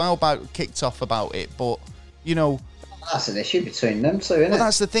Trump kicked off about it, but you know. That's an issue between them two, isn't it? Well,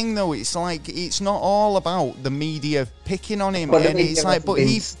 that's the thing, though. It's like it's not all about the media picking on him, and it's like, but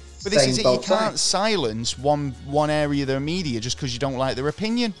this is it. You can't silence one area of their media just because you don't like their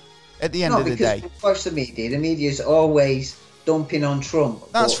opinion. At the end of the day, watch the media. The media is always dumping on Trump.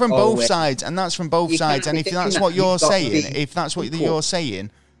 That's from both sides, and that's from both sides. And if that's what you're saying, you're saying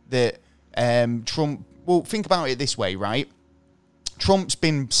that Trump. Well, think about it this way, right? Trump's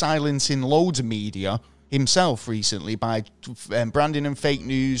been silencing loads of media himself recently by branding and fake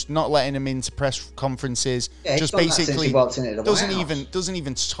news, not letting him into press conferences, just basically doesn't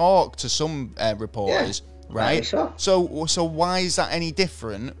even talk to some reporters, right? Sure. So why is that any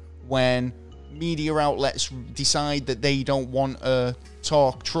different when media outlets decide that they don't want to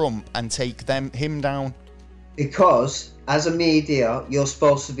talk Trump and take him down? Because as a media, you're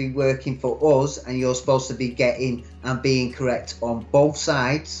supposed to be working for us, and you're supposed to be getting and being correct on both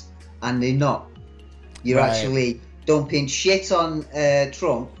sides, and they're not. You're actually dumping shit on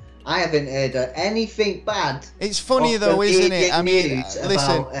Trump. I haven't heard anything bad. It's funny though, isn't it? I mean,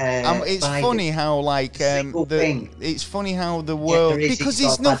 listen, it's Biden. Funny how it's funny how the world, because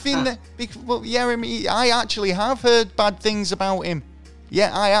there's nothing that. Well, Jeremy, I actually have heard bad things about him.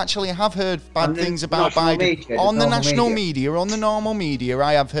 Yeah, I actually have heard bad things about Biden on the national media, on the normal media.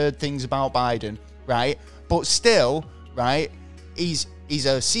 I have heard things about Biden, right? But still, right? He's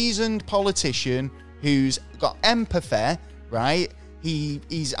a seasoned politician who's got empathy, right?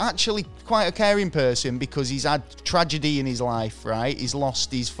 He's actually quite a caring person because he's had tragedy in his life, right? He's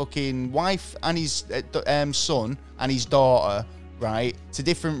lost his fucking wife and his son and his daughter, right, to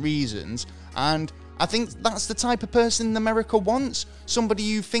different reasons. And I think that's the type of person America wants.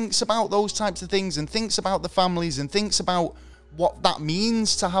 Somebody who thinks about those types of things and thinks about the families and thinks about what that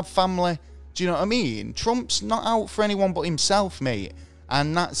means to have family. Do you know what I mean? Trump's not out for anyone but himself, mate.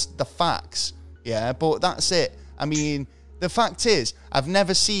 And that's the facts. Yeah, but that's it. I mean, the fact is, I've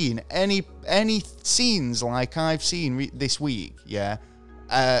never seen any scenes like I've seen this week. Yeah,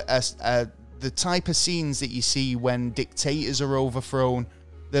 the type of scenes that you see when dictators are overthrown,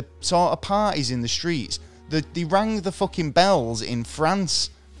 the sort of parties in the streets. They rang the fucking bells in France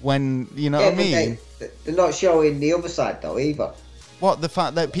when, you know what I mean. They're not showing the other side though either. What, the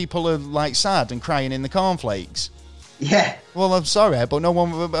fact that people are like sad and crying in the cornflakes? Yeah. Well, I'm sorry, but no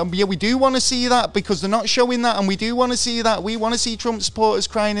one. Yeah, we do want to see that because they're not showing that, and we do want to see that. We want to see Trump supporters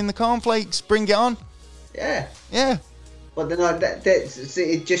crying in the cornflakes. Bring it on. Yeah. Yeah. But they're not.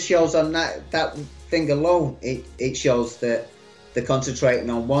 It just shows on that thing alone. It shows that they're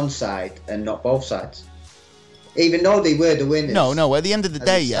concentrating on one side and not both sides. Even though they were the winners. No. At the end of the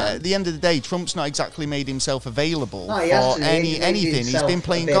day, Trump's not exactly made himself available for anything. He's been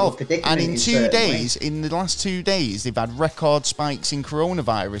playing golf, and in the last 2 days, they've had record spikes in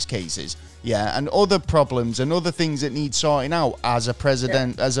coronavirus cases. Yeah, and other problems and other things that need sorting out as a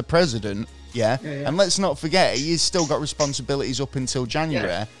president. Yeah. Yeah. And let's not forget, he's still got responsibilities up until January.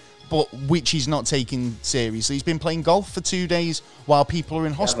 Yeah. But which he's not taking seriously. He's been playing golf for 2 days while people are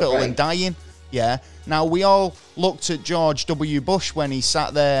in hospital and dying. Yeah. Now, we all looked at George W. Bush when he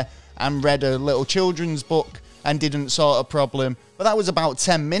sat there and read a little children's book and didn't sort a problem. But that was about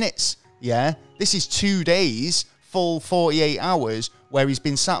 10 minutes. Yeah. This is 2 days, full 48 hours, where he's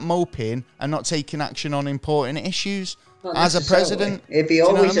been sat moping and not taking action on important issues as a president. If he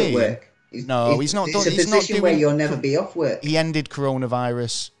always at work. He's not done. It's a position where you'll never be off work. He ended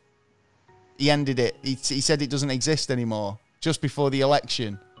coronavirus. He ended it. He said it doesn't exist anymore just before the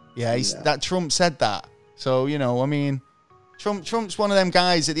election. Yeah, that Trump said that. So, you know, I mean, Trump's one of them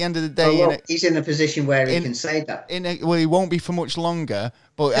guys at the end of the day. He's in a position where he can say that. Well, he won't be for much longer.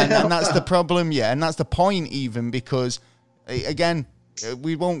 But and that's the problem, yeah. And that's the point even because, again,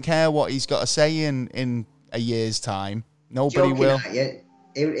 we won't care what he's got to say in a year's time. Nobody will.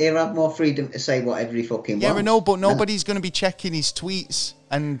 He'll have more freedom to say whatever he fucking wants. Yeah, I know, but nobody's going to be checking his tweets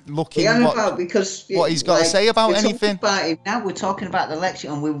and looking what he's got to say about anything. Now we're talking about the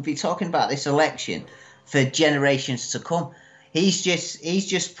election, and we'll be talking about this election for generations to come. He's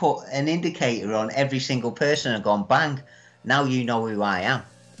just put an indicator on every single person and gone, bang, now you know who I am.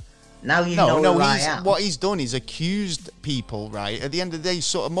 Now you know who I am. What he's done is accused people, right? At the end of the day,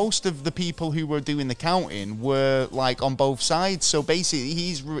 sort of most of the people who were doing the counting were like on both sides. So basically,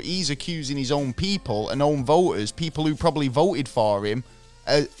 he's accusing his own people and own voters, people who probably voted for him,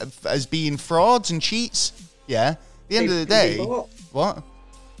 as being frauds and cheats. Yeah. At the end of the day, what?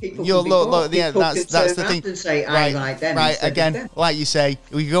 Look, yeah, that's the thing. And say, right, again, like you say,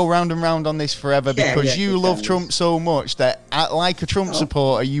 we go round and round on this forever because you love Trump so much that, like a Trump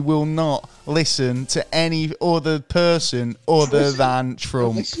supporter, you will not listen to any other person other than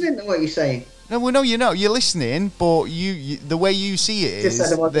Trump. I'm listening to what you're saying. No, you're not. You're listening, but you the way you see it is that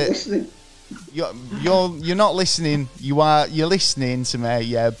you're not listening. You're listening to me,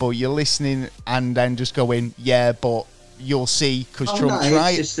 yeah, but you're listening and then just going, yeah, but. You'll see because Trump's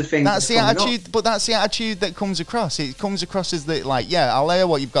right. That's the attitude, but that's the attitude that comes across. It comes across as that, like, yeah, I'll hear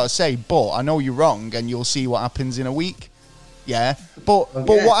what you've got to say, but I know you're wrong, and you'll see what happens in a week. Yeah, but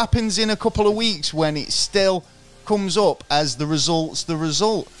what happens in a couple of weeks when it still comes up as the result's the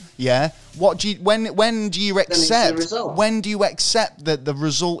result? Yeah, when do you accept? When do you accept that the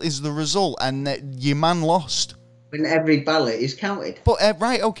result is the result and that your man lost? When every ballot is counted. But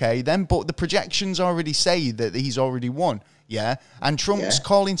right, okay, then. But the projections already say that he's already won. Yeah, and Trump's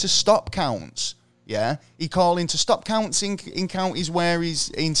calling to stop counts. Yeah, he calling to stop counts in counties where he's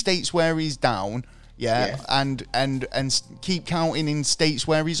in states where he's down. Yeah, and keep counting in states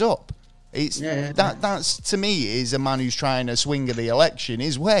where he's up. It's that's to me is a man who's trying to swing the election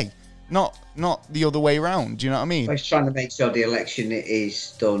his way. Not the other way around. Do you know what I mean? He's trying to make sure the election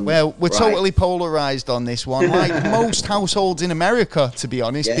is done. Well, we're totally polarised on this one, like most households in America, to be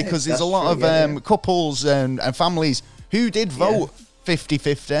honest, because there's a lot of couples and families who did vote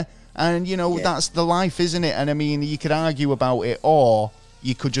 50-50, and that's the life, isn't it? And I mean, you could argue about it, or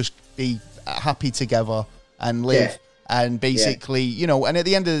you could just be happy together and live. And basically, and at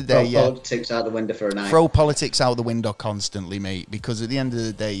the end of the day, throw politics out the window for a night. Throw politics out the window constantly, mate, because at the end of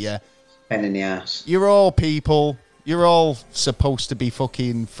the day, pen in the ass. You're all people. You're all supposed to be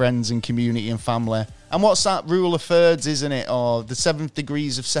fucking friends and community and family. And what's that rule of thirds, isn't it? Or the 7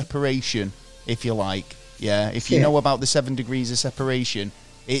 degrees of separation, if you like. Yeah, if you know about the 7 degrees of separation,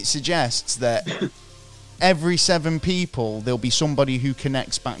 it suggests that every 7 people, there'll be somebody who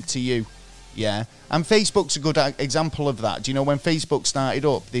connects back to you. Yeah, and Facebook's a good example of that. Do you know when Facebook started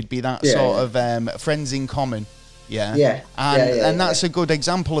up, there'd be that sort of friends in common. And that's a good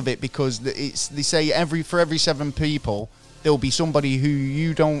example of it because they say for every 7 people there'll be somebody who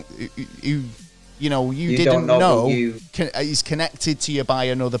you didn't know is connected to you by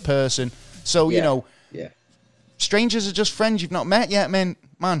another person. So strangers are just friends you've not met yet, man.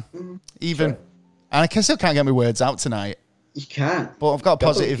 Even, and I still can't get my words out tonight. You can't. But I've got a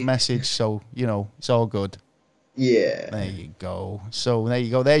positive message, so it's all good. Yeah. There you go. So there you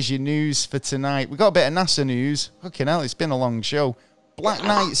go. There's your news for tonight. We got a bit of NASA news. Fucking hell, it's been a long show. Black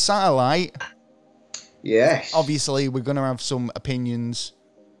Knight satellite. Yes. Obviously, we're going to have some opinions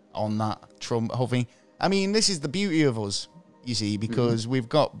on that Trump Huffing. I mean, this is the beauty of us, you see, because we've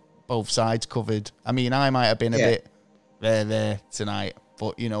got both sides covered. I mean, I might have been a bit there tonight,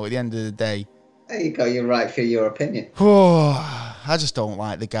 but, at the end of the day. There you go. You're right for your opinion. I just don't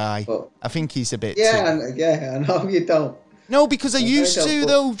like the guy. But, I think he's a bit. I know you don't. No, because I used to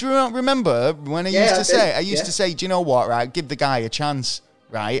though. Do you remember when I used to say, do you know what? Right, give the guy a chance,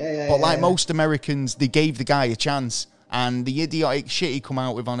 right? But most Americans, they gave the guy a chance, and the idiotic shit he come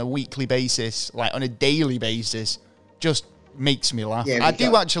out with on a weekly basis, like on a daily basis, just makes me laugh. I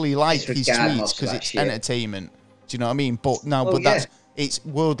do actually like his tweets because it's entertainment. Do you know what I mean? But no, that's. It's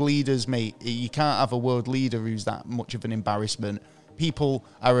world leaders, mate. You can't have a world leader who's that much of an embarrassment. People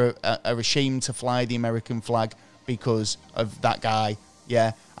are ashamed to fly the American flag because of that guy.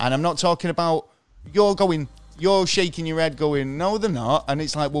 Yeah. And I'm not talking about you're shaking your head going, no, they're not. And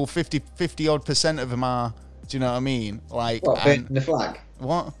it's like, well, 50 odd % of them are. Do you know what I mean? Like, burning the flag?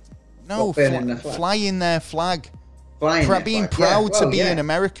 What? No, flying their flag. Being proud to be an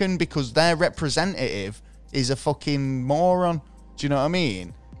American because their representative is a fucking moron. Do you know what I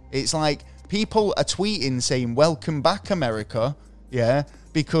mean? It's like people are tweeting saying, welcome back, America. Yeah.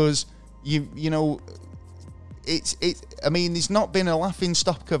 Because, I mean, there's not been a laughing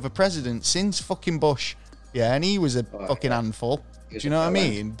stock of a president since fucking Bush. Yeah. And he was a fucking handful. Do you know what I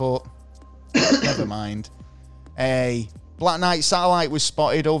mean? But never mind. Hey, Black Knight satellite was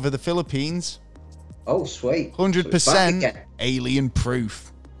spotted over the Philippines. Oh, sweet. 100% alien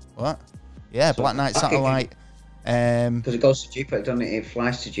proof. What? Yeah, so Black Knight satellite. Because it goes to Jupiter, doesn't it? It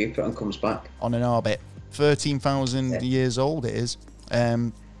flies to Jupiter and comes back. On an orbit. 13,000 years old it is.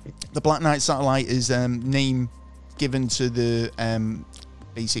 The Black Knight satellite is name given to the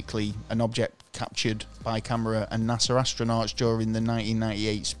basically an object captured by camera and NASA astronauts during the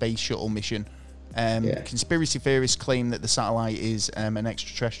 1998 space shuttle mission. Conspiracy theorists claim that the satellite is an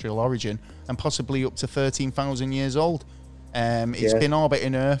extraterrestrial origin and possibly up to 13,000 years old. It's been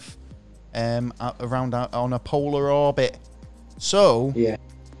orbiting Earth around on a polar orbit. So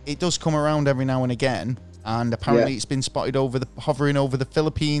it does come around every now and again, and apparently it's been spotted hovering over the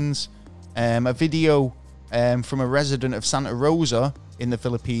Philippines. A video from a resident of Santa Rosa in the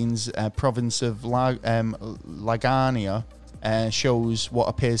Philippines, province of Laguna, shows what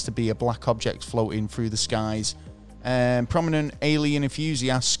appears to be a black object floating through the skies. Prominent alien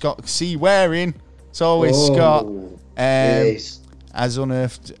enthusiast Scott C. Waring, it's always Scott, has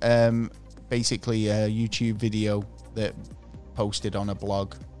unearthed basically a YouTube video that posted on a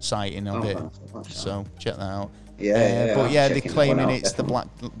blog citing of it. So check that out. They're claiming it's the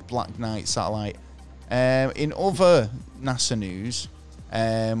Black Knight satellite. In other NASA news,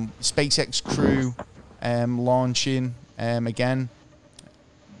 SpaceX crew launching again.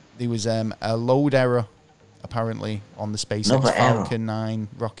 There was a load error apparently on the SpaceX Falcon 9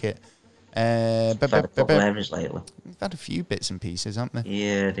 rocket. Had a couple errors lately. We've had a few bits and pieces, haven't they?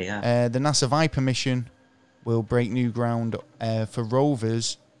 Yeah, they have. The NASA Viper mission will break new ground for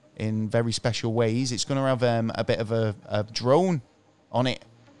rovers in very special ways. It's going to have a bit of a drone on it,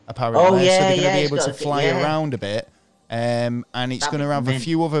 apparently. So they're going to be able to fly around a bit. And it's going to have a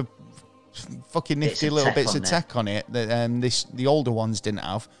few other fucking nifty little bits of tech on it that the older ones didn't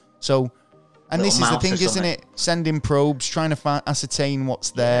have. So, and this is the thing, isn't it? Sending probes, trying to ascertain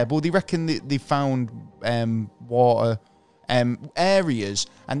what's there. But they reckon they found water areas,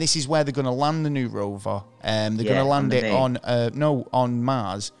 and this is where they're going to land the new rover. They're going to land it on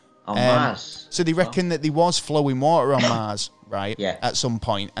Mars. On Mars. So they reckon that there was flowing water on Mars, right? Yeah. At some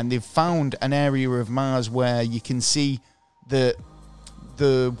point, and they've found an area of Mars where you can see that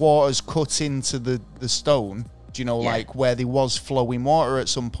the water's cut into the stone. Do you know, like where there was flowing water at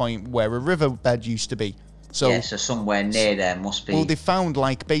some point where a riverbed used to be? So so somewhere near there must be. Well, they found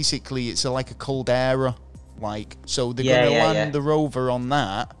basically it's like a caldera, so they're going to land the rover on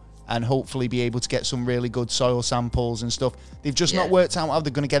that and hopefully be able to get some really good soil samples and stuff. They've just not worked out how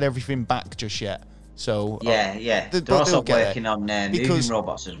they're going to get everything back just yet. So they're also working on moving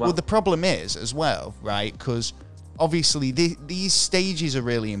robots as well. Well, the problem is as well, right? Because obviously these stages are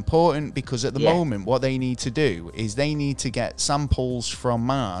really important because at the moment what they need to do is they need to get samples from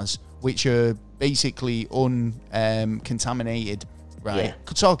Mars which are basically uncontaminated, right? Yeah.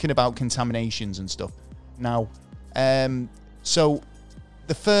 Talking about contaminations and stuff. Now, so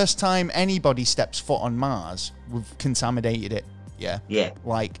the first time anybody steps foot on Mars, we've contaminated it. So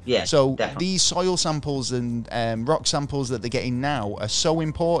definitely. These soil samples and rock samples that they're getting now are so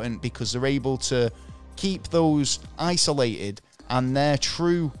important because they're able to keep those isolated and their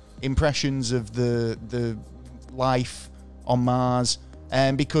true impressions of the life on Mars.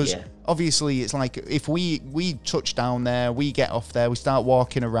 Because obviously it's like if we touch down there, we get off there, we start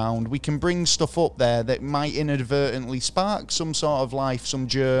walking around, we can bring stuff up there that might inadvertently spark some sort of life, some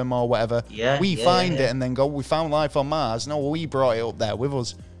germ or whatever. We find it and then go, we found life on Mars. No, we brought it up there with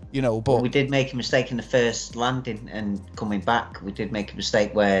us. But we did make a mistake in the first landing and coming back. We did make a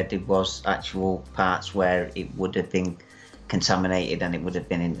mistake where there was actual parts where it would have been contaminated and it would have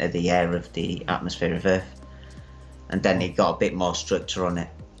been into the air of the atmosphere of Earth. And then he got a bit more stricter on it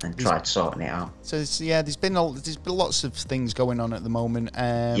and tried sorting it out. So there's been lots of things going on at the moment.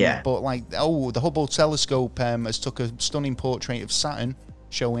 But the Hubble telescope has took a stunning portrait of Saturn,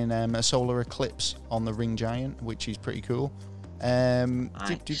 showing a solar eclipse on the ring giant, which is pretty cool.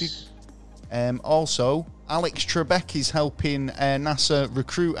 Nice. Also, Alex Trebek is helping NASA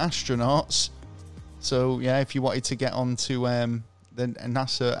recruit astronauts. So if you wanted to get onto the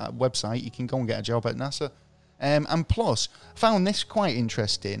NASA website, you can go and get a job at NASA. And plus, found this quite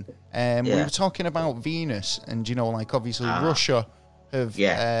interesting. We were talking about Venus, and obviously Russia have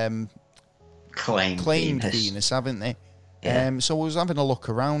claimed Venus, haven't they? So I was having a look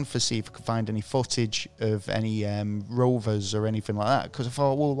around to see if I could find any footage of any rovers or anything like that, because I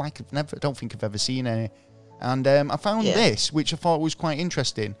thought, I don't think I've ever seen any. And I found this, which I thought was quite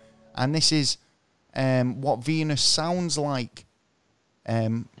interesting. And this is what Venus sounds like.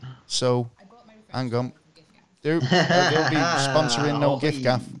 So, hang on. They'll be sponsoring no gift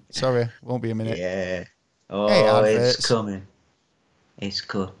gaff. Sorry, won't be a minute. Yeah. Oh, Hey, adverts. it's coming. It's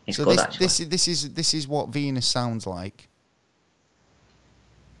good. It's So good, actually. this is what Venus sounds like.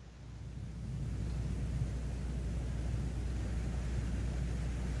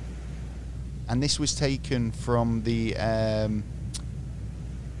 And this was taken from the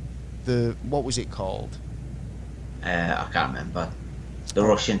what was it called? I can't remember. The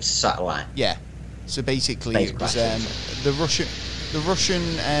Russian satellite. Yeah. So basically, Space it was crash. the Russian.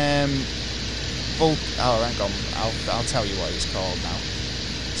 Oh, hang on. I'll tell you what it's called now.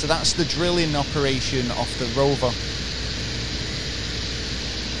 So that's the drilling operation off the rover.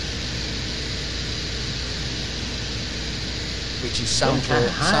 Which is sounds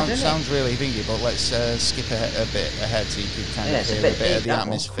really thingy, but let's skip a bit ahead so you can kind of hear a bit of the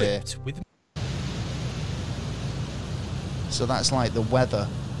atmosphere. So that's like the weather.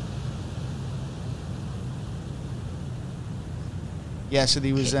 Yeah, so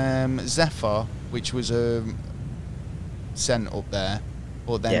there was Zephyr, which was sent up there,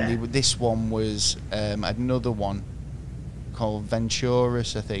 but then this one was another one called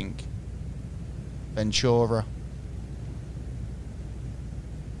Venturus, I think. Ventura.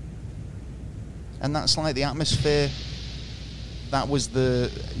 And that's like the atmosphere. That was the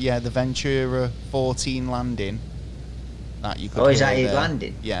Ventura 14 landing. That you could. Oh, is that hear it there.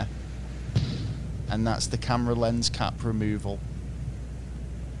 landing? Yeah. And that's the camera lens cap removal.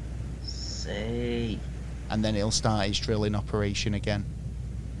 See. And then it'll start its drilling operation again.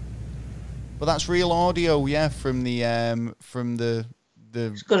 But that's real audio, yeah, from the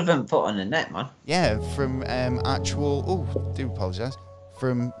It's good of them put on the net, man. yeah, from actual. Oh, do apologise.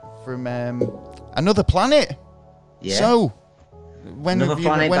 From another planet. Yeah. So, when Another have you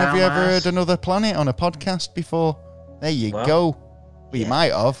planet ever down heard Mars. another planet on a podcast before? There you Well, go. Well, you yeah.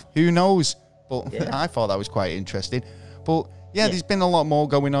 might have. Who knows? But Yeah. I thought that was quite interesting. But yeah, there's been a lot more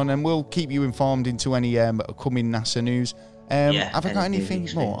going on, and we'll keep you informed into any coming NASA news. Have I got any anything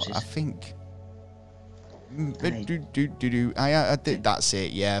big more? experiences. I think. Aye. That's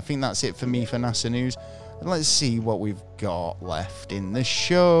it. Yeah, I think that's it for me for NASA news. Let's see what we've got left in the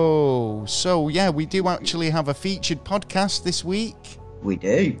show. So yeah, we do actually have a featured podcast this week. We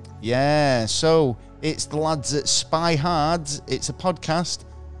do. Yeah, so it's the lads at Spy Hards. It's a podcast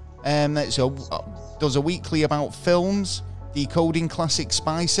that does a weekly about films, decoding classic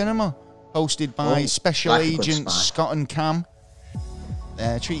spy cinema, hosted by Special like a good Agents spy. Scott and Cam.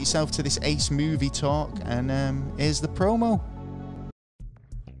 Treat yourself to this ace movie talk, and here's the promo.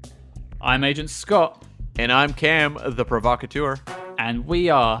 I'm Agent Scott, And I'm Cam, the provocateur. and we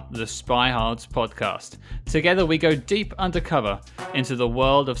are the Spy Hards podcast. Together we go deep undercover into the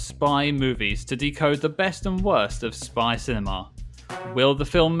world of spy movies to decode the best and worst of spy cinema. Will the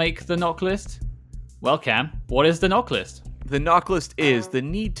film make the knock list? Well, Cam, what is the knock list? The knock list is the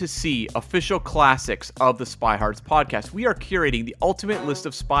need to see official classics of the Spy Hards podcast. We are curating the ultimate list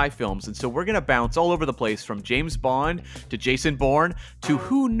of spy films, and so we're going to bounce all over the place from James Bond to Jason Bourne to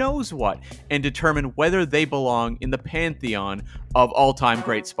who knows what, and determine whether they belong in the pantheon of all-time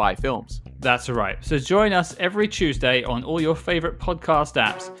great spy films. That's right. So join us every Tuesday on all your favorite podcast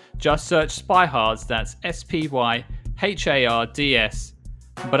apps. Just search Spy Hards, that's SPYHARDS.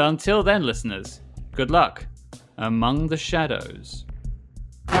 But until then, listeners, good luck among the shadows.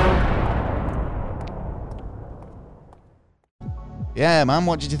 Yeah, man,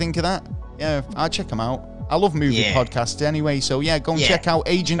 what did you think of that? Yeah, I'll check them out. I love movie Yeah. podcasts anyway, so yeah, go and Yeah, check out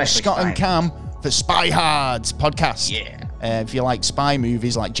Agent especially Scott and spy. Cam for Spy Hards podcast. Yeah. If you like spy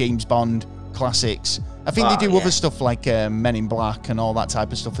movies like James Bond classics, I think Oh, they do yeah. other stuff like Men in Black and all that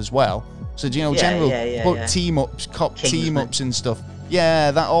type of stuff as well. So do you know, Yeah, general yeah. team ups, cop Kingsman. team ups and stuff.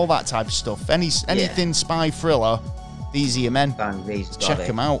 Yeah, that all that type of stuff. Anything spy thriller, these are your men. Bang, these got Check it.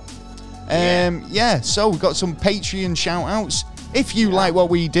 them out. Yeah. So we've got some Patreon shout outs. If you like what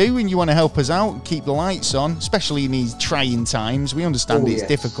we do and you want to help us out, keep the lights on, especially in these trying times. We understand it's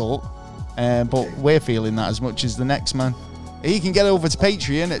difficult, but we're feeling that as much as the next man. You can get over to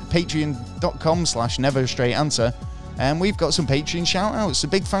Patreon at patreon.com/neverstraightanswer. And we've got some Patreon shout outs. So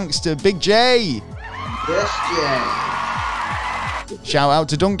big thanks to Big J. Yes, Jay. Shout out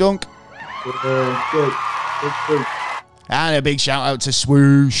to Dunk Dunk. Good. And a big shout out to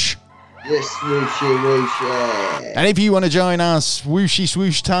Swoosh. Yes, swooshy, whoosh, yeah. And if you want to join our swooshy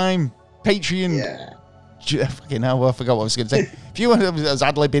swoosh time Patreon, fucking hell, I forgot what I was going to say. If you want to, as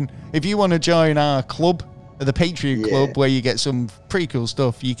ad-libbing, if you want to join our club, the Patreon club, where you get some pretty cool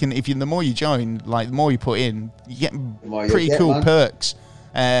stuff, you can. The more you join, like the more you put in, you get more you pretty get, cool man. perks,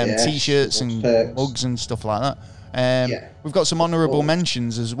 t-shirts and perks. mugs and stuff like that. We've got some honourable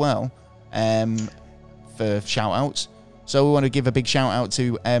mentions as well for shout outs. So we want to give a big shout out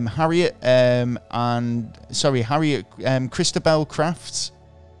to Harriet Christabel Crafts.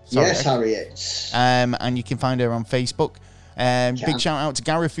 Sorry. Yes, Harriet. And you can find her on Facebook. Big shout out to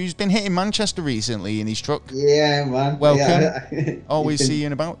Gareth, who's been hitting Manchester recently in his truck. Yeah, man. Welcome. Yeah. Always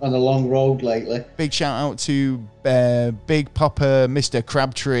seeing about. On a long road lately. Big shout out to Big Popper, Mr.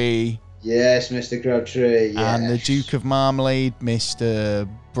 Crabtree. Yes, Mr. Crabtree. Yes. And the Duke of Marmalade, Mr.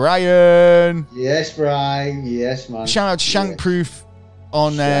 Brian. Yes, Brian. Yes, man. Shout out to Shankproof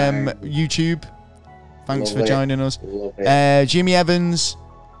on YouTube. Thanks for joining us. Jimmy Evans.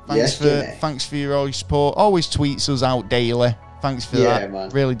 Thanks for your always support. Always tweets us out daily. Thanks for that. Man.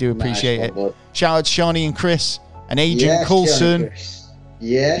 Really do appreciate it. Bud. Shout out to Shawnee and Chris and Agent Coulson.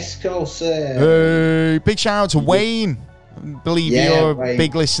 Yes, Coulson. Hey, big shout out to Wayne. I believe you're a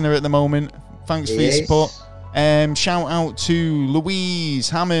big listener at the moment. Thanks for your support. Shout out to Louise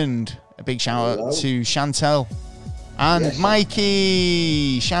Hammond. A big shout out to Chantel. And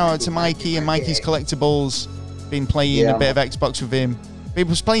Mikey. Shout out to Mikey and Mikey's Collectibles. Been playing a bit of Xbox with him. He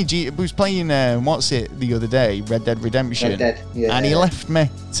was playing what's it the other day, Red Dead Redemption, and he left me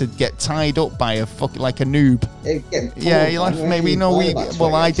to get tied up by a like a noob. He left me.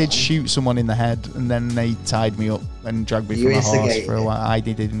 I did shoot someone in the head, and then they tied me up and dragged me from a horse for a while. I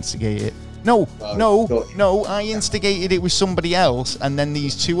did instigate it. No, I instigated it with somebody else, and then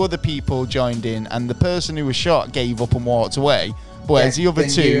these two other people joined in, and the person who was shot gave up and walked away. Whereas the other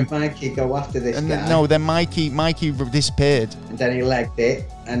two, you and Mikey go after this guy. Then Mikey disappeared. And then he legged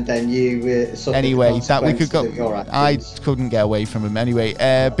it, and then you. Anyway, that we could go. I couldn't get away from him. Anyway,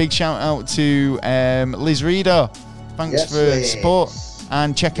 big shout out to Liz Reader. Thanks for support,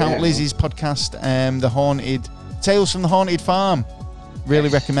 and check out Liz's podcast, the Tales from the Haunted Farm. Really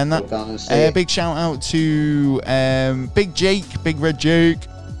recommend that. Big shout out to Big Jake, Big Red Jake,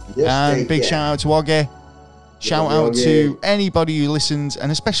 and big shout out to Oggy. Shout out to anybody who listens,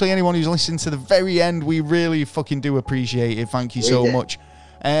 and especially anyone who's listened to the very end. We really fucking do appreciate it. Thank you so much.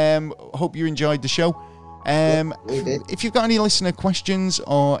 Hope you enjoyed the show. If you've got any listener questions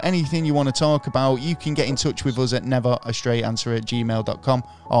or anything you want to talk about, you can get in touch with us at neverastraightanswer@gmail.com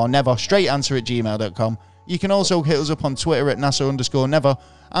or neverstraightanswer@gmail.com. You can also hit us up on Twitter at @NASA_never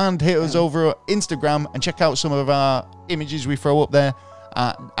and hit us over at Instagram and check out some of our images we throw up there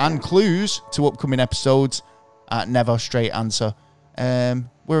and clues to upcoming episodes at Never Straight Answer.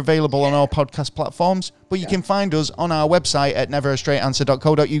 We're available on all podcast platforms, but you can find us on our website at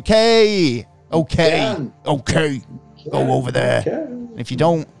neverastraightanswer.co.uk. Okay. Go over there. If you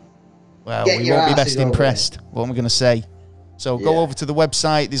don't, well, we won't be best impressed. What am I going to say? So go over to the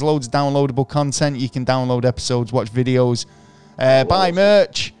website. There's loads of downloadable content. You can download episodes, watch videos, buy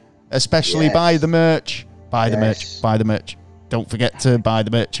merch, especially buy the merch. Buy the merch. Don't forget to buy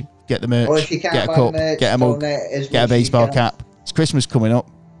the merch. Get the merch. Or if you can't get a buy cup. merch, get a mug. Get a baseball cap. It's Christmas coming up.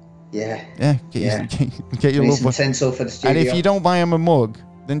 Yeah. Get your love one. For the studio. And if you don't buy them a mug,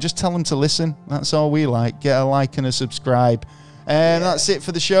 then just tell them to listen. That's all we like. Get a like and a subscribe. And that's it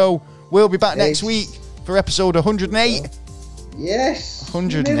for the show. We'll be back next week for episode 108. Yes.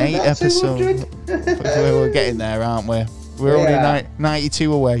 108 episodes. We're getting there, aren't we? We're only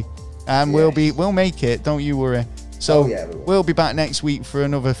 92 away. And we'll make it. Don't you worry. So we'll be back next week for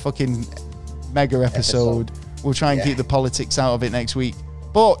another fucking mega episode. We'll try and keep the politics out of it next week.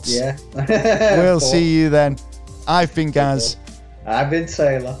 But we'll see you then. I've been Gaz. I've been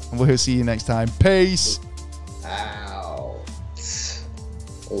Taylor. And we'll see you next time. Peace. Ow.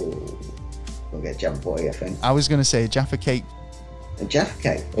 Oh, we'll get Jaffa Boy, I think. I was going to say Jaffa Cake. A Jaffa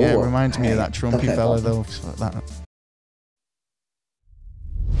Cake? Yeah, it reminds me of that Trumpy fella, though. Like that.